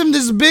 which gives him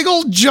this big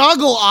old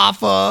juggle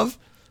off of.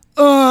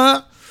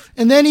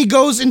 And then he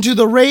goes into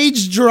the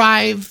rage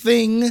drive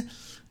thing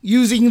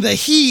using the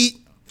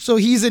heat. So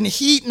he's in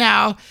heat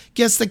now,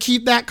 gets to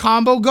keep that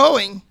combo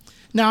going.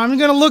 Now I'm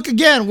going to look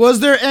again. Was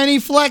there any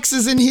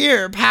flexes in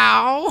here?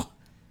 Pow.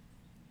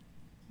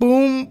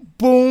 Boom,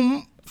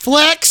 boom,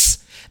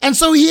 flex. And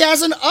so he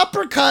has an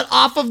uppercut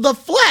off of the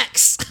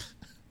flex.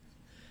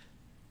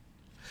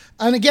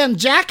 And again,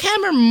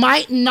 Jackhammer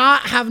might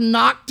not have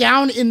knocked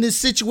down in this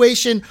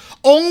situation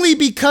only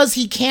because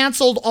he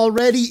canceled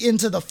already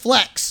into the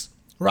flex,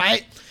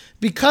 right?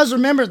 Because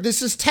remember,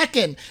 this is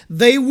Tekken.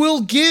 They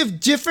will give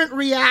different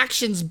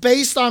reactions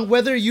based on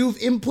whether you've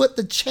input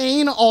the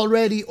chain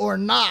already or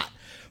not.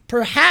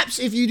 Perhaps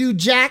if you do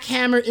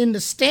Jackhammer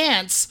into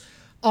stance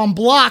on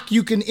block,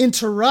 you can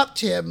interrupt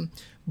him.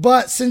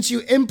 But since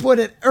you input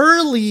it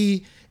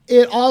early,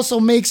 it also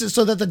makes it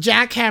so that the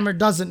jackhammer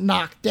doesn't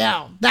knock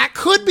down. That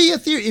could be a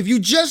theory. If you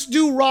just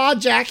do raw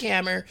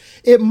jackhammer,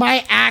 it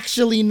might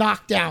actually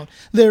knock down.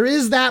 There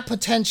is that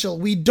potential.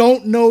 We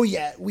don't know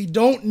yet.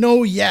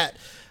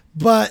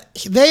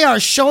 But they are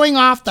showing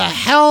off the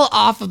hell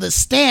off of the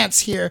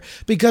stance here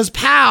because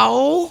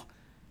pow,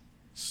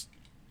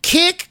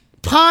 kick,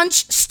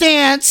 punch,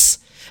 stance,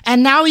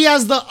 and now he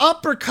has the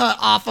uppercut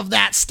off of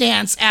that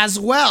stance as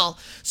well.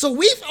 So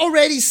we've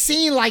already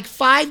seen like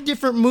 5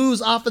 different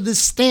moves off of this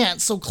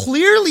stance. So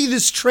clearly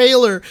this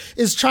trailer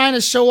is trying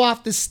to show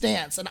off this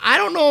stance. And I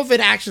don't know if it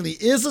actually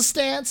is a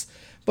stance,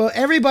 but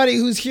everybody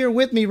who's here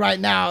with me right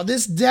now,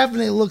 this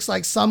definitely looks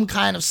like some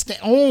kind of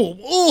stance.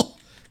 Oh,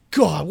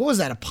 God, what was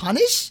that, a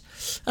punish?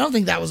 I don't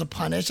think that was a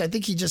punish. I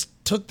think he just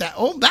took that.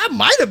 Oh, that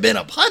might have been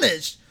a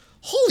punish.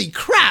 Holy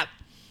crap.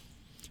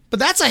 But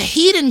that's a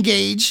heat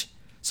engage.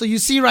 So you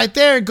see right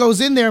there, it goes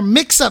in there,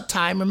 mix-up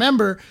time.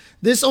 Remember,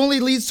 this only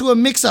leads to a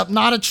mix-up,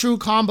 not a true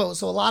combo.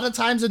 So a lot of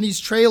times in these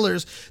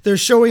trailers, they're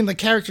showing the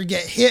character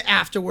get hit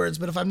afterwards.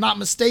 But if I'm not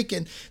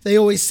mistaken, they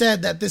always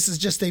said that this is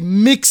just a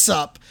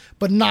mix-up,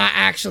 but not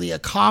actually a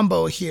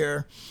combo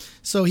here.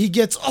 So he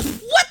gets, oh,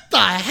 what the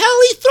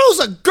hell? He throws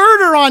a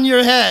girder on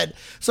your head.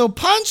 So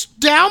punch,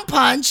 down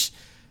punch.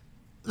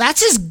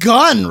 That's his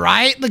gun,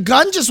 right? The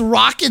gun just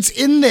rockets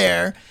in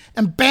there.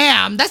 And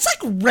bam, that's like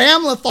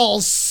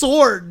Ramlethal's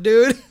sword,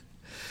 dude.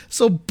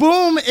 So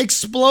boom,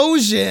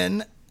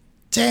 explosion.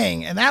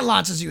 Dang, and that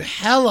launches you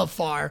hella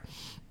far.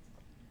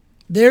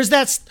 There's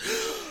that.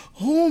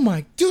 Oh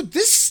my, dude,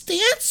 this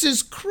stance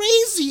is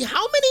crazy.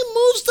 How many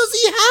moves does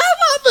he have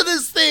off of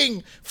this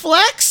thing?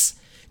 Flex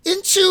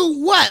into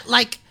what?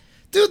 Like,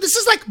 dude, this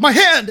is like my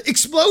hand,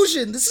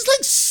 explosion. This is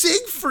like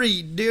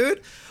Siegfried,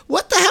 dude.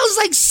 What the hell is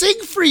like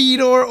Siegfried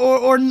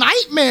or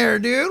Nightmare,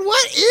 dude?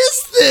 What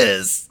is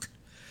this?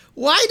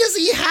 Why does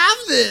he have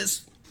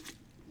this?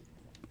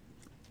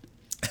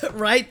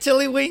 Right,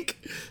 Tillywink?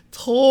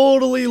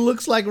 Totally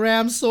looks like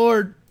Ram's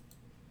sword.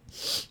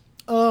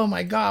 Oh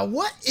my god,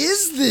 what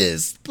is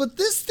this? But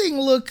this thing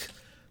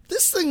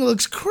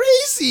looks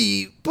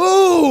crazy.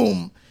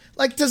 Boom.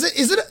 Like,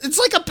 it's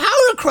like a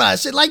power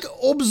crush. It like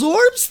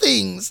absorbs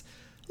things.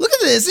 Look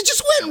at this. It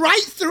just went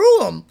right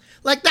through him.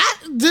 Like that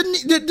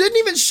didn't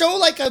even show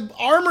like a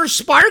armor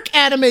spark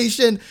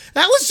animation.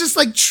 That was just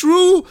like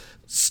true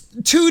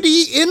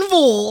 2D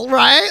invul,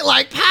 right?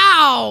 Like,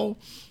 pow.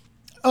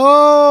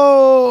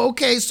 Oh,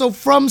 okay. So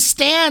from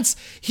stance,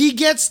 he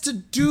gets to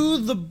do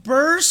the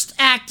burst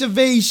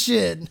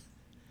activation.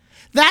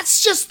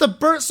 That's just the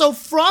burst. So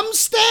from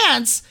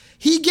stance,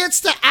 he gets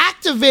to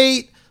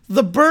activate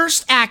the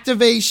burst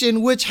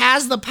activation, which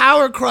has the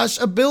power crush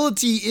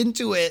ability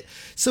into it.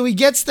 So he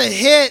gets the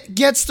hit,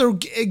 gets to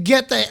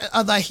get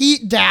the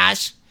heat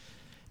dash,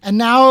 and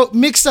now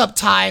mix up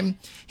time.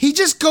 He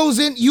just goes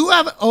in.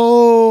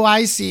 Oh,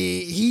 I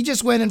see. He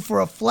just went in for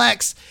a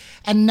flex.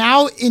 And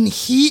now in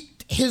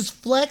heat, his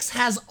flex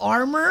has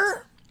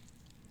armor.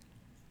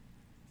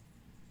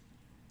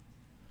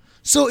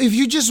 So if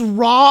you just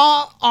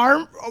raw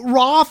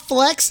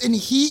flex in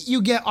heat,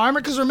 you get armor.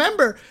 Because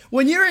remember,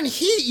 when you're in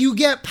heat, you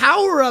get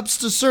power-ups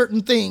to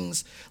certain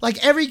things.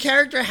 Like every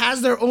character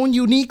has their own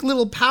unique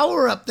little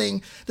power-up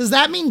thing. Does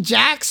that mean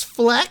Jack's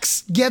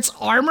flex gets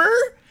armor?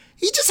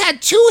 He just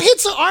had 2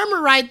 hits of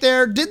armor right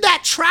there, did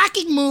that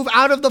tracking move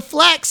out of the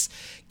flex,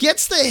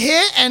 gets the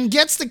hit, and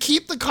gets to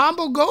keep the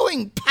combo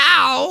going.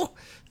 Pow!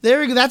 There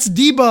we go. That's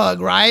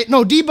debug, right?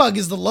 No, debug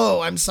is the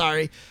low. I'm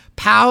sorry.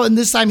 Pow, and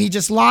this time he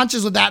just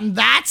launches with that, and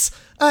that's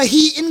a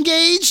heat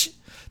engage.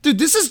 Dude,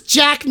 this is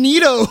Jack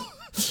Nito.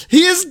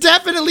 He is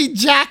definitely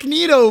Jack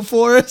Nito,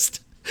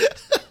 Forrest.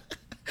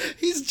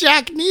 He's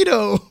Jack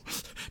Nito.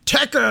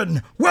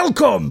 Tekken,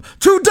 welcome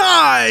to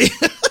die!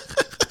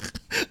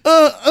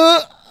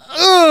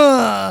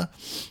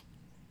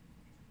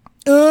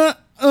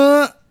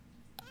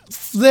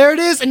 There it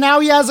is, and now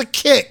he has a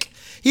kick.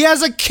 He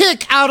has a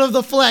kick out of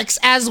the flex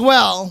as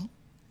well.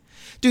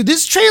 Dude,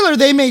 this trailer,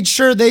 they made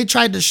sure they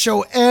tried to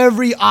show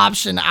every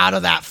option out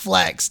of that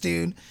flex,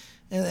 dude.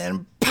 And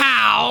then,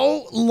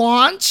 pow,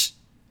 launch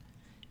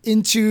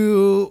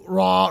into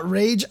raw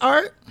rage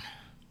art.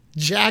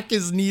 Jack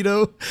is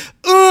Nito.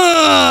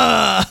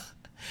 And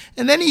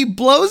then he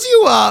blows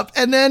you up,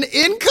 and then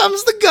in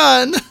comes the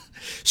gun.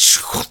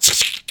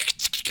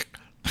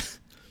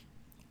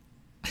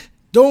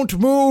 Don't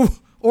move,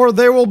 or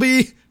there will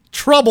be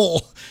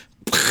trouble.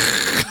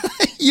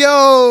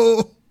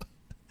 Yo.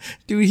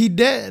 Dude, he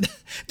dead.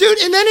 Dude,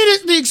 and then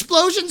the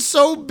explosion's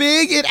so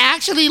big, it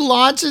actually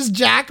launches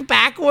Jack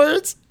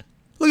backwards.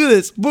 Look at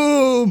this.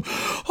 Boom.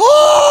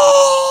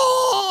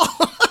 Oh!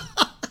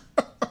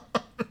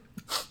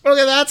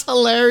 Okay, that's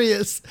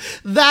hilarious.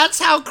 That's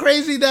how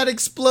crazy that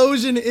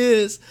explosion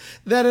is,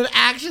 that it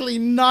actually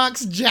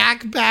knocks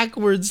Jack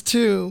backwards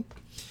too.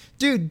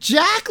 Dude,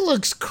 Jack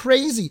looks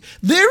crazy.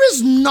 There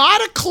is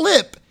not a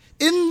clip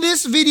in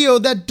this video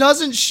that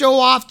doesn't show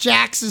off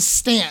Jack's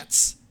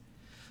stance.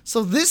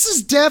 So this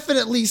is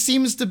definitely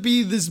seems to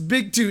be this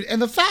big dude.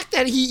 And the fact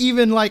that he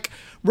even like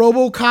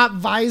RoboCop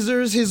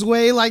visors his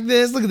way like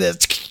this. Look at this.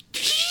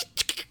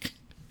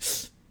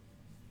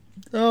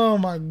 Oh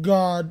my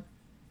God.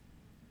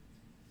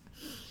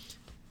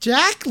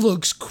 Jack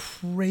looks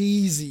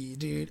crazy,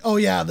 dude. Oh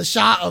yeah, the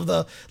shot of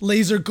the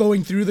laser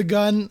going through the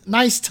gun.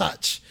 Nice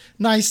touch.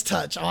 Nice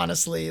touch,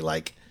 honestly.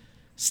 Like,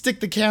 stick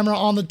the camera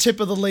on the tip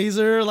of the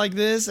laser like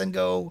this and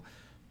go.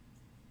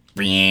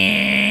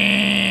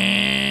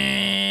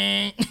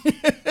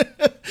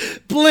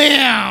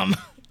 Blam!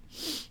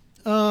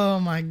 Oh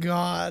my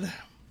God.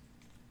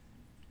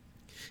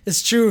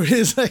 It's true.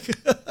 It's like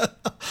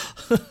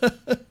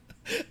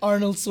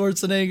Arnold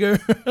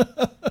Schwarzenegger.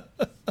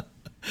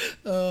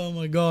 Oh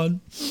my God.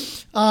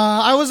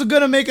 I was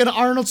gonna make an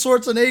Arnold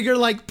Schwarzenegger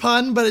like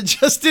pun, but it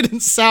just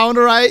didn't sound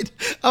right.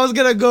 I was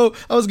gonna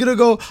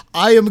go,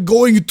 I am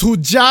going to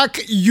jack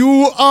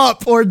you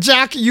up or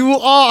jack you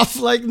off.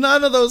 Like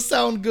none of those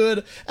sound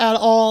good at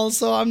all,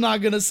 so I'm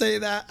not gonna say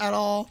that at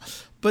all.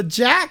 But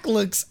Jack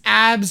looks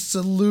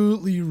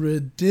absolutely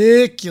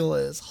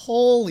ridiculous.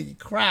 Holy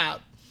crap.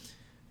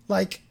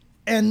 Like,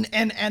 and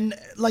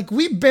like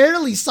we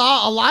barely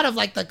saw a lot of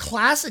like the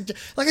classic.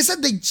 Like I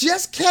said, they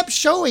just kept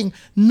showing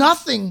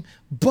nothing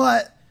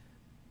but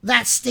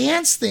that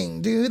stance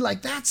thing, dude.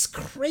 Like that's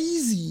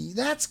crazy.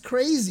 That's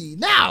crazy.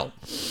 Now,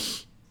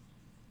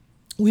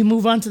 we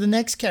move on to the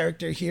next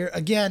character here.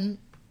 Again,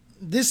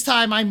 this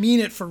time I mean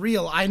it for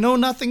real. I know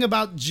nothing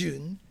about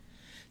Jun.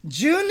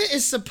 Jun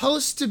is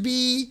supposed to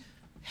be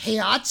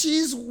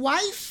Heihachi's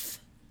wife.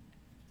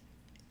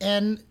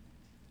 And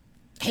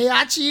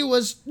Heihachi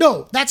was...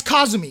 No, that's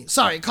Kazumi.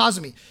 Sorry,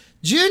 Kazumi.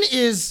 Jun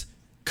is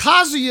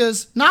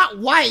Kazuya's, not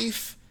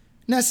wife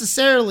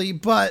necessarily,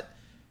 but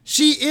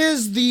she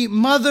is the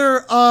mother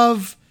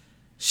of...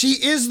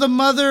 She is the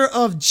mother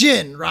of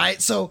Jin,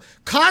 right? So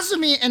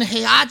Kazumi and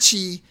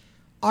Heihachi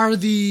are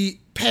the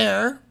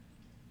pair.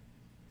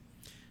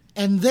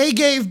 And they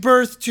gave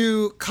birth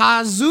to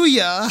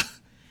Kazuya.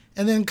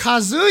 And then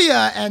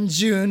Kazuya and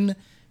Jun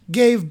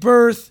gave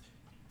birth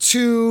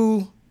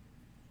to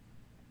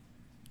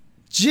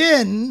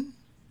Jin.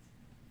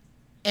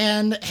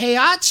 And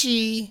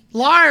Heihachi,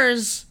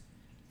 Lars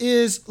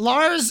is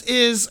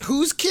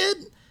whose kid?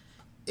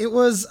 It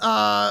was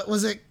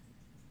it,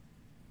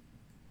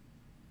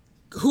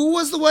 who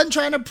was the one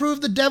trying to prove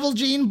the devil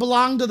gene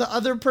belonged to the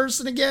other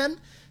person again?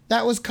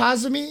 That was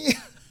Kazumi.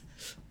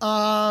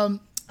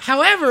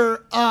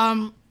 However,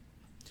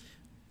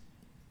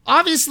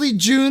 obviously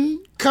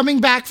Jun coming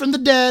back from the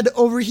dead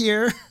over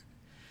here.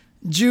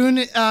 Jun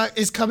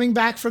is coming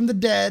back from the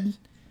dead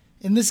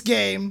in this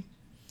game.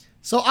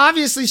 So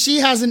obviously she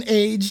hasn't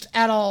aged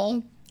at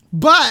all.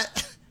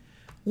 But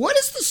what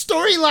is the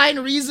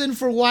storyline reason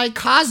for why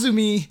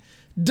Kazumi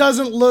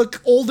doesn't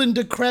look old and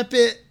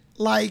decrepit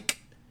like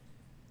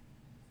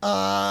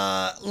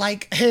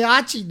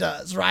Heihachi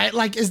does, right?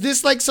 Like, is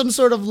this like some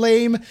sort of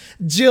lame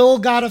Jill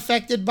got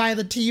affected by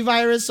the T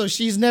virus, so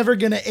she's never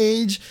gonna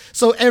age,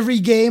 so every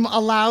game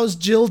allows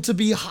Jill to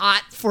be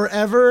hot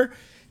forever,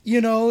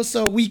 you know,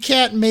 so we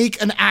can't make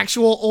an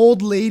actual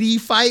old lady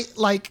fight,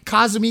 like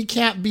Kazumi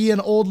can't be an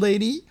old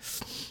lady.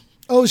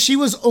 Oh, she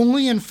was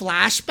only in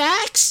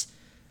flashbacks?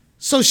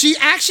 So she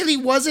actually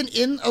wasn't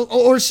in,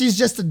 or she's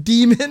just a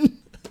demon?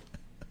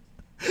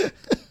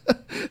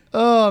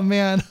 Oh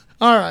man,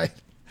 all right.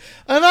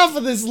 Enough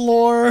of this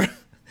lore.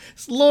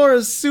 This lore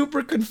is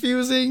super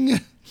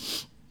confusing.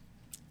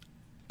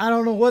 I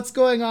don't know what's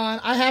going on.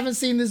 I haven't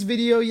seen this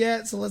video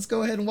yet, so let's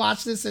go ahead and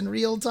watch this in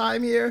real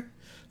time here.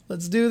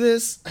 Let's do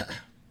this.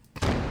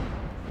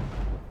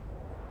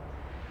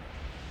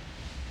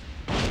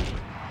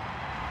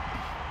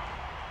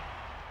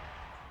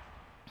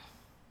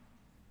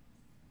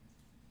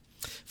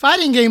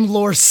 Fighting game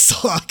lore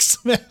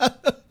sucks, man.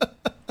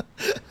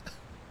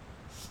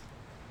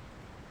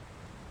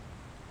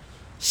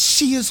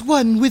 She is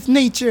one with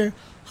nature.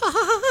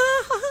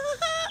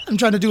 I'm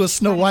trying to do a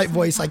Snow White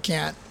voice. I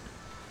can't.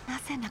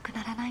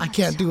 I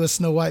can't do a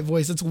Snow White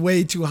voice. It's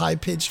way too high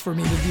pitched for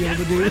me to be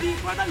able to do. Ready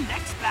for the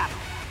next battle.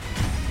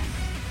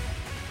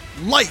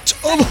 Light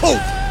of hope.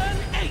 Turn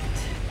 8.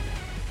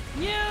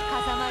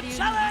 New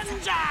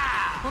challenger.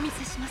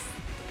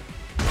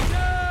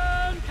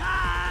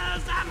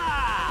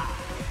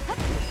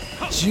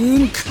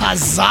 Jun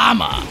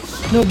Kazama.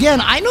 Now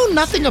again, I know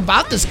nothing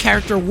about this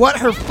character, what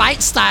her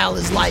fight style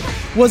is like.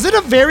 Was it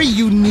a very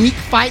unique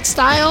fight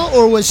style,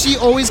 or was she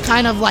always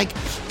kind of like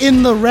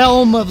in the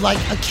realm of like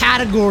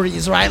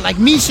categories, right? Like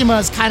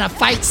Mishima's kind of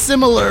fight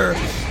similar,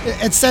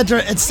 etc.,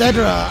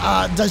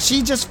 etc. Does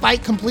she just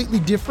fight completely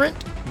different?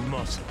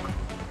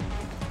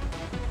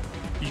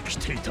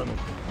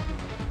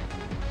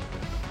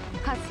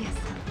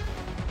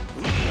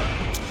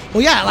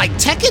 Well, yeah, like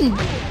Tekken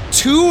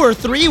 2 or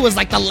 3 was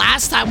like the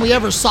last time we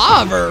ever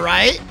saw of her,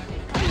 right?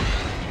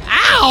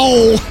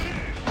 Ow!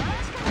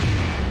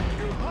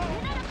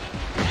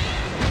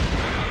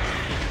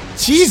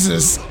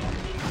 Jesus.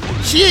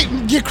 She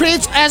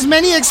creates as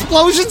many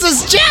explosions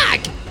as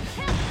Jack!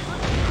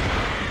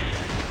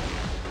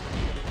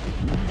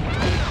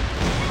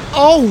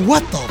 Oh,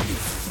 what the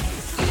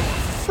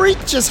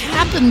freak just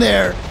happened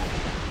there?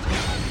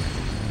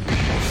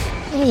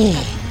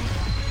 Oh.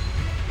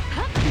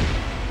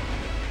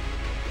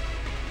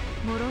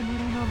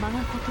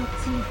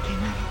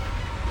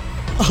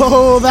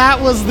 Oh,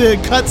 that was the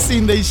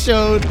cutscene they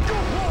showed.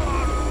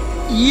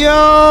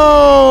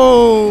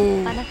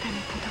 Yo!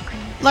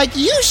 Like,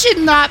 you should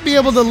not be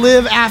able to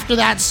live after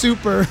that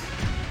super.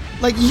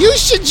 Like, you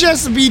should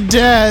just be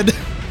dead.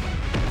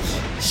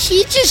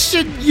 You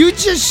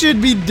just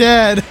should be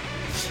dead.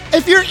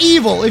 If you're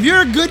evil, if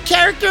you're a good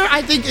character,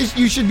 I think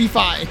you should be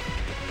fine.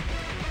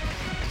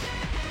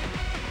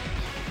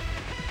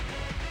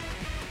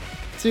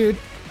 Dude.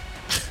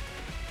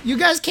 You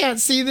guys can't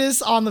see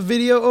this on the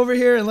video over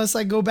here unless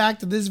I go back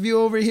to this view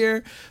over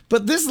here.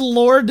 But this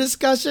lore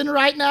discussion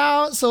right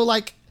now, so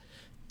like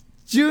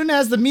June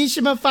has the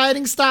Mishima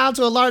fighting style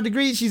to a large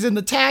degree. She's in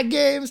the tag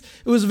games.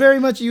 It was very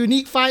much a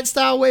unique fight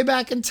style way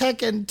back in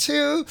Tekken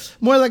 2.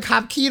 More like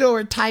Hapkido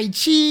or Tai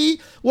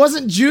Chi.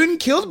 Wasn't June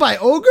killed by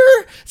Ogre?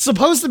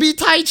 Supposed to be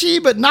Tai Chi,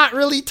 but not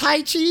really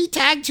Tai Chi.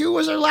 Tag 2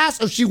 was her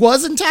last. Oh, she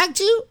was in Tag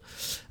 2?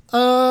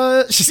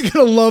 She's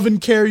gonna love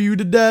and care you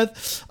to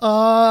death.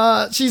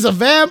 She's a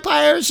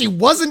vampire. She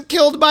wasn't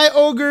killed by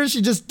Ogre.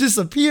 She just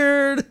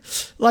disappeared.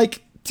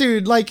 Like,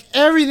 dude, like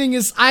everything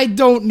is, I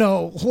don't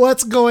know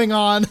what's going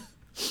on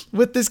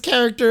with this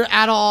character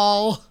at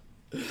all.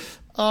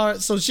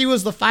 So she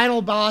was the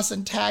final boss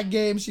in tag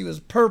game. She was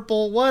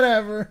purple,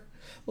 whatever.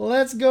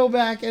 Let's go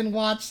back and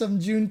watch some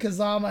Jun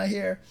Kazama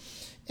here.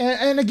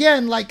 And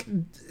again, like,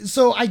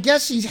 so I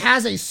guess she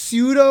has a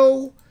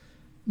pseudo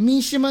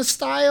Mishima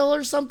style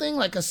or something,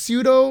 like a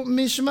pseudo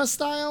Mishima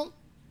style,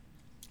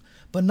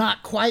 but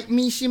not quite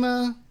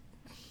Mishima.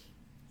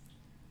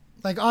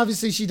 Like,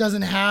 obviously she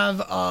doesn't have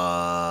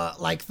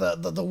like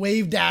the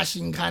wave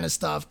dashing kind of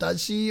stuff,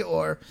 does she?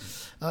 Or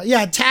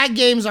yeah, tag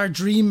games are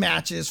dream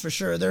matches for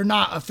sure. They're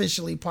not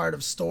officially part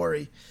of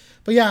story.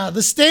 But yeah,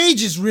 the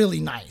stage is really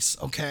nice,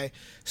 okay?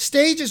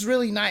 Stage is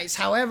really nice.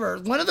 However,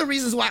 one of the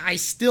reasons why I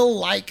still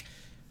like,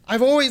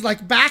 I've always,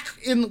 like, back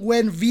in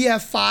when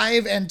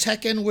VF5 and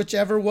Tekken,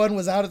 whichever one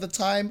was out at the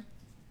time,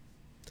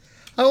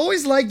 I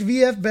always liked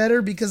VF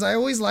better because I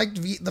always liked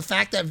the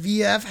fact that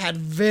VF had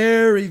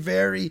very,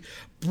 very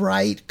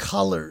bright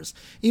colors.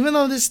 Even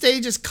though this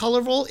stage is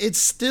colorful, it's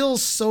still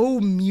so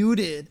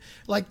muted.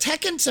 Like,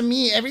 Tekken, to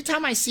me, every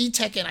time I see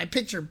Tekken, I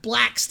picture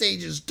black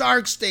stages,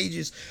 dark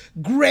stages,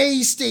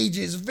 gray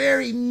stages,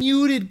 very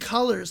muted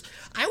colors.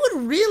 I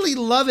would really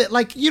love it.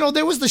 Like, you know,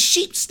 there was the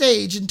sheep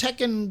stage in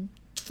Tekken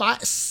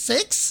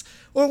 6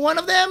 or one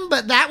of them,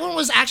 but that one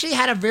was actually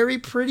had a very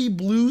pretty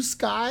blue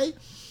sky.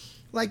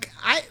 Like,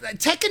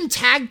 Tekken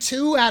Tag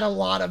 2 had a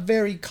lot of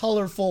very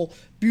colorful,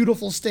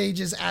 beautiful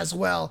stages as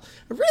well.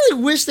 I really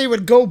wish they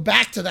would go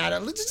back to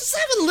that. Let's just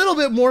have a little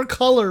bit more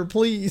color,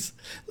 please.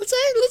 Let's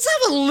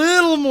have a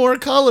little more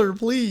color,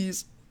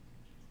 please.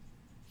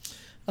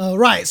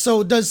 Right,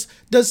 so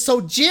so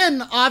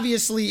Jin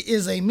obviously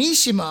is a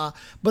Mishima,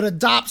 but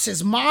adopts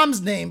his mom's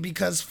name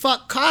because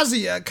fuck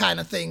Kazuya kind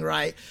of thing,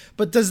 right?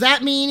 But does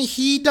that mean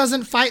he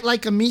doesn't fight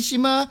like a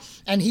Mishima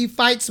and he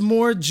fights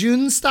more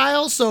Jun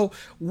style? So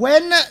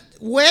when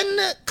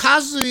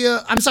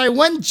Kazuya, I'm sorry,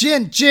 when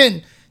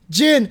Jin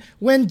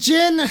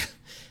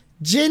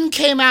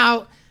came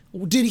out,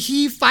 did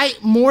he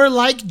fight more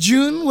like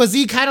Jun? Was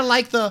he kind of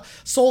like the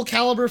Soul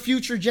Calibur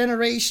Future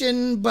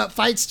Generation, but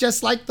fights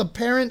just like the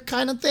parent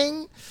kind of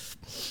thing?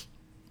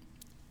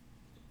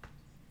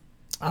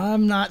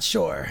 I'm not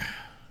sure.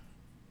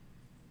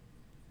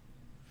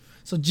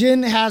 So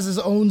Jin has his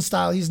own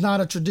style. He's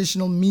not a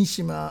traditional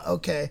Mishima.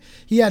 Okay.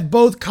 He had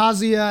both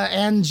Kazuya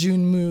and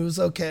Jun moves.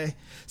 Okay.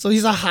 So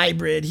he's a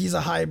hybrid. He's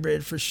a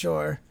hybrid for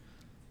sure.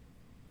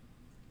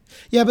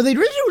 Yeah, but they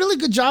did a really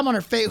good job on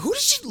her face. Who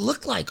does she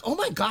look like? Oh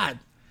my God.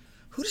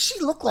 Who does she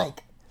look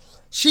like?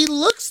 She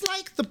looks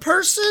like the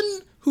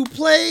person who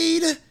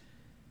played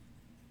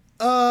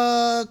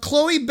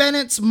Chloe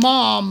Bennett's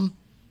mom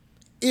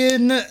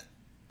in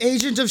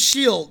Agent of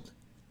S.H.I.E.L.D.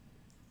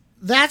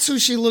 That's who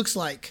she looks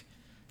like.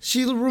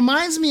 She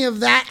reminds me of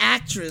that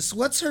actress.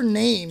 What's her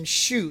name?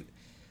 Shoot.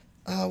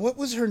 What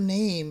was her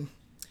name?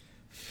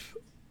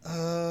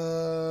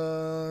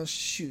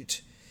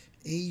 Shoot.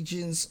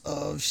 Agents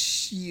of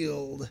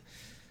S.H.I.E.L.D.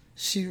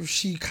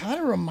 She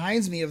kind of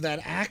reminds me of that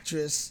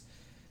actress.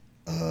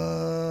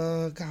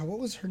 God, what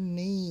was her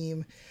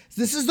name?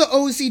 This is the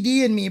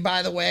OCD in me,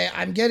 by the way.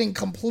 I'm getting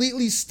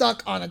completely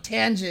stuck on a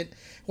tangent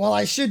while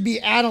I should be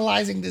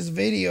analyzing this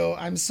video.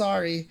 I'm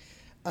sorry.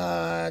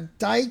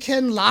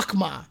 Daiken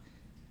Lakma.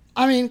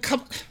 I mean,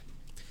 come...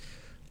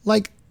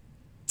 Like,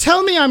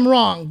 tell me I'm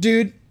wrong,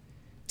 dude.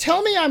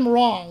 Tell me I'm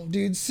wrong,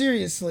 dude.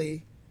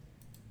 Seriously.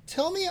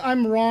 Tell me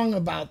I'm wrong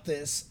about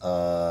this.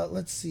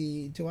 Let's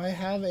see. Do I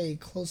have a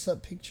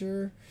close-up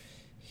picture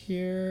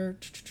here?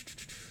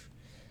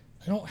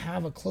 I don't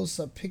have a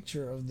close-up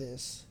picture of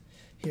this.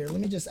 Here,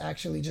 let me just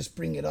actually just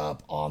bring it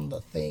up on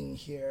the thing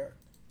here.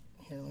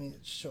 Here, let me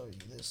show you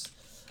this.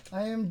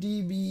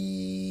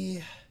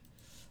 IMDb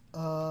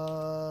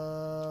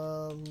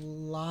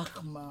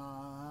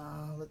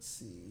Lakma. Let's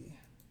see.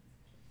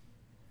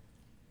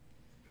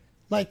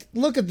 Like,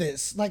 look at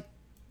this. Like,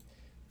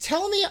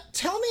 Tell me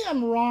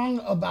I'm wrong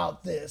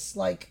about this.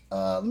 Like,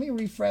 let me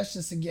refresh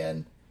this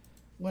again.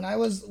 Look at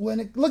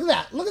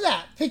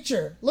that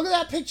picture. Look at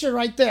that picture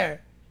right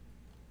there.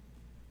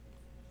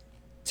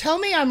 Tell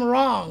me I'm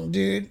wrong,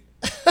 dude.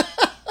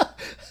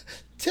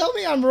 Tell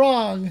me I'm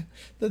wrong.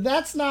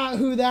 That's not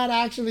who that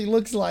actually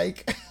looks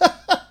like.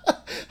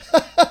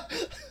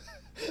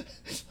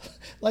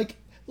 Like,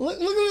 look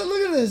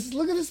at this.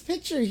 Look at this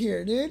picture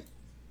here, dude.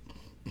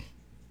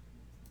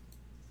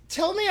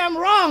 Tell me I'm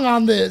wrong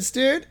on this,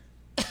 dude.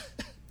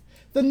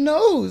 The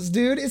nose,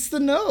 dude. It's the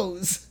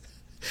nose.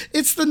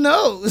 It's the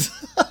nose.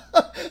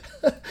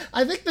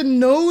 I think the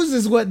nose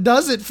is what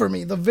does it for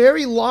me. The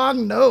very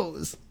long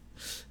nose.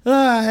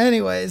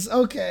 Anyways,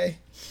 okay.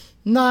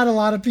 Not a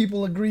lot of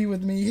people agree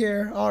with me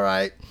here. All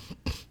right.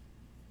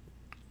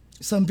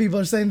 Some people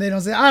are saying they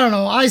don't see it. I don't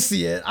know. I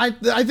see it.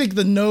 I think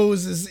the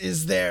nose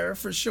is there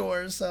for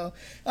sure. So,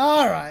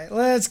 all right.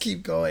 Let's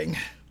keep going.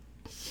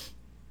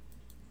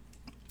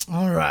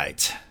 All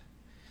right.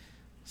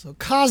 So,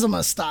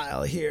 Kazuma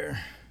style here.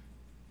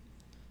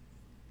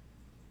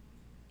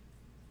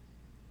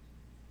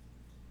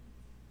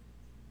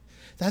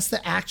 That's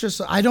the actress.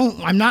 So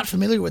I'm not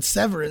familiar with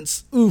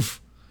Severance. Oof.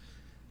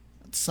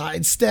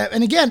 Sidestep.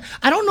 And again,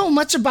 I don't know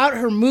much about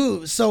her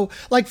moves. So,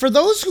 like, for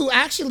those who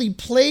actually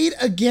played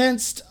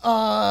against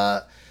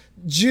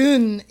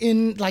Jun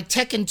in like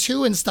Tekken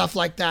 2 and stuff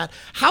like that,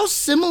 how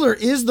similar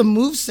is the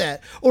moveset?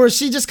 Or is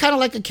she just kind of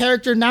like a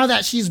character now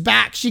that she's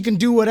back? She can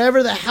do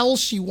whatever the hell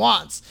she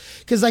wants.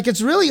 Because, like,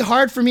 it's really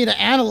hard for me to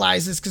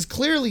analyze this because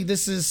clearly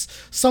this is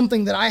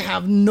something that I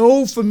have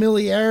no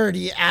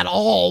familiarity at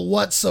all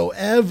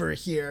whatsoever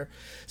here.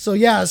 So,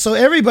 yeah, so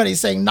everybody's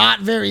saying not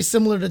very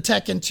similar to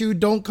Tekken 2.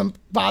 Don't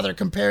bother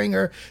comparing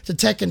her to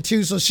Tekken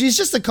 2. So she's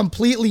just a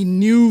completely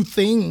new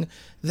thing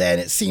then,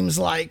 it seems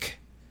like.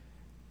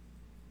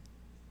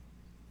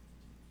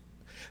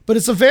 But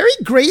it's a very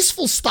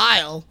graceful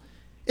style.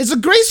 It's a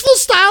graceful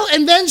style,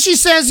 and then she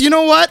says, you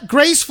know what?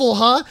 Graceful,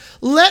 huh?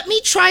 Let me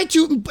try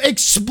to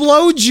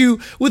explode you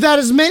without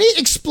as many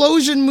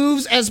explosion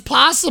moves as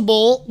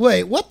possible.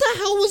 Wait, what the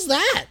hell was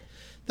that?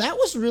 That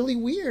was really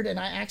weird, and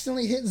I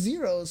accidentally hit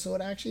 0, so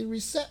it actually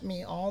reset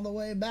me all the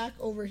way back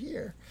over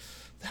here.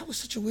 That was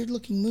such a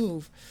weird-looking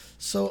move.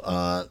 So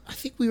I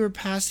think we were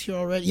past here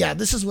already. Yeah,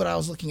 this is what I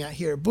was looking at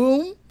here.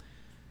 Boom.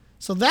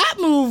 So that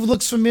move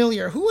looks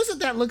familiar. Who is it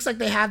that looks like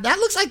they have? That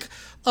looks like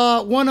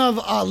one of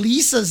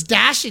Lisa's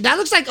dashing. That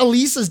looks like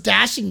Elisa's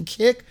dashing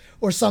kick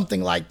or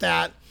something like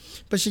that.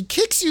 But she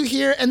kicks you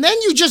here, and then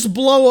you just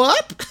blow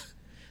up?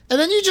 And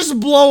then you just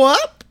blow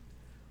up?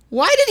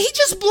 Why did he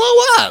just blow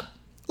up?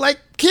 Like,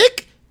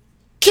 kick,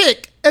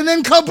 and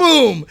then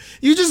kaboom.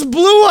 You just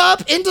blew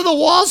up into the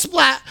wall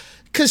splat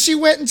because she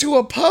went into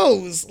a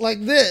pose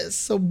like this.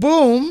 So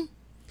boom,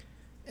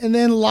 and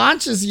then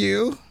launches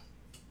you.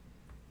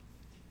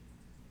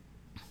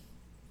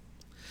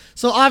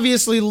 So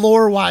obviously,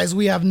 lore-wise,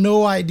 we have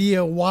no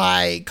idea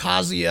why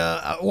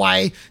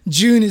why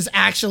Jun is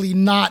actually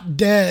not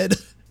dead.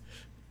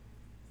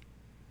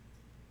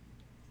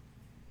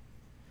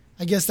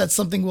 I guess that's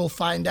something we'll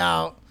find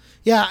out.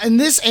 Yeah, in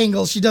this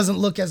angle, she doesn't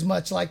look as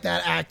much like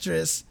that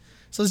actress.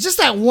 So it's just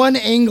that one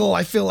angle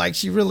I feel like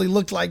she really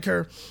looked like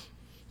her.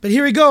 But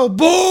here we go.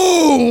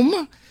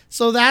 Boom!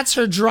 So that's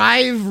her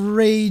drive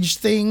rage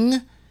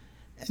thing.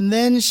 And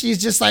then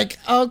she's just like,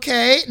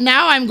 okay,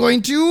 now I'm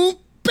going to...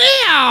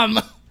 Bam!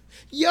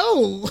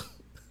 Yo!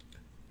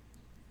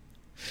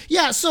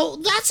 Yeah, so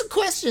that's a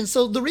question.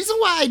 So the reason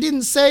why I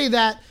didn't say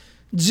that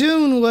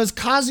Jun was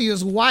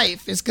Kazuya's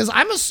wife is because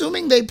I'm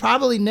assuming they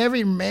probably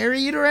never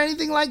married or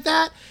anything like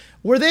that.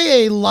 Were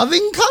they a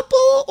loving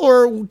couple,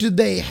 or did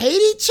they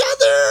hate each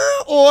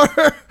other,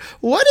 or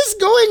what is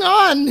going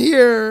on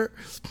here?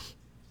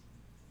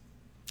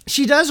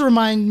 She does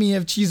remind me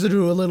of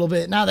Chizuru a little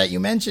bit, now that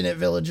you mention it,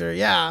 Villager,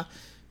 yeah.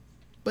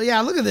 But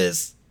yeah, look at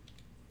this.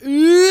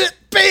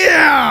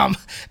 Bam!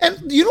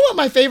 And you know what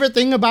my favorite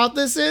thing about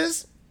this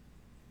is?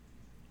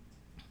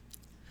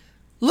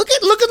 Look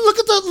at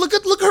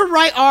her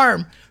right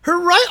arm. Her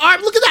right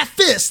arm, look at that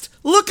fist.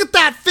 Look at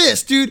that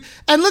fist, dude.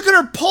 And look at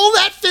her pull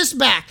that fist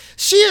back.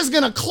 She is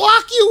going to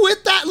clock you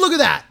with that. Look at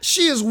that.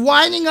 She is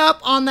winding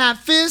up on that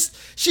fist.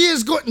 She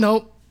is going,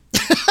 nope.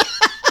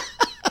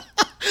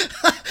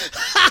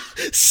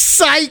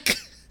 Psych.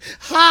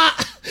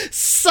 Ha.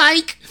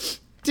 Psych.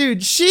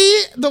 Dude,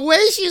 the way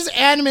she's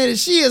animated,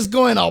 she is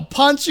going to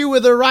punch you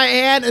with her right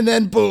hand and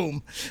then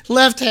boom,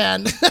 left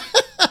hand.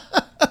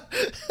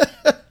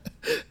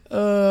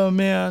 Oh,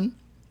 man.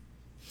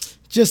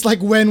 Just like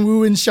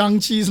Wenwu and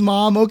Shang-Chi's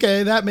mom.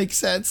 Okay, that makes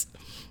sense.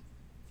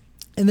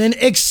 And then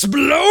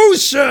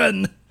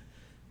explosion.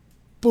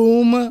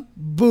 Boom,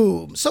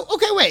 boom. So,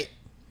 okay, wait.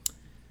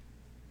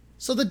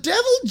 So the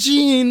devil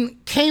gene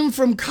came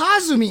from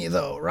Kazumi,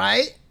 though,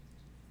 right?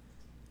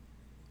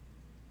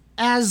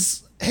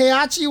 As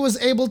Heihachi was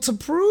able to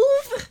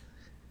prove.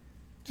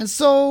 And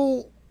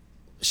so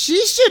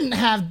she shouldn't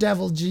have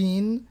devil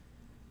gene.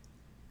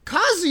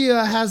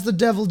 Kazuya has the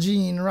devil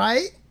gene,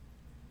 right?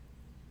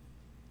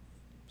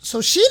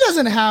 So she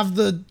doesn't have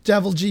the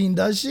devil gene,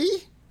 does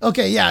she?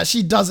 Okay, yeah,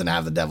 she doesn't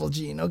have the devil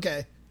gene.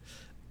 Okay.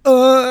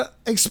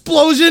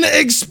 Explosion.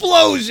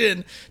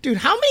 Dude,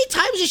 how many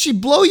times did she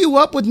blow you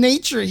up with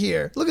nature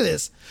here? Look at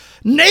this.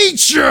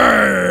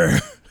 Nature.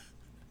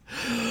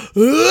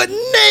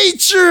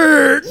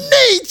 Nature.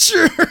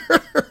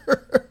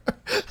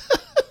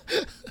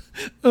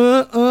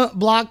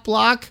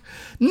 Block.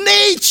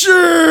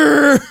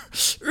 Nature.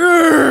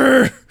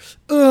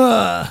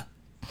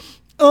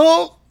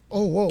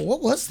 Oh, whoa,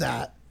 what was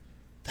that?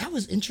 That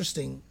was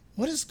interesting.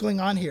 What is going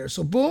on here?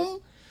 So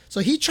boom.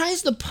 So he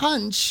tries to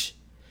punch.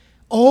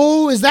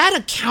 Oh, is that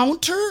a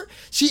counter?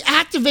 She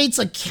activates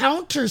a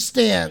counter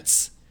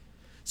stance.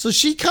 So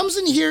she comes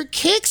in here,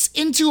 kicks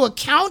into a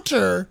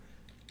counter,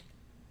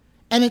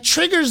 and it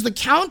triggers the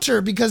counter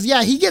because,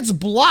 yeah, he gets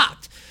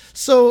blocked.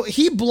 So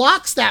he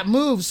blocks that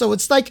move. So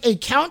it's like a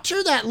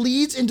counter that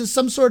leads into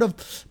some sort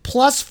of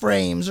plus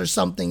frames or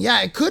something. Yeah,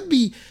 it could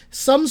be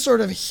some sort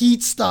of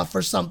heat stuff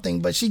or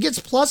something, but she gets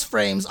plus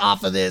frames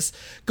off of this,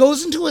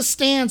 goes into a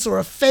stance or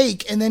a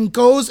fake, and then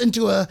goes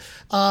into a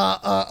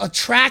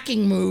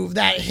tracking move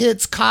that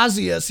hits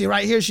Kazuya. See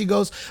right here, she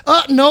goes,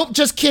 nope,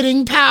 just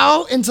kidding,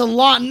 pow, into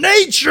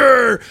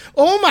nature.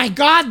 Oh my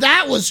God,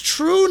 that was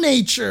true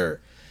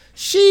nature.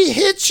 She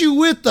hits you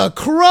with the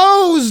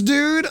crows,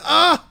 dude.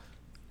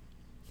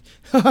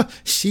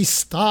 She's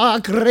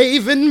stark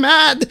raven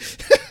mad.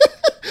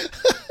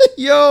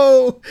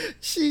 Yo,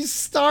 she's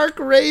stark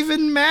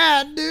raven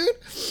mad, dude.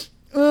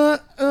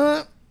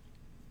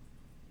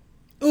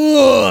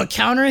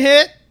 Counter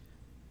hit.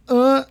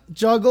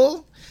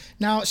 Juggle.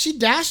 Now, she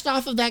dashed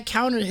off of that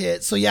counter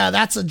hit. So, yeah,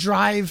 that's a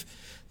drive.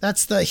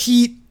 That's the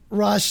heat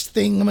rush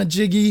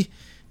thingamajiggy.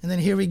 And then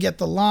here we get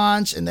the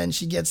launch, and then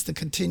she gets the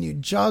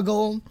continued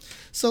juggle.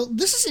 So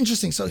this is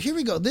interesting. So here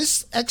we go.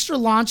 This extra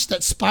launch,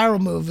 that spiral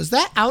move, is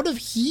that out of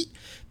heat?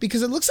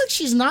 Because it looks like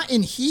she's not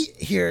in heat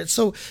here.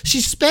 So she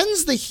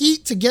spends the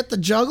heat to get the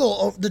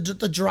juggle, the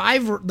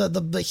drive,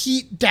 the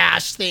heat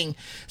dash thing.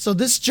 So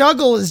this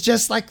juggle is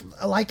just like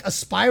a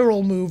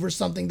spiral move or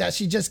something that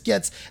she just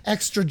gets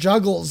extra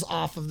juggles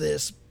off of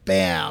this.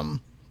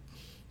 Bam.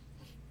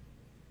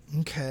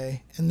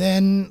 Okay, and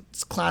then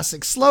it's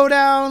classic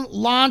slowdown,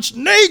 launch,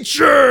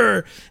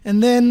 nature,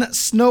 and then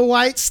Snow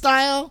White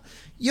style.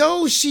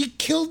 Yo, she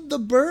killed the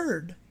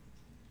bird.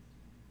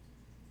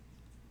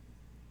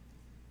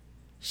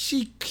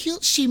 She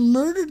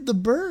murdered the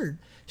bird.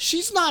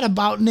 She's not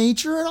about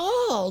nature at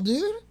all,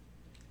 dude.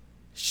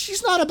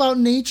 She's not about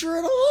nature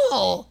at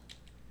all.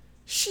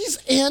 She's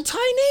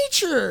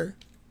anti-nature.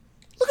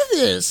 Look at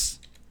this.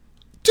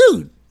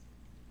 Dude.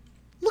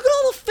 Look at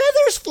all the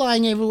feathers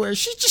flying everywhere.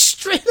 She just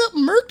straight up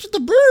murked the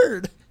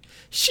bird.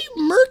 She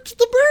murked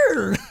the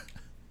bird.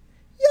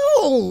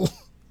 Yo.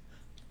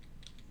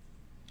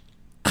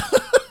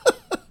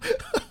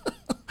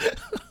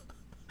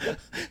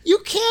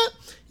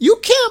 You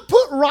can't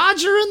put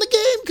Roger in the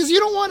game because you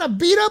don't want to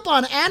beat up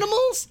on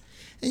animals?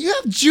 And you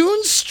have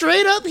June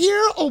straight up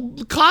here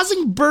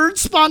causing bird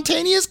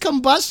spontaneous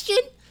combustion?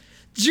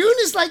 June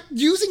is like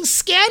using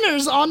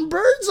scanners on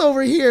birds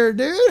over here,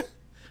 dude.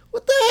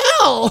 What the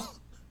hell?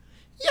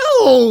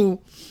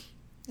 Yo!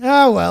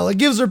 Oh, well, it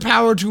gives her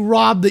power to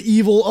rob the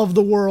evil of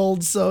the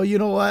world. So, you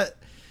know what?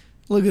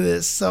 Look at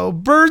this. So,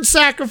 bird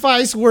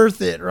sacrifice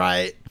worth it,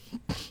 right?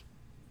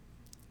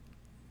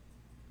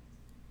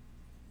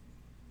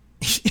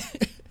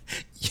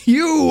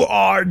 You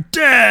are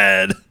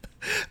dead!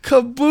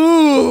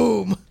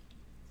 Kaboom!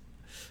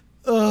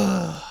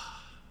 Ugh.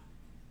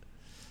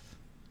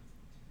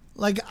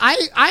 Like,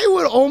 I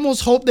would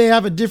almost hope they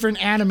have a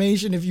different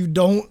animation if you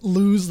don't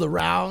lose the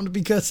round,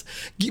 because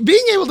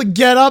being able to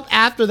get up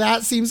after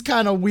that seems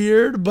kind of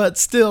weird, but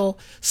still,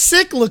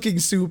 sick looking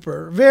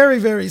super. Very,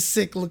 very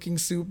sick looking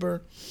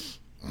super.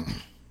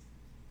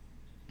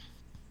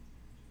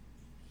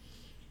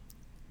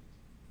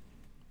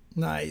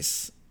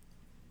 Nice.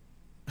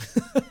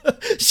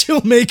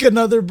 She'll make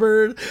another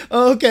bird.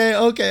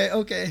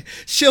 Okay.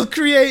 She'll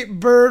create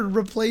bird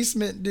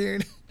replacement,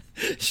 dude.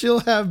 She'll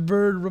have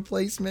bird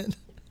replacement.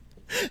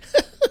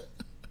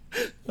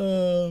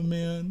 Oh,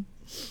 man.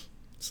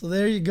 So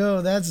there you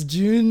go. That's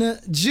Jun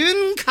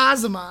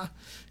Kazama.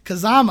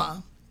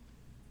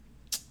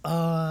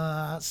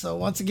 So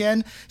once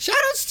again, shout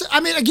outs to,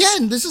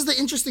 again, this is the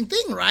interesting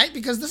thing, right?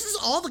 Because this is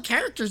all the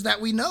characters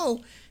that we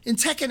know in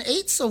Tekken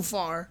 8 so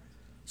far.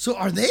 So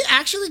are they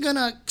actually going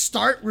to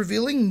start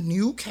revealing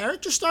new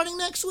characters starting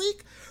next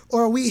week?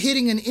 Or are we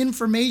hitting an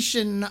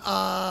information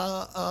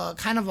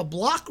kind of a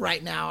block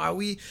right now? Are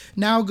we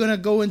now going to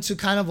go into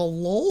kind of a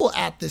lull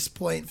at this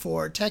point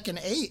for Tekken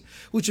 8?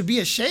 Which would be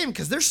a shame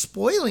because they're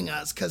spoiling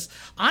us. Because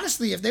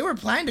honestly, if they were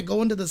planning to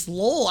go into this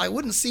lull, I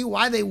wouldn't see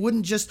why they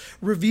wouldn't just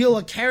reveal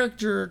a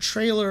character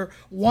trailer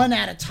one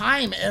at a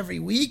time every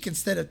week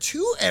instead of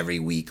two every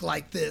week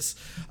like this.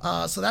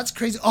 So that's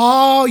crazy.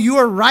 Oh, you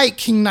are right,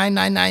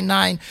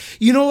 King9999.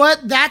 You know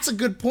what? That's a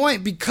good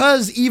point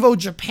because Evo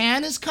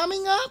Japan is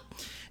coming up.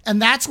 And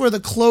that's where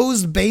the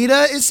closed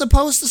beta is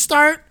supposed to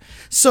start.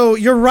 So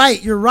you're right.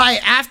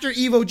 After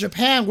Evo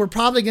Japan, we're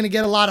probably going to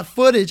get a lot of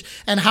footage.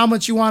 And how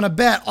much you want to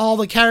bet all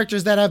the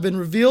characters that have been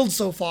revealed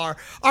so far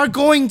are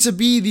going to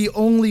be the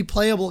only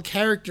playable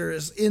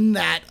characters in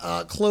that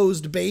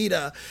closed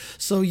beta.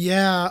 So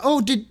yeah.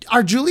 Oh,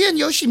 are Julia and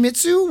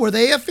Yoshimitsu, were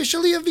they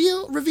officially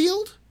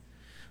revealed?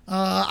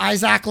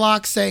 Isaac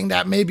Locke saying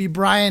that maybe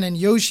Brian and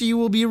Yoshi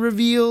will be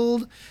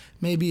revealed.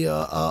 maybe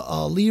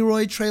a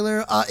Leroy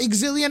trailer.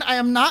 Exilian, I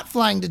am not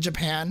flying to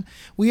Japan.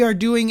 We are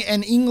doing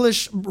an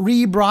English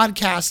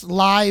rebroadcast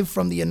live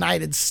from the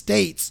United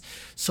States,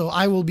 so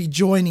I will be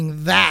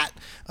joining that.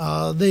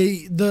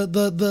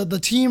 The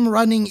team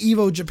running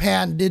Evo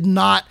Japan did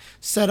not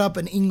set up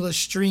an English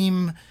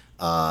stream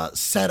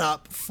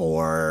setup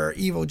for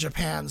Evo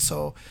Japan,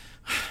 so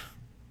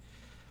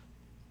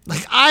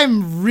like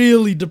I'm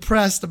really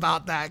depressed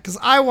about that because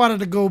I wanted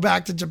to go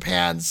back to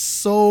Japan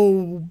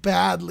so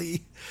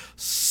badly.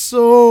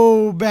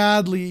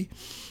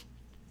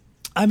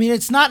 I mean,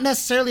 it's not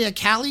necessarily a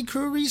Cali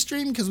crew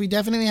restream because we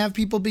definitely have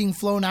people being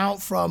flown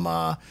out from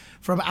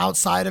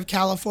outside of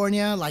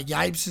California. Like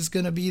Yipes is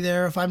gonna be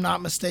there if I'm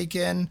not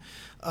mistaken.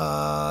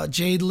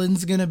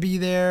 Jadelin's gonna be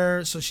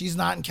there, so she's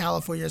not in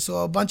California.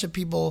 So a bunch of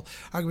people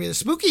are gonna be there.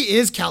 Spooky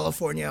is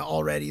California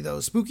already, though.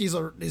 Spooky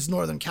is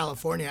Northern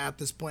California at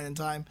this point in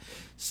time.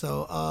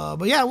 So,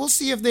 but yeah, we'll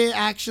see if they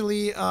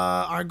actually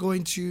are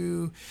going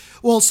to.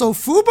 Well, so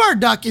Fubar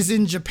Duck is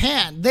in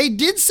Japan. They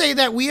did say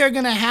that we are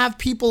gonna have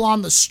people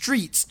on the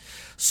streets.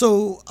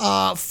 So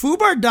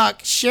Fubar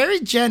Duck, Sherry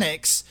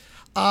Jennings.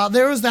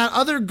 There was that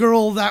other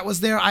girl that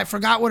was there. I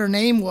forgot what her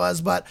name was,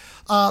 but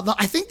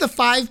I think the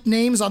 5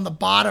 names on the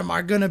bottom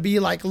are going to be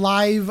like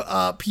live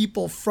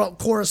people from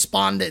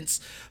correspondents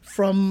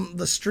from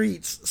the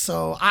streets.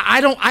 So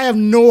I have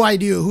no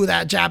idea who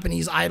that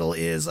Japanese idol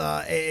is,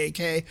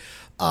 AAK.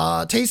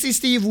 Tasty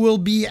Steve will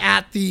be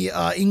at the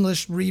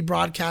English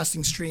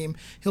rebroadcasting stream.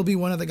 He'll be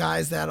one of the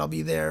guys that'll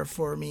be there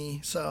for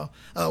me. So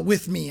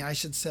with me, I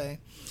should say.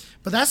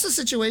 But that's the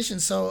situation.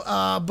 So,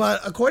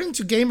 but according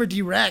to Gamer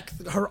Direct,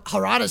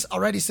 Harada's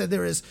already said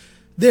there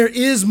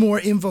is more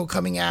info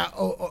coming at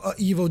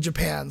Evo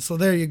Japan. So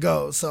there you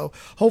go. So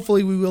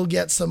hopefully we will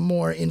get some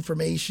more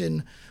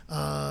information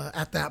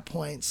at that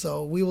point.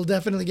 So we will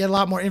definitely get a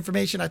lot more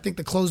information. I think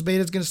the closed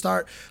beta is going to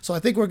start. So I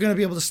think we're going to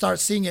be able to start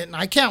seeing it. And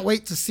I can't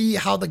wait to see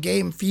how the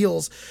game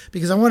feels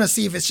because I want to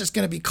see if it's just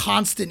going to be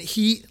constant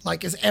heat.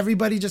 Like, is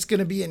everybody just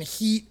going to be in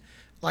heat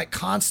like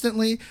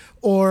constantly,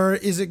 or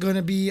is it going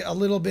to be a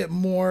little bit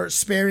more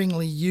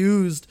sparingly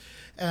used?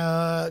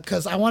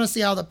 Because I want to see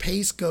how the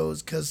pace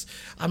goes, because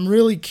I'm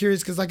really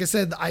curious, because like I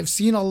said, I've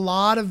seen a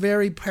lot of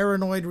very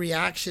paranoid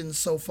reactions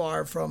so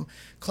far from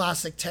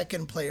classic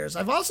Tekken players.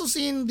 I've also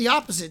seen the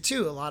opposite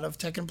too. A lot of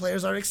Tekken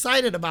players are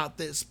excited about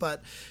this,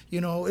 but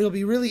you know, it'll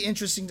be really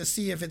interesting to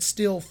see if it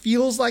still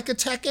feels like a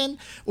Tekken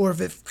or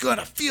if it's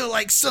gonna feel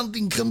like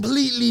something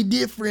completely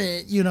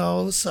different, you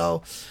know.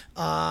 So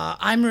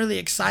I'm really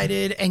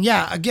excited, and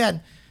yeah,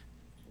 again,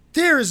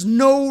 there is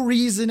no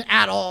reason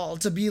at all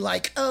to be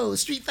like, oh,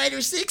 Street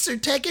Fighter 6 or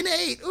Tekken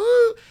 8.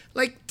 Ooh,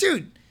 like,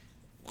 dude,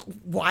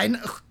 why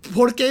not?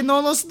 ¿Por qué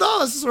no los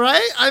dos,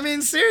 right? I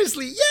mean,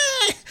 seriously,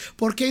 yay!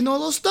 ¿Por qué no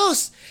los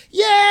dos?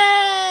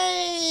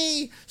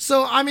 Yay!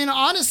 So, I mean,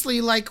 honestly,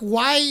 like,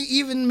 why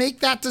even make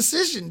that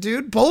decision,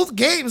 dude? Both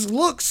games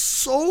look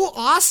so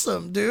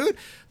awesome, dude.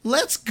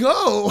 Let's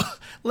go.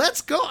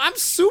 Let's go. I'm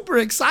super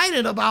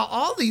excited about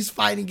all these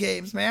fighting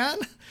games, man.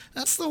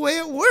 That's the way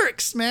it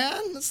works,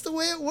 man. That's the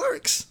way it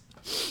works.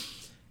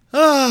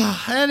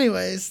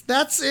 Anyways,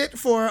 that's it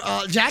for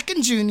Jack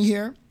and June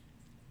here.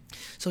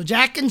 So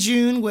Jack and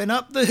June went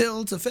up the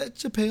hill to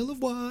fetch a pail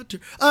of water.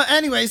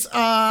 Anyways,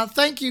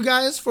 thank you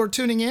guys for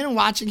tuning in and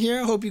watching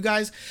here. I hope you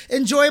guys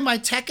enjoy my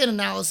Tekken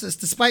analysis,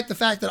 despite the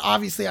fact that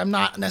obviously I'm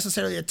not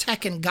necessarily a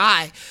Tekken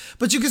guy.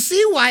 But you can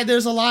see why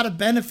there's a lot of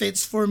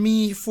benefits for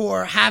me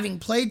for having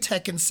played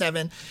Tekken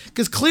 7,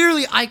 because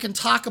clearly I can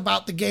talk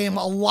about the game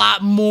a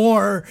lot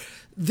more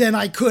than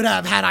I could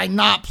have had I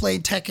not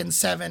played Tekken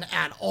 7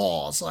 at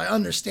all. So I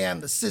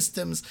understand the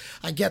systems.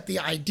 I get the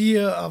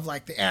idea of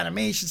like the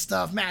animation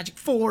stuff, Magic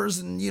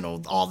 4s, and you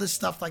know, all this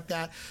stuff like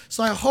that.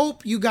 So I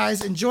hope you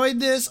guys enjoyed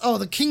this. Oh,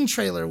 the King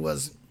trailer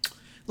was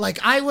like,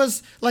 I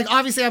was like,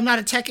 obviously I'm not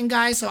a Tekken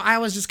guy, so I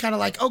was just kind of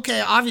like,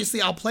 okay,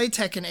 obviously I'll play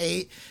Tekken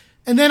 8.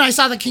 And then I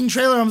saw the King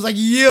trailer and I was like,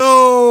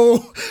 yo,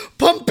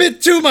 pump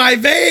it to my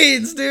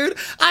veins, dude.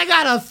 I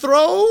got a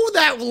throw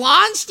that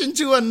launched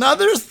into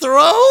another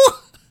throw.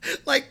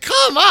 Like,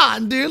 come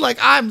on, dude. Like,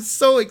 I'm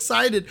so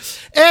excited.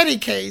 Any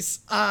case,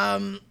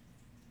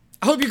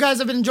 I hope you guys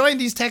have been enjoying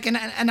these Tekken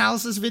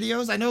analysis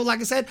videos. I know,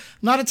 like I said, I'm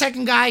not a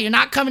Tekken guy. You're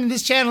not coming to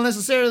this channel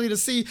necessarily to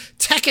see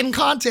Tekken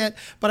content,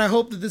 but I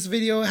hope that this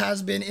video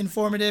has been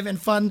informative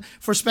and fun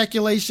for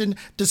speculation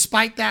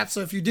despite that. So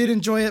if you did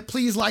enjoy it,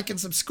 please like and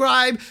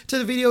subscribe to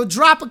the video.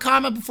 Drop a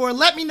comment before.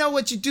 Let me know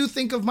what you do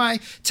think of my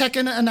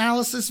Tekken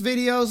analysis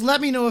videos.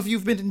 Let me know if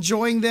you've been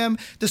enjoying them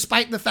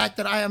despite the fact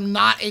that I am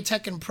not a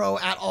Tekken pro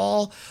at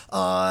all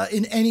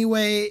in any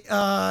way,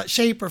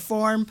 shape, or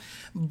form.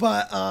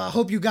 But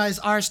hope you guys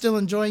are still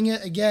enjoying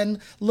it.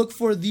 Again, look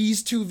for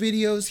these two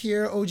videos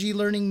here, OG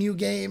Learning New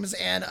Games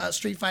and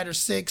Street Fighter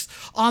 6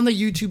 on the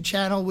YouTube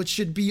channel, which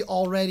should be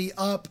already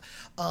up.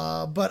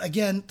 But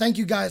again, thank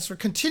you guys for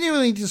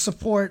continuing to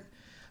support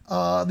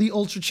the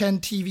Ultra Chen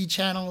TV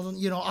channel.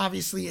 You know,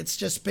 obviously it's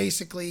just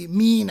basically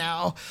me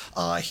now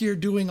here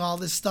doing all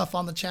this stuff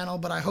on the channel,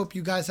 but I hope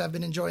you guys have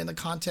been enjoying the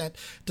content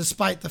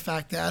despite the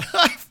fact that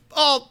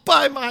all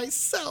by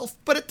myself.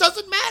 But it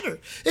doesn't matter.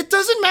 It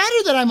doesn't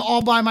matter that I'm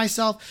all by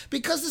myself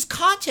because this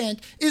content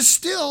is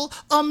still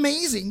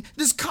amazing.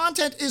 This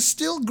content is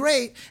still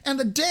great. And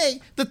the day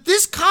that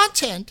this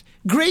content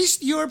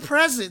graced your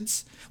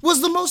presence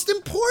was the most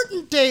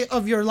important day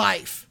of your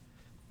life.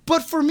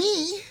 But for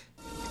me,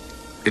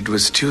 It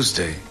was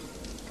Tuesday.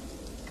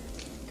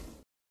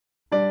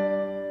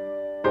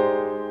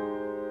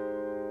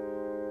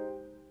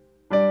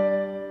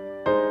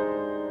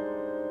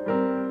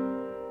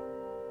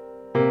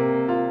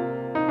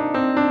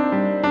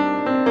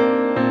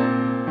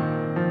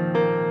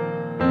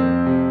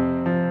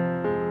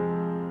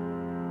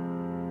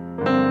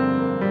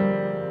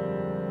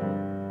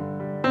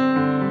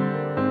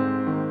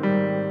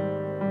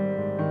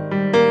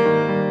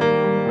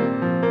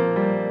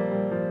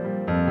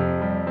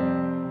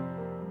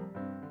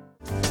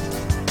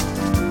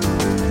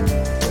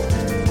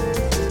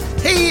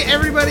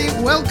 everybody.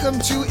 Welcome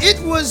to It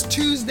Was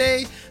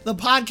Tuesday, the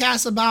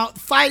podcast about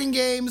fighting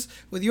games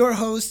with your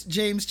host,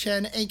 James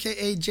Chen,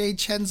 aka Jay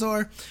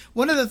Chenzor.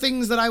 One of the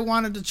things that I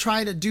wanted to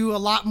try to do a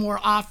lot more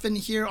often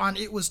here on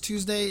It Was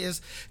Tuesday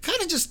is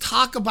kind of just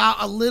talk about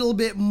a little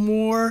bit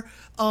more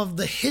of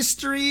the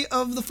history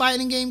of the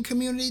fighting game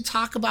community,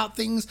 talk about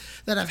things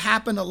that have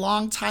happened a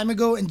long time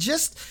ago, and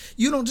just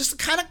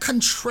kind of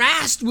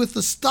contrast with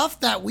the stuff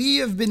that we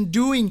have been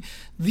doing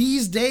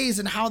these days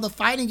and how the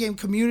fighting game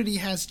community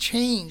has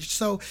changed.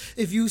 So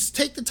if you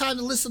take the time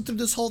to listen through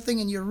this whole thing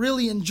and you're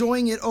really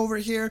enjoying it over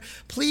here,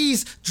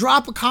 please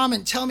drop a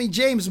comment. Tell me,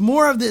 James,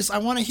 more of this. I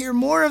want to hear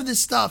more of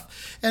this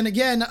stuff. And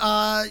again,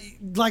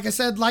 like I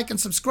said, like and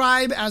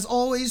subscribe as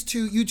always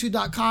to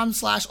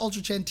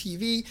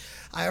youtube.com/UltraChenTV.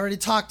 I already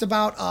talked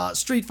about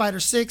Street Fighter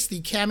 6,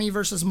 the Cammy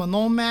versus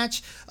Manon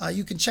match.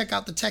 You can check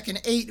out the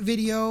Jack-8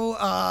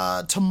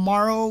 video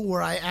tomorrow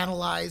where I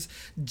analyze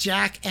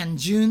Jack and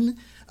Jun.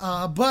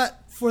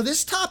 But for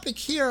this topic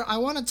here, I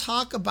want to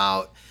talk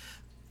about,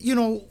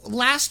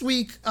 last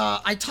week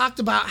I talked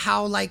about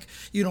how,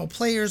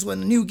 players,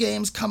 when new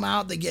games come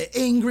out, they get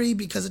angry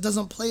because it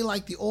doesn't play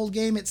like the old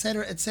game,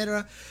 etc.,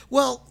 etc.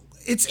 Well,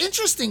 it's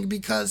interesting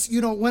because,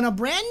 when a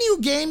brand new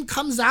game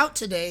comes out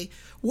today,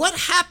 what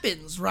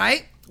happens,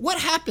 right?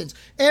 What happens?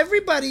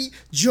 Everybody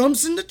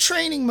jumps into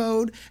training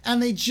mode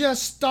and they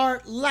just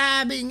start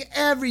labbing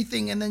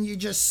everything. And then you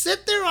just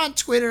sit there on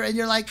Twitter and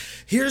you're like,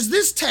 here's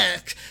this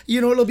tech.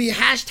 It'll be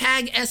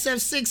hashtag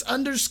SF6_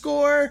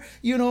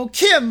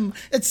 Kim,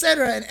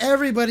 etc. And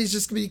everybody's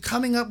just going to be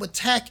coming up with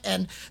tech.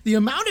 And the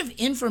amount of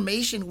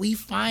information we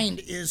find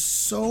is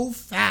so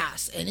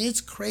fast and it's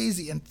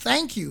crazy. And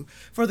thank you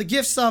for the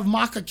gift sub,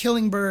 Maka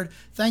Killingbird.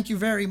 Thank you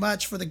very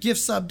much for the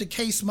gift sub to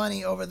Case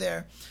Money over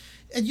there.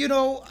 And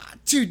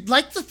dude,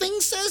 like the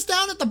thing says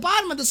down at the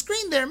bottom of the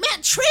screen there,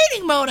 man,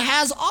 training mode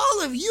has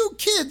all of you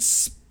kids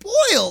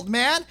spoiled,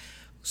 man.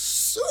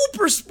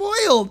 Super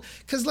spoiled.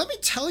 Because let me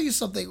tell you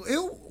something.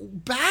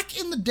 Back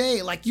in the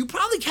day, you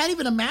probably can't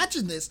even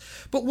imagine this,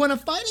 but when a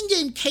fighting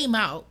game came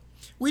out,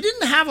 we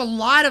didn't have a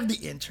lot of the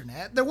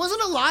internet. There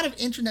wasn't a lot of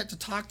internet to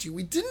talk to.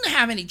 We didn't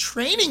have any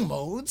training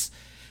modes.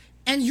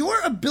 And your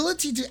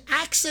ability to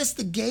access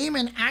the game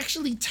and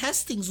actually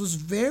test things was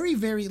very,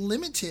 very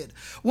limited.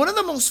 One of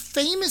the most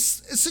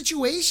famous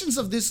situations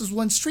of this is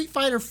when Street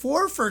Fighter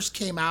 4 first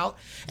came out,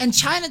 and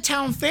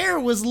Chinatown Fair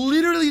was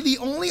literally the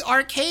only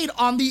arcade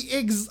on the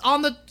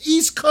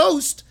East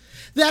Coast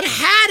that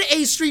had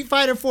a Street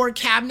Fighter 4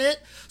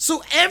 cabinet.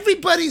 So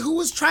everybody who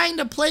was trying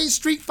to play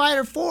Street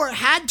Fighter 4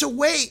 had to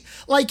wait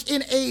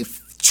in a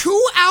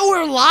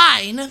 2-hour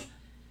line.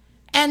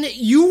 And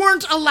you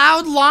weren't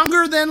allowed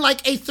longer than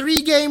a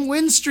 3-game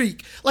win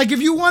streak.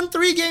 If you won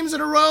 3 games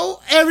in a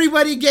row,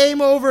 everybody game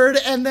overed,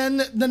 and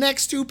then the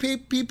next 2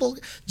 people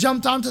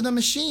jumped onto the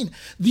machine.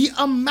 The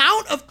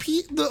amount of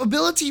the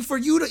ability for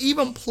you to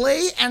even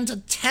play and to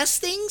test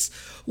things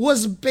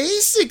was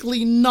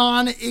basically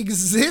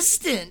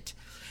non-existent.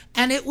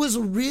 And it was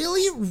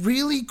really,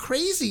 really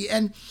crazy.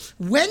 And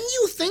when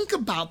you think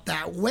about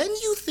that, when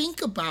you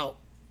think about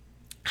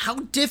how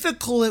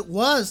difficult it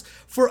was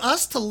for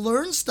us to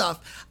learn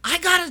stuff, I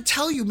gotta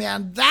tell you,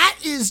 man, that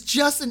is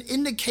just an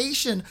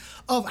indication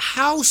of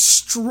how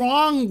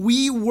strong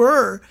we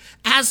were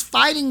as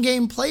fighting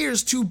game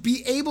players to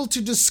be able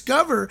to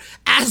discover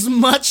as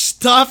much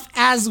stuff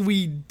as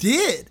we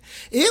did.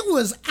 It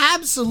was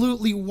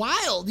absolutely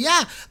wild.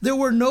 Yeah, there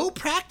were no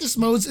practice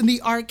modes in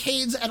the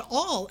arcades at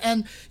all.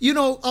 And,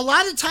 a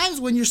lot of times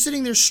when you're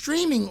sitting there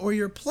streaming or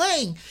you're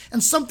playing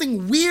and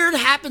something weird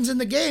happens in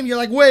the game, you're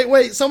like,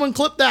 wait, someone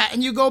clip that.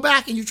 And you go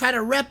back and you try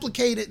to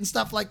replicate it and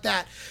stuff like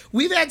that.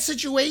 We've had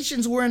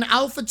situations where in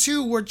Alpha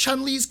 2 where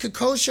Chun-Li's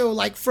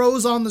Kokosho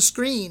froze on the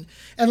screen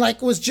and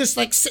was just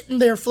sitting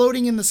there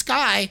floating in the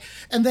sky,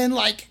 and then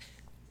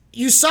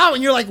you saw it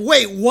and you're like,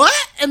 wait, what?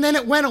 And then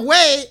it went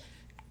away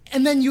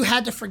and then you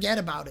had to forget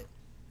about it.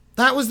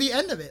 that was the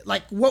end of it.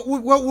 Like, what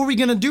were we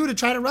going to do to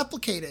try to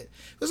replicate it?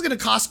 It was going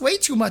to cost way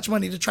too much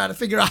money to try to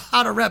figure out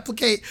how to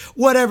replicate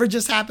whatever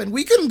just happened.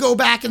 We couldn't go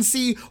back and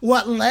see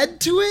what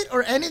led to it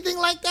or anything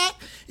like that.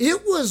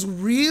 It was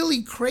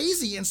really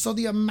crazy. And so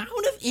the amount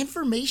of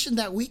information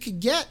that we could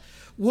get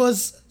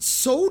was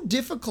so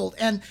difficult.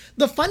 And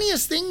the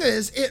funniest thing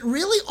is, it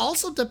really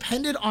also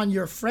depended on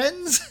your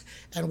friends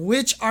and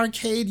which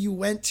arcade you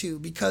went to,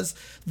 because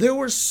there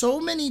were so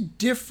many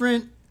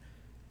different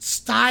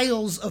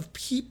styles of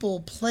people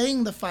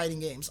playing the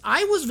fighting games.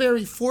 I was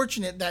very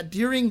fortunate that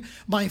during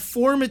my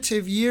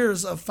formative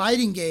years of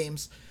fighting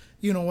games,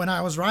 you know, when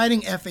I was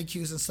writing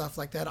FAQs and stuff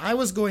like that, I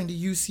was going to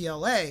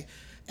UCLA,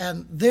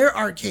 and their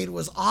arcade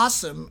was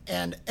awesome,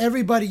 and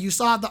everybody you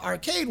saw at the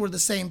arcade were the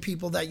same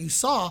people that you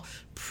saw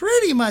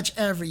pretty much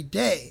every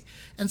day.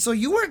 And so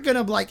you weren't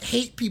going to like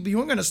hate people, you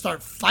weren't going to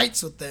start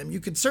fights with them. You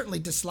could certainly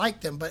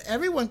dislike them, but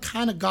everyone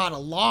kind of got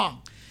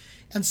along.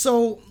 And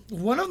so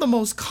one of the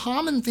most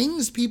common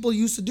things people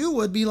used to do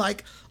would be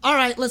like, all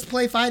right, let's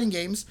play fighting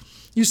games.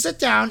 You sit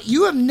down,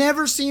 you have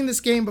never seen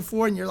this game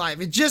before in your life.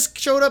 It just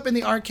showed up in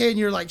the arcade and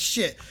you're like,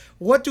 shit,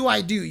 what do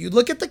I do? You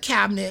look at the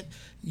cabinet.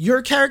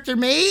 Your character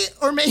may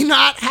or may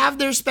not have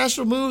their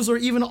special moves or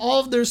even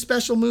all of their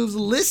special moves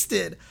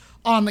listed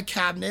on the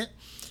cabinet.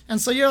 And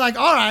so you're like,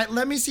 all right,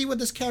 let me see what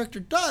this character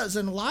does.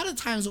 And a lot of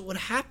times what would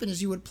happen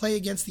is you would play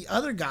against the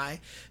other guy.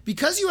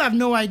 Because you have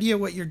no idea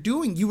what you're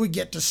doing, you would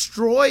get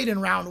destroyed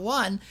in round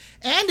 1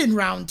 and in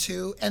round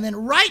 2. And then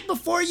right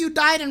before you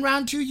died in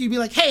round 2, you'd be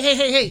like,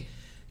 hey,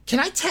 can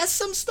I test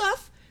some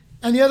stuff?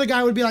 And the other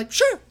guy would be like,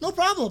 sure, no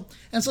problem.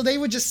 And so they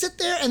would just sit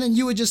there, and then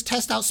you would just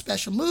test out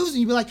special moves, and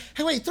you'd be like,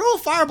 hey, wait, throw a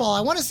fireball. I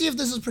want to see if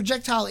this is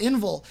projectile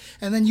invul.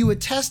 And then you would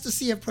test to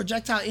see if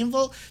projectile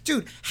invul.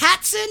 Dude,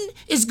 Hatson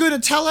is going to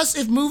tell us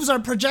if moves are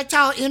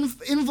projectile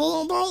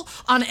invulnerable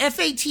on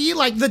FAT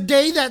like the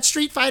day that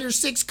Street Fighter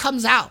 6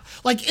 comes out.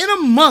 Like in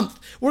a month,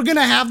 we're going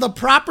to have the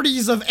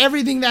properties of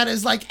everything that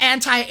is like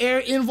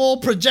anti-air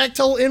invul,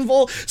 projectile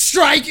invul,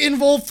 strike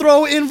invul,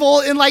 throw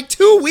invul in like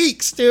 2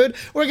 weeks, dude.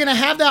 We're going to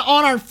have that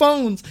on our phone.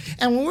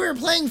 And when we were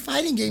playing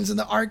fighting games in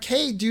the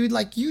arcade, dude,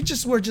 like you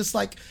just were just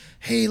like,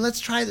 hey,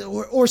 let's try that.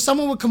 Or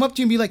someone would come up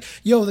to you and be like,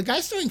 yo, the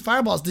guy's throwing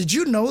fireballs. Did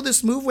you know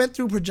this move went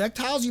through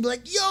projectiles? You'd be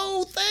like,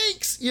 yo,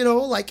 thanks. You know,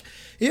 like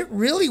it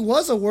really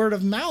was a word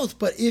of mouth.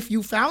 But if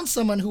you found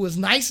someone who was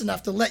nice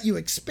enough to let you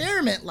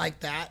experiment like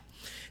that,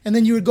 and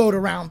then you would go to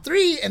round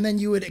 3, and then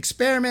you would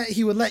experiment.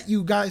 He would let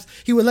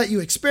you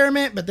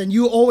experiment, but then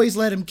you always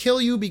let him kill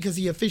you because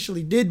he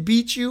officially did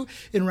beat you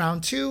in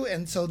round 2.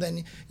 And so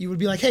then you would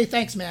be like, hey,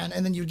 thanks, man.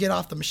 And then you'd get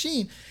off the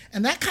machine.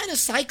 And that kind of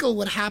cycle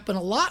would happen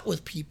a lot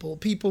with people.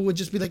 People would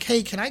just be like,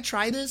 hey, can I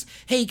try this?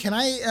 Hey, can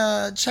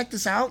I check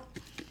this out?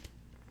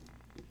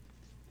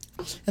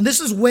 And this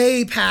is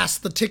way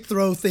past the tick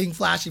throw thing,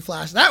 flashy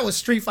flash. That was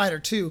Street Fighter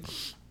 2.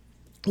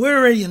 We're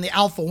already in the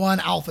Alpha 1,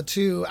 Alpha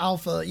 2,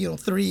 Alpha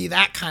 3,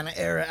 that kind of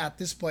era at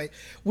this point.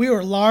 We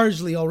were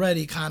largely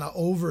already kind of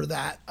over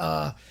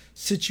that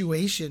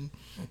situation.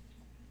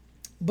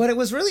 But it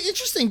was really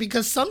interesting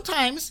because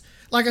sometimes,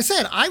 like I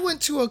said, I went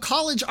to a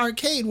college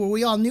arcade where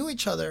we all knew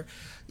each other.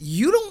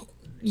 You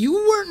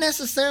weren't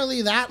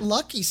necessarily that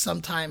lucky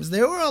sometimes.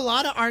 There were a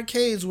lot of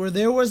arcades where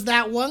there was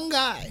that one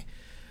guy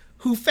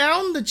who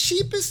found the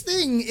cheapest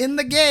thing in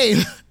the game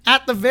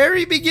at the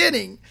very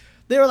beginning.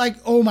 They were like,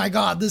 oh my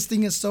God, this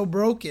thing is so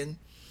broken.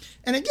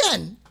 And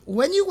again,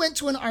 when you went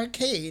to an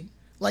arcade,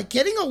 like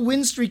getting a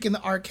win streak in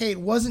the arcade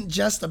wasn't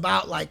just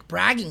about like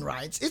bragging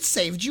rights. It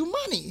saved you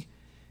money.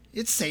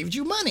 It saved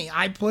you money.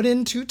 I put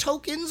in 2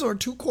 tokens or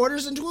 2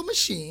 quarters into a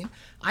machine.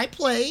 I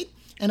played,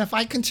 and if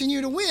I continue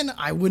to win,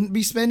 I wouldn't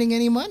be spending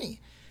any money.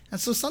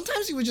 And so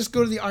sometimes you would just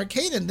go to the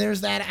arcade and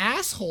there's that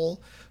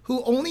asshole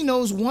who only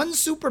knows one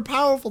super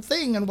powerful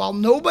thing, and while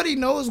nobody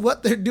knows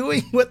what they're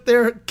doing with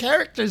their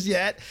characters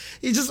yet,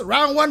 he just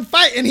round 1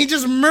 fight and he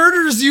just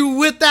murders you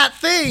with that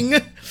thing,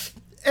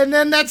 and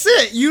then that's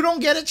it. You don't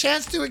get a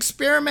chance to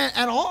experiment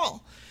at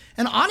all.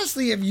 And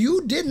honestly, if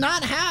you did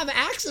not have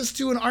access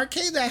to an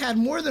arcade that had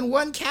more than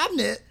 1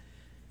 cabinet,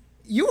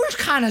 you were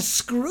kind of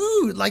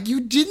screwed. Like you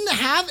didn't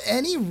have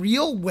any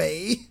real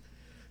way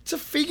to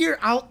figure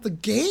out the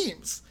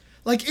games.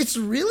 Like, it's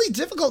really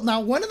difficult.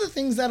 Now, one of the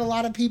things that a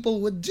lot of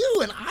people would do,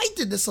 and I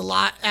did this a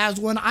lot as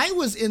when I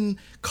was in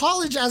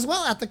college as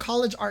well, at the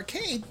college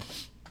arcade,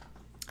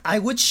 I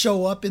would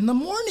show up in the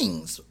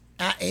mornings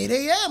at 8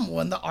 a.m.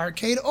 when the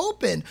arcade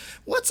opened.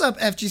 What's up,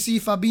 FGC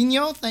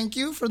Fabinho? Thank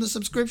you for the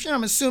subscription.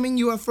 I'm assuming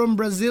you are from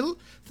Brazil.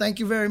 Thank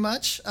you very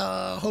much.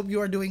 Hope you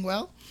are doing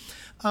well.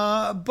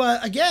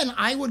 But again,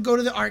 I would go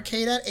to the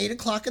arcade at 8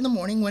 o'clock in the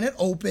morning when it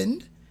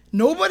opened.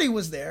 Nobody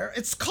was there.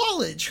 It's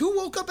college. Who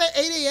woke up at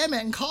 8 a.m.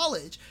 in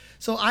college?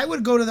 So I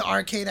would go to the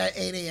arcade at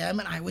 8 a.m.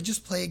 and I would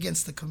just play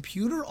against the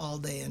computer all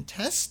day and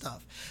test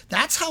stuff.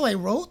 That's how I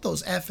wrote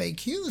those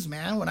FAQs,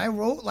 man. When I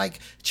wrote like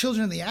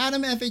Children of the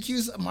Atom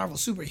FAQs, Marvel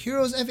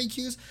Superheroes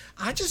FAQs,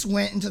 I just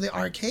went into the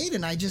arcade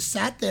and I just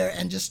sat there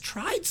and just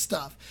tried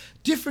stuff.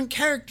 Different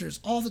characters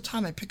all the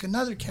time. I pick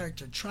another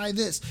character, try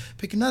this,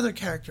 pick another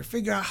character,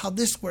 figure out how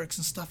this works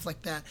and stuff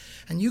like that.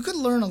 And you could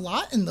learn a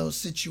lot in those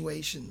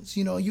situations.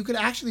 You know, you could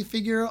actually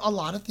figure a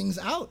lot of things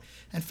out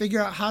and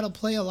figure out how to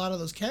play a lot of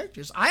those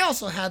characters. I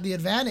also had the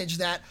advantage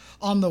that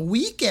on the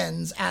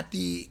weekends at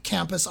the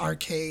campus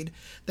arcade,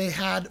 they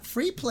had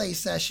free play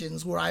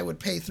sessions where I would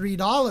pay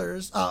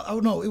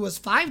 $3. It was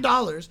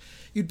 $5.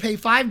 You'd pay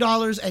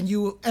 $5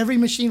 and every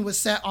machine was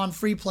set on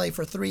free play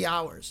for 3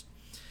 hours.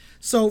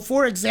 So,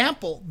 for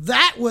example,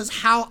 that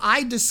was how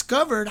I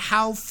discovered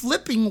how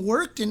flipping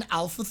worked in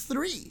Alpha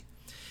 3.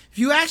 If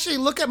you actually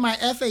look at my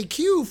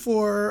FAQ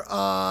for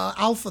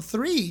Alpha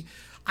 3,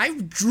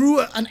 I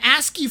drew an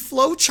ASCII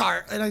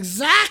flowchart and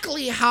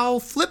exactly how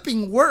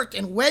flipping worked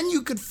and when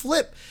you could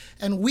flip.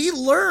 And we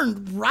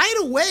learned right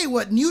away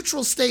what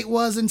neutral state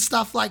was and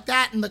stuff like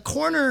that. And the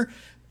corner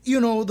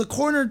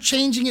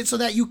changing it so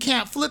that you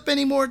can't flip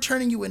anymore,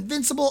 turning you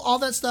invincible, all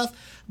that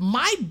stuff.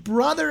 My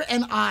brother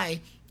and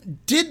I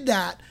did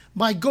that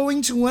by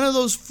going to one of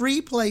those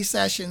free play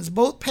sessions,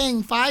 both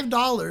paying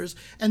 $5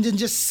 and then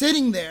just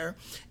sitting there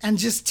and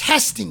just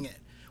testing it.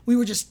 We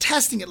were just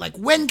testing it, like,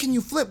 when can you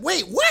flip?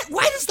 Wait, what?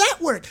 Why does that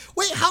work?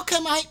 Wait, how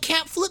come I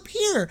can't flip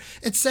here?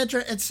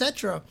 Etc.,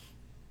 etc.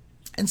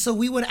 And so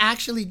we would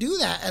actually do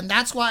that. And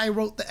that's why I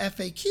wrote the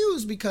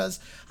FAQs, because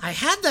I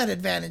had that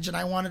advantage and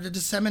I wanted to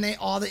disseminate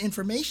all the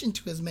information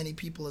to as many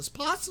people as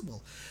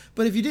possible.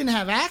 But if you didn't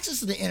have access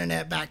to the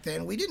internet back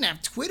then, we didn't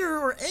have Twitter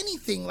or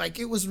anything. Like,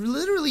 it was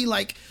literally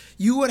like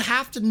you would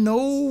have to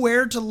know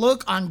where to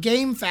look on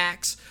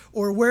GameFAQs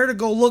or where to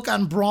go look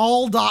on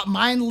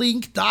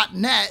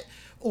brawl.mindlink.net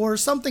or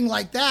something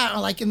like that, or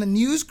like in the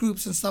news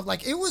groups and stuff.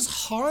 Like, it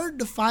was hard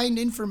to find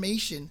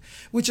information,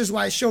 which is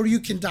why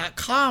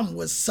Shoryuken.com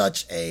was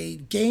such a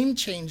game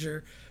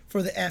changer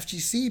for the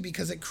FGC,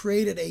 because it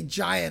created a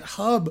giant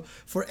hub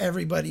for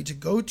everybody to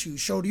go to.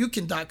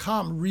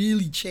 Shoryuken.com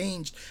really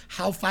changed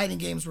how fighting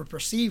games were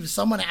perceived.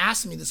 Someone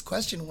asked me this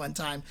question one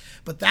time,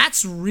 but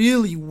that's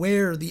really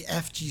where the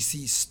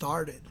FGC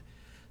started.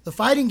 The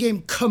fighting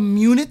game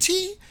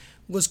community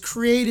was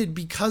created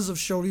because of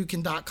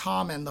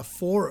Shoryuken.com and the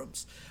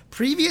forums.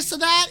 Previous to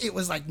that, it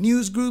was like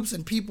news groups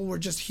and people were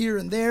just here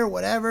and there,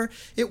 whatever.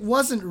 It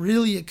wasn't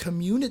really a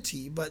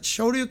community, but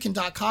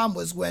Shoryuken.com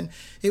was when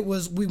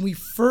we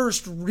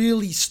first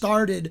really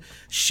started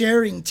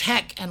sharing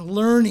tech and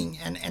learning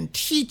and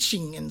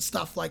teaching and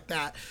stuff like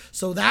that.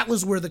 So that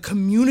was where the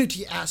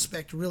community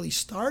aspect really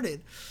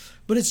started.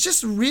 But it's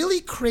just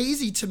really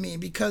crazy to me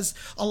because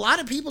a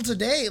lot of people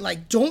today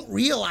like don't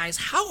realize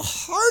how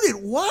hard it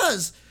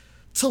was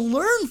to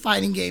learn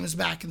fighting games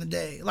back in the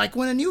day. Like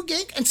when a new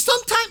game, and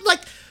sometimes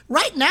like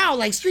right now,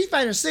 like Street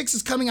Fighter 6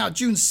 is coming out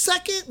June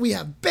 2nd. We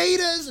have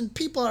betas and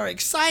people are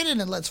excited,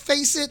 and let's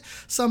face it,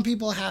 some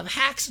people have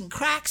hacks and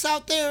cracks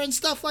out there and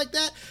stuff like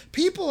that.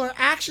 People are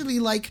actually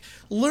like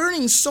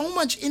learning so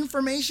much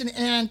information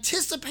in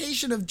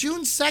anticipation of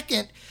June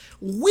 2nd.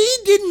 We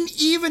didn't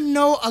even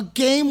know a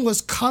game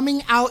was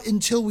coming out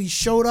until we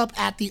showed up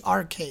at the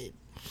arcade.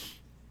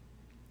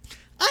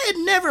 I had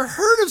never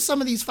heard of some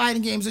of these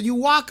fighting games, and you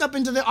walk up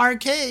into the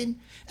arcade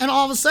and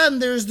all of a sudden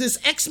there's this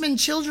X-Men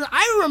Children.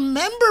 I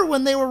remember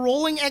when they were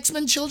rolling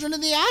X-Men Children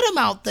of the Atom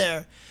out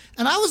there,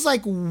 and I was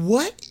like,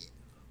 what?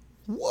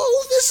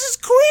 Whoa, this is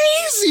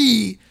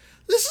crazy.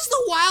 This is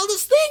the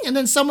wildest thing. And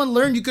then someone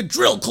learned you could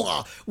drill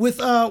claw with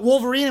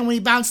Wolverine, and when he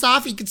bounced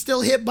off, he could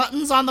still hit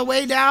buttons on the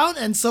way down.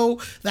 And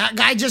so that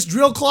guy just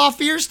drill claw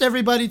fierced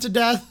everybody to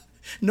death.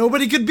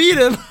 Nobody could beat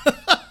him.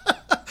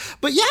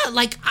 But yeah,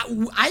 like,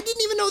 I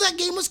didn't even know that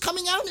game was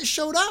coming out, and it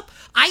showed up.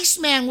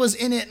 Iceman was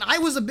in it, and I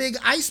was a big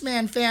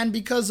Iceman fan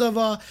because of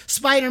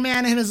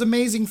Spider-Man and His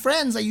Amazing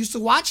Friends. I used to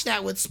watch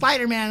that with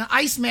Spider-Man,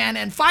 Iceman,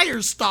 and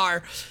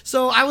Firestar.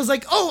 So I was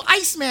like, oh,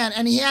 Iceman,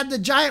 and he had the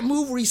giant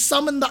move where he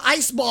summoned the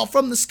ice ball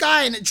from the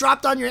sky, and it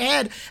dropped on your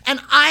head, and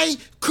I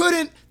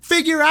couldn't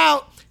figure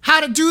out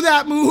how to do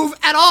that move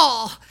at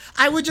all.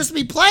 I would just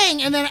be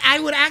playing, and then I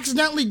would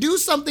accidentally do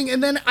something,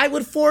 and then I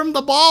would form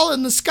the ball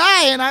in the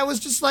sky, and I was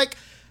just like,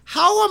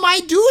 how am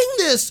I doing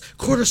this?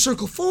 Quarter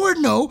circle forward,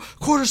 no.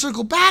 Quarter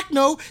circle back,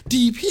 no.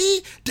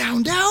 DP,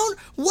 down, down.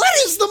 What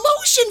is the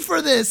motion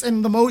for this?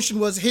 And the motion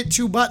was hit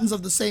 2 buttons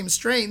of the same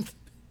strength.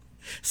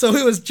 So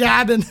it was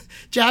jab and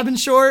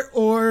short,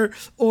 or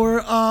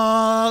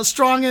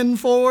strong and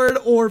forward,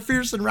 or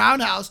fierce and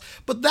roundhouse.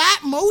 But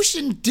that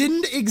motion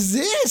didn't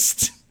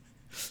exist.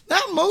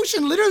 That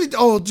motion literally,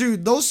 oh,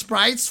 dude, those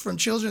sprites from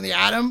Children of the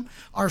Atom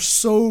are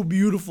so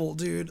beautiful,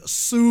 dude.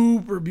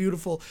 Super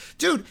beautiful.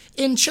 Dude,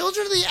 in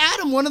Children of the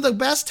Atom, one of the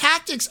best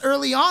tactics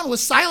early on was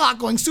Psylocke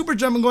going super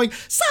jump and going,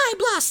 side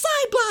blast,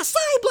 side blast,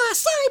 side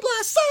blast, side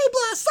blast, side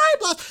blast, side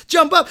blast,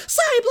 jump up,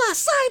 side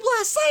blast, side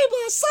blast, side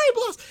blast, side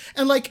blast.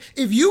 And like,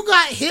 if you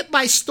got hit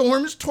by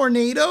Storm's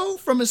tornado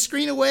from a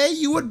screen away,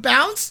 you would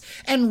bounce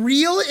and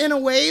reel in a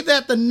way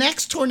that the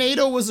next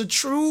tornado was a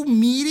true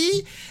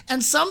meaty.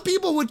 And some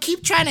people would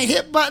keep trying to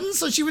hit buttons,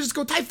 so she would just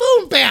go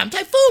typhoon bam,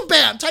 typhoon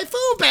bam,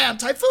 typhoon bam,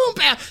 typhoon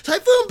bam,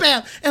 typhoon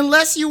bam,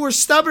 unless you were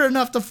stubborn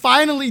enough to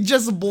finally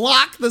just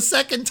block the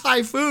second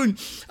typhoon.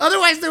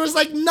 Otherwise, there was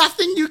like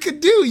nothing you could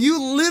do. You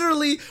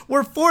literally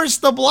were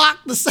forced to block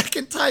the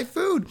second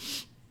typhoon.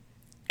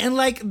 And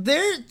like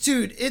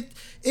dude, it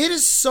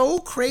is so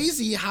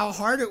crazy how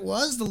hard it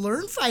was to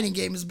learn fighting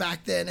games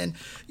back then. And,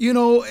 you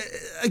know,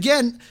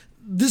 again,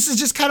 this is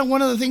just kind of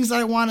one of the things that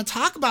I want to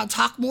talk about,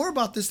 talk more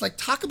about this, like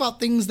talk about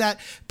things that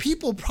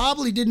people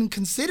probably didn't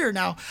consider.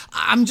 Now,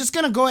 I'm just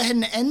going to go ahead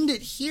and end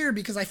it here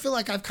because I feel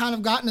like I've kind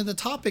of gotten to the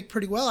topic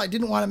pretty well. I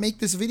didn't want to make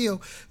this video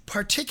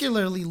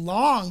particularly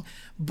long,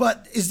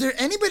 but is there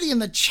anybody in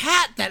the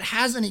chat that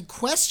has any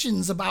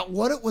questions about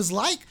what it was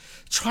like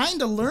trying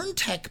to learn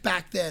tech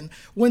back then?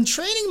 When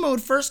training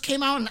mode first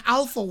came out in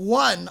Alpha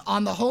 1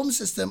 on the home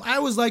system, I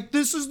was like,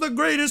 this is the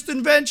greatest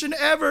invention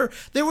ever.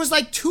 There was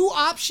like 2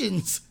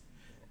 options.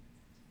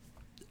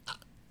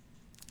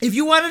 If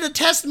you wanted to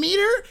test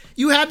meter,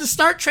 you had to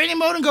start training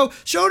mode and go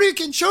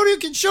Shoryuken,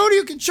 Shoryuken,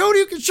 Shoryuken,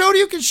 Shoryuken,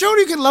 Shoryuken,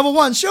 Shoryuken, level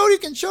 1,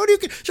 Shoryuken,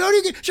 Shoryuken,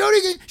 Shoryuken,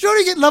 Shoryuken,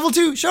 Shoryuken, level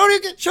 2,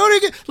 Shoryuken,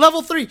 Shoryuken,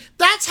 level 3.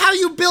 That's how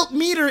you built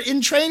meter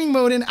in training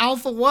mode in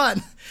Alpha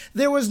 1.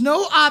 There was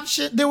no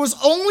option. There was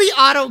only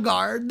auto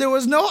guard. There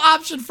was no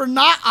option for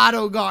not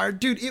auto guard.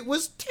 Dude, it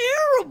was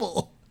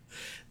terrible.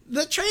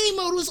 The training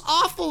mode was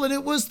awful, and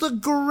it was the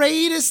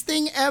greatest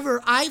thing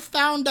ever. I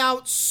found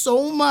out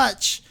so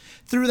much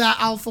through that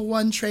Alpha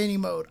 1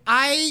 training mode.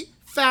 I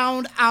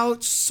found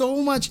out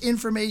so much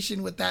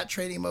information with that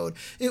training mode.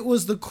 It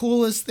was the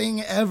coolest thing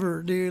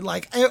ever, dude.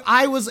 Like,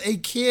 I was a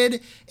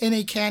kid in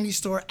a candy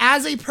store.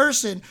 As a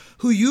person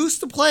who used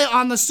to play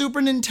on the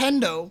Super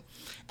Nintendo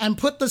and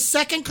put the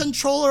second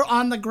controller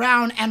on the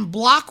ground and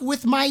block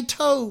with my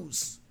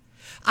toes,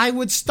 I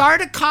would start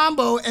a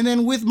combo, and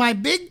then with my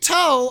big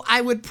toe,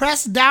 I would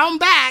press down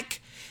back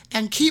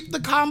and keep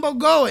the combo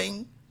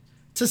going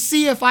to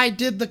see if I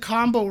did the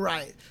combo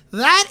right.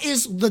 That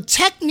is the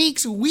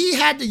techniques we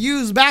had to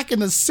use back in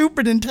the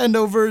Super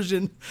Nintendo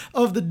version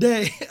of the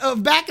day,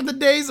 back in the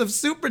days of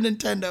Super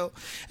Nintendo.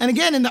 And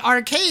again, in the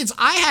arcades,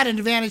 I had an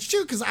advantage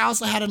too, because I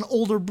also had an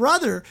older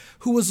brother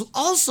who was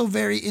also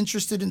very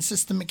interested in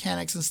system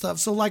mechanics and stuff.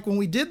 So like when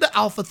we did the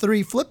Alpha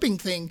 3 flipping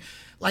thing,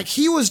 like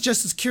he was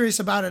just as curious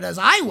about it as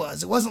I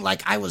was. It wasn't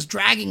like I was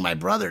dragging my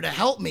brother to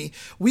help me.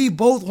 We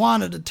both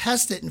wanted to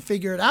test it and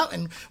figure it out.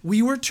 And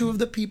we were 2 of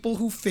the people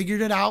who figured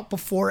it out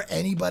before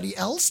anybody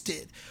else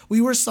did.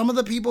 We were some of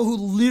the people who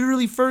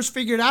literally first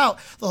figured out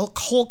the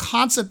whole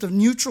concept of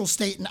neutral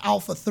state in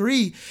Alpha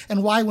 3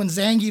 and why when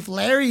Zangief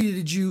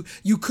lariated you,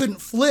 you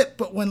couldn't flip,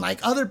 but when like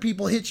other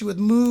people hit you with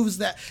moves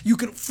that you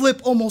could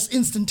flip almost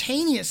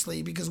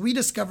instantaneously, because we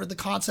discovered the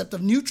concept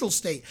of neutral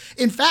state.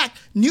 In fact,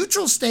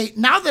 neutral state,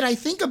 now that I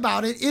think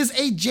about it, is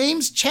a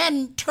James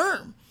Chen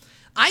term.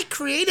 I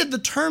created the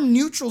term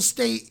neutral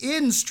state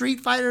in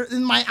Street Fighter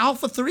in my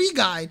Alpha 3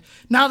 guide.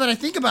 Now that I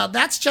think about it,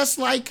 that's just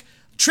like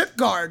trip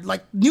guard.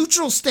 Like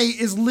neutral state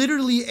is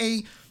literally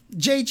a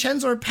Jay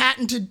Chenzor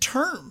patented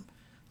term.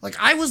 Like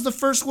I was the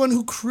first one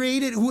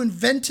who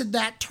invented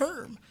that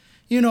term,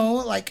 you know,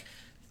 like,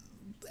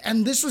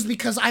 and this was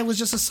because I was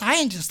just a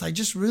scientist. I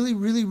just really,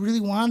 really,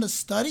 really wanted to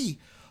study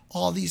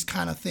all these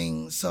kind of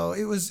things. So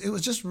it was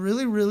just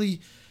really, really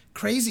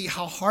crazy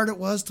how hard it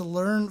was to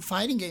learn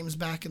fighting games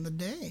back in the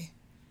day.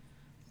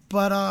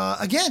 But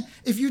again,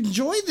 if you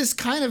enjoy this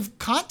kind of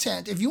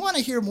content, if you want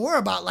to hear more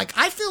about, like,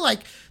 I feel like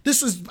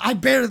I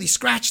barely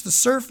scratched the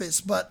surface,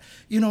 but,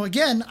 you know,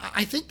 again,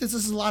 I think this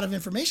is a lot of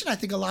information. I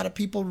think a lot of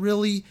people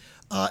really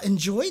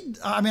enjoyed,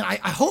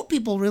 I hope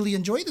people really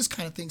enjoy this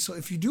kind of thing. So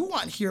if you do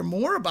want to hear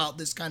more about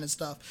this kind of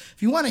stuff,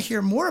 if you want to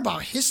hear more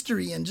about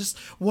history and just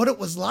what it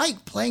was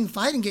like playing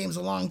fighting games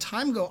a long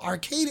time ago,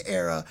 arcade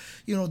era,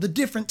 you know, the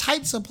different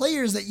types of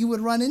players that you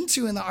would run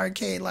into in the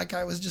arcade, like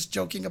I was just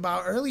joking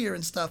about earlier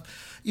and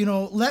stuff, you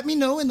know, let me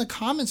know in the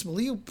comments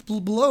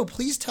below.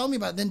 Please tell me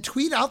about it. Then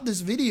tweet out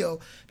this video,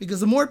 because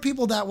the more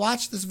people that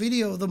watch this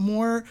video, the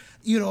more,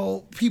 you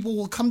know, people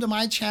will come to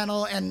my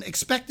channel and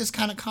expect this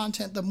kind of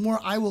content, the more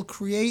I will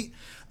create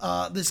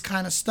this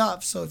kind of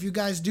stuff. So if you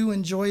guys do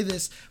enjoy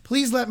this,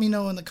 please let me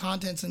know in the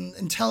contents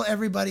and tell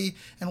everybody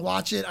and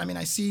watch it. I mean,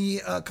 I see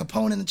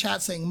Capone in the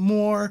chat saying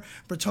more.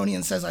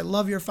 Bretonian says, I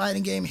love your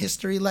fighting game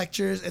history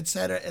lectures,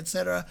 etc.,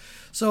 etc.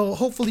 So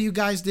hopefully you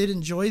guys did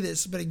enjoy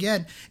this. But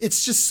again,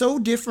 it's just so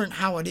different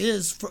how it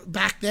is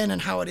back then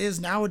and how it is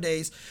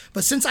nowadays.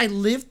 But since I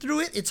lived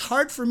through it, it's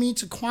hard for me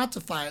to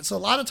quantify it. So a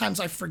lot of times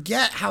I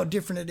forget how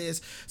different it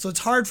is. So it's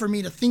hard for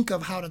me to think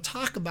of how to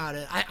talk about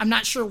it. I'm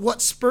not sure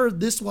what spurred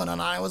this one on.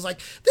 I was like,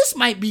 this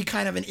might be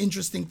kind of an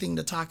interesting thing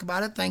to talk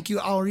about it. Thank you,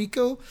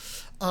 Alrico.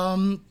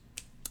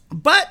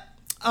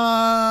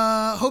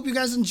 Hope you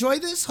guys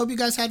enjoyed this. Hope you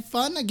guys had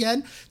fun.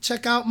 Again,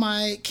 check out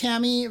my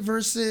Cammy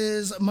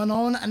versus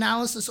Manon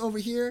analysis over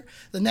here.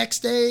 The next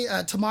day,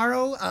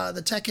 tomorrow,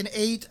 the Tekken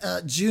 8,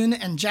 Jun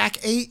and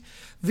Jack-8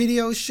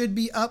 video should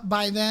be up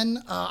by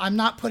then. I'm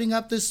not putting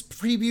up this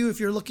preview if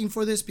you're looking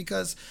for this,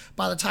 because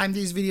by the time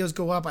these videos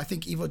go up, I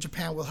think Evo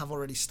Japan will have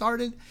already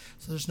started.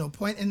 So there's no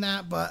point in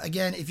that. But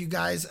again, if you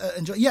guys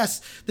enjoy,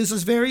 yes, this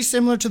is very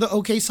similar to the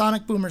OK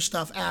Sonic Boomer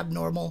stuff,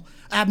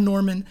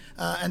 Abnorman.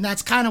 And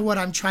that's kind of what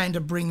I'm trying to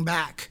bring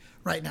back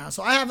right now.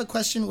 So I have a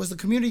question. Was the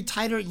community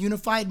tighter,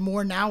 unified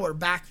more now or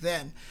back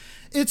then?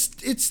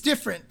 It's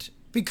different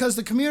because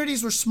the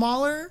communities were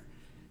smaller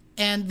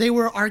and they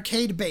were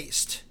arcade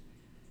based.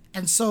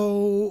 And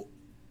so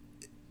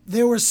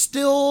there were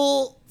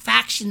still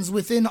factions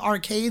within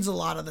arcades a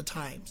lot of the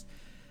times.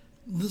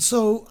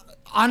 So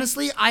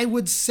honestly, I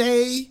would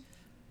say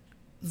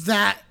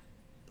that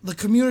the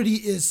community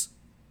is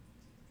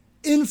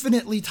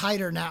infinitely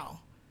tighter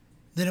now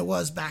than it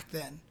was back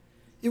then.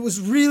 It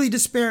was really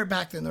disparate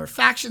back then. There were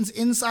factions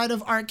inside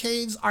of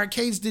arcades.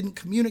 Arcades didn't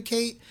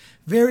communicate.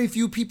 Very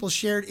few people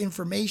shared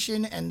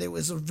information, and there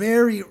was a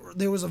very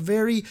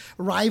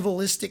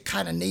rivalistic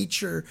kind of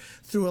nature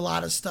through a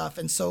lot of stuff.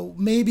 And so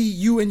maybe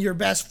you and your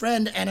best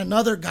friend and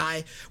another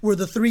guy were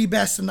the three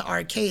best in the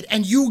arcade,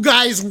 and you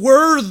guys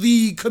were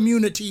the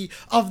community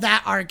of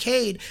that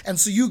arcade, and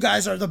so you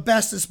guys are the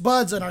bestest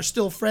buds and are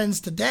still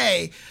friends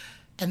today,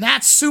 and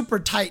that's super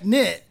tight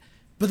knit.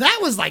 But that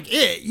was like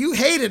it. You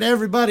hated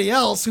everybody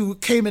else who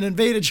came and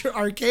invaded your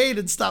arcade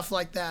and stuff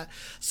like that.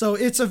 So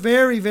it's a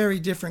very, very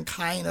different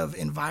kind of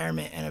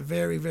environment and a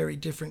very, very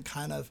different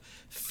kind of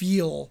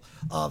feel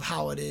of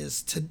how it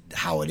is to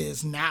how it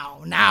is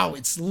now. Now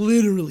it's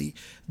literally,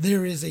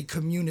 there is a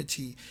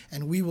community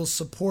and we will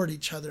support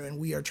each other and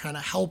we are trying to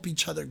help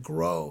each other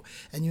grow.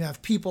 And you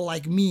have people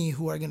like me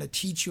who are going to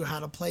teach you how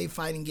to play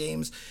fighting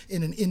games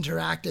in an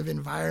interactive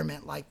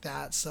environment like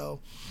that. So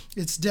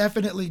it's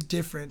definitely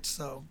different.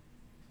 So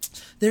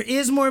there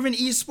is more of an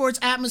esports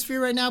atmosphere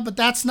right now, but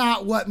that's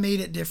not what made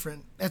it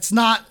different. It's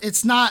not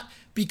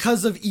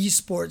because of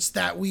esports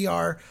that we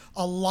are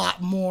a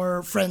lot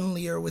more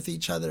friendlier with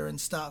each other and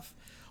stuff.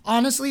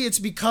 Honestly, it's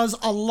because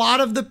a lot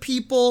of the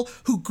people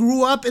who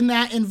grew up in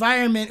that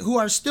environment who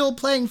are still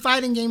playing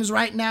fighting games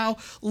right now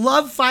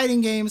love fighting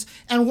games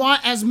and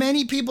want as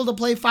many people to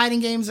play fighting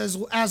games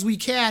as we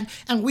can.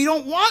 And we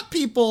don't want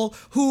people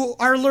who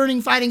are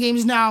learning fighting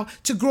games now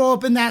to grow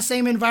up in that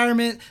same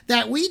environment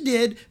that we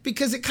did,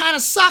 because it kind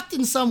of sucked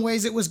in some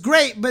ways. It was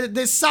great, but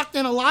it sucked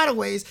in a lot of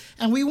ways.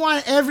 And we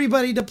want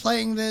everybody to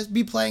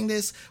be playing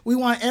this. We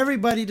want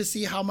everybody to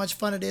see how much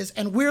fun it is.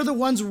 And we're the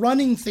ones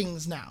running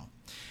things now.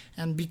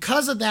 And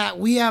because of that,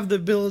 we have the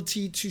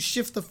ability to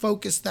shift the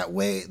focus the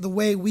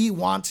way we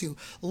want to.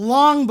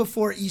 Long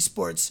before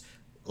esports,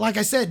 like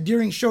I said,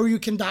 during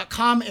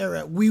Shoryuken.com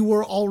era, we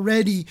were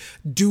already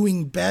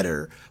doing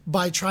better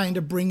by trying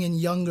to bring in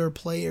younger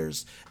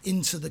players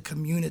into the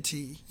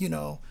community, you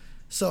know.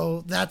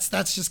 So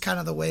that's just kind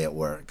of the way it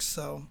works.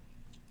 So,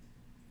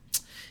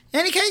 in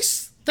any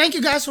case, thank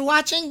you guys for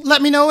watching.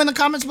 Let me know in the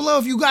comments below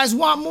if you guys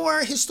want more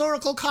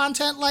historical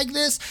content like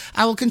this.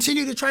 I will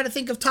continue to try to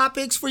think of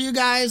topics for you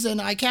guys, and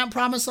I can't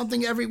promise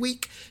something every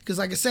week because,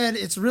 like I said,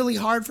 it's really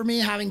hard for me,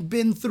 having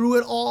been through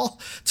it all,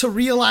 to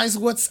realize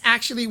what's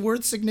actually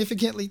worth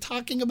significantly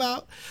talking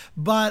about.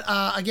 But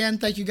again,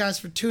 thank you guys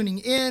for tuning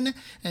in.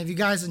 And if you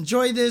guys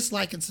enjoy this,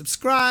 like and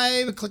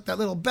subscribe. Click that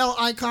little bell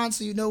icon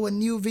so you know when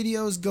new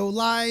videos go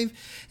live.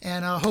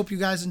 And I hope you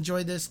guys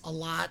enjoyed this a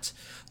lot.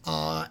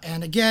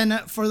 And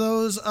again, for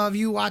those of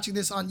you watching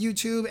this on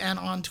YouTube and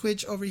on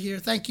Twitch over here,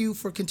 thank you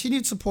for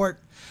continued support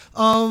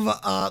of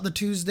the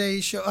Tuesday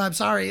show. I'm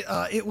sorry,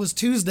 It Was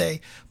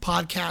Tuesday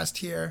podcast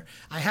here.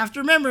 I have to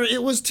remember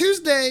it was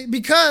Tuesday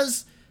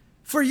because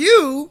for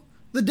you,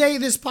 the day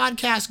this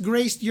podcast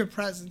graced your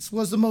presence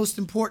was the most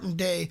important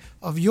day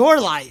of your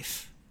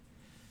life.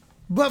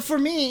 But for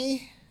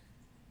me,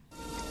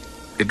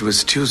 It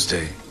was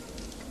Tuesday.